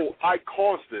 oh, I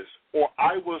caused this, or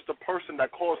I was the person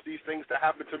that caused these things to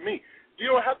happen to me. You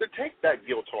don't have to take that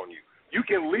guilt on you. You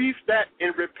can leave that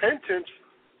in repentance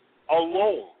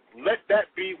alone. Let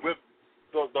that be with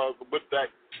with that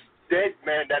dead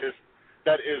man that is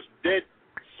dead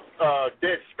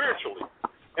spiritually,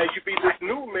 and you be this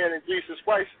new man in Jesus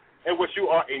Christ, in which you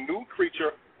are a new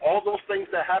creature. All those things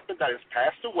that happened that has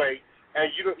passed away,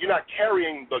 and you're not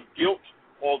carrying the guilt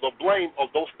or the blame of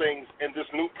those things in this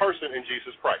new person in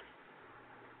Jesus Christ.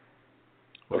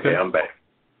 Okay, I'm back.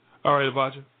 All right,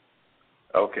 Abijah.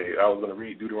 Okay, I was going to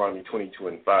read Deuteronomy 22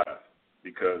 and 5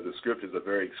 because the scriptures are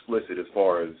very explicit as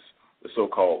far as the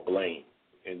so-called blame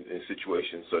in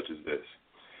situations such as this.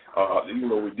 Even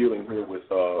though we're dealing here with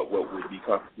what would be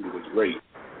constituted as rape,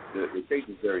 the case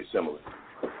is very similar.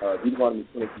 Deuteronomy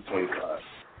 22:25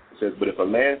 says, "But if a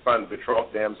man find a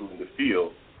betrothed damsel in the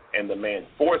field, and the man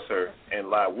force her and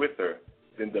lie with her,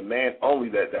 then the man only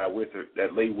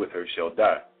that lay with her shall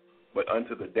die. But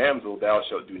unto the damsel thou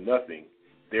shalt do nothing.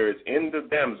 There is in the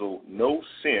damsel no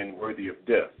sin worthy of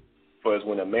death. For as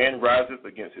when a man riseth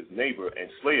against his neighbor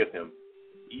and slayeth him,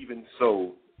 even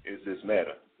so is this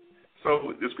matter."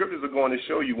 So the scriptures are going to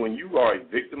show you when you are a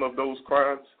victim of those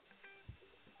crimes,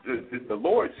 the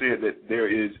Lord said that there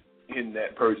is in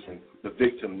that person, the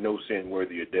victim, no sin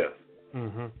worthy of death.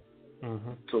 Mm-hmm.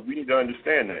 Mm-hmm. So we need to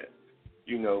understand that,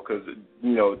 because,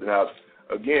 now,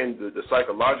 again, the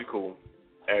psychological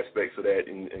aspects of that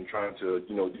and trying to,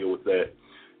 deal with that,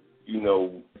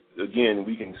 again,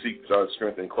 we can seek our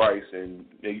strength in Christ and,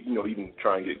 even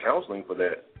try and get counseling for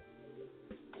that,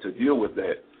 to deal with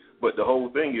that. But the whole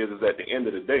thing is at the end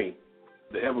of the day,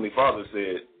 the Heavenly Father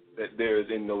said that there is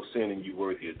in no sin in you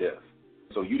worthy of death.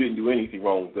 So you didn't do anything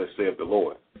wrong, thus saith the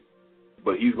Lord.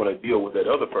 But he's going to deal with that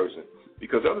other person.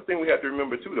 Because the other thing we have to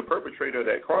remember, too, the perpetrator of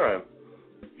that crime,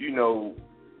 even though,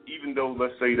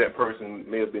 let's say, that person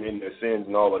may have been in their sins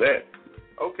and all of that,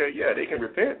 okay, yeah, they can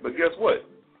repent, but guess what?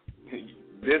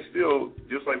 They're still,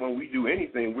 just like when we do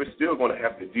anything, we're still going to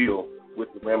have to deal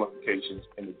with the ramifications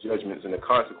and the judgments and the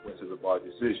consequences of our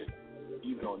decision,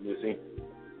 even on this end.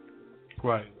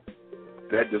 Right.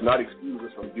 That does not excuse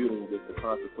us from dealing with the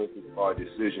consequences of our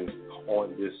decisions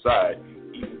on this side,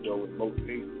 even though in most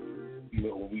cases,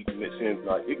 when we commit sins in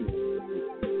our ignorance,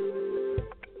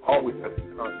 always have to be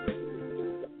consequences.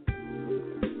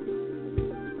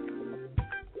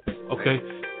 Okay.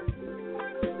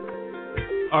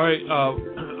 All right,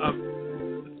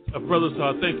 brothers,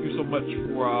 thank you so much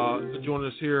for joining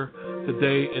us here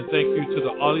today, and thank you to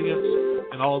the audience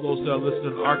and all those that are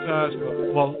listening to the archives.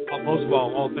 Well, most of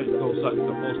all thank those that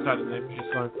the Most High, in the name of Jesus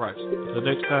Christ. Until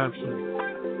next time, soon.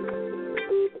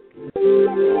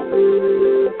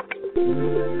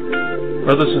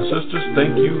 Brothers and sisters,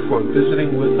 thank you for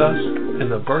visiting with us in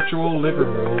the virtual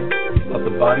living room of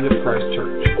the Body of Christ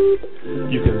Church.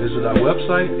 You can visit our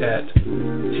website at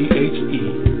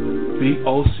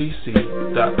thebocc.com.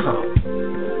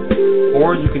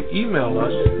 or you can email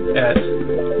us at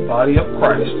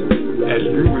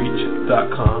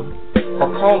bodyofchrist@ureach.com or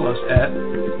call us at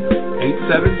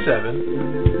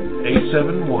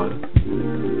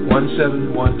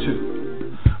 877-871-1712.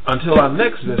 Until our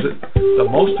next visit, the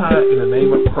Most High, in the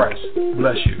name of Christ,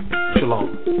 bless you.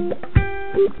 Shalom.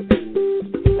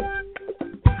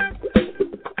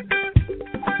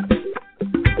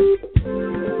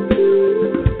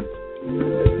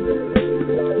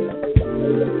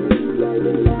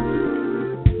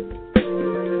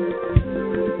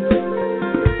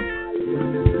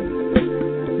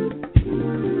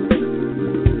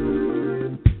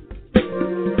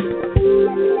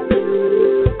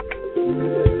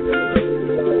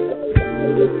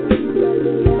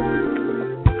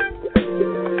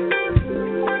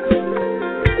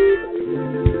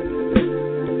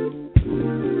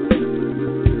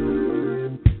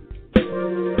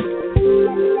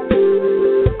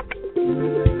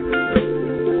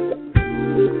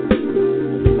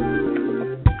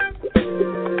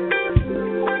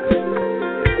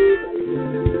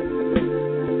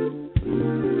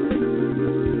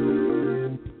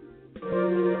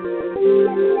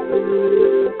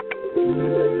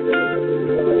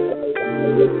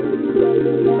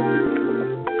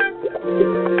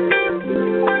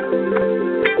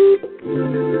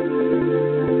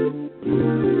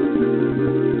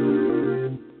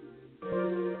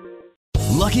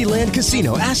 Lucky Land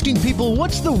Casino, asking people,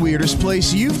 what's the weirdest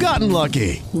place you've gotten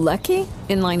lucky? Lucky?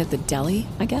 In line at the deli,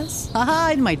 I guess?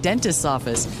 Aha, in my dentist's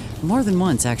office. More than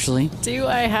once, actually. Do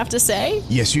I have to say?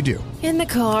 Yes, you do. In the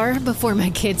car before my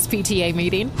kids' PTA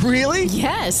meeting. Really?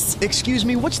 Yes. Excuse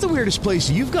me, what's the weirdest place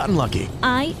you've gotten lucky?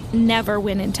 I never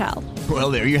win and tell.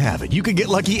 Well, there you have it. You can get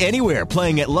lucky anywhere,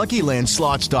 playing at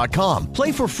LuckyLandSlots.com.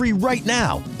 Play for free right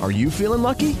now. Are you feeling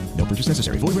lucky? No purchase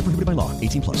necessary. Void where prohibited by law.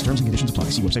 18+. Terms and conditions apply.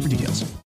 See website for details.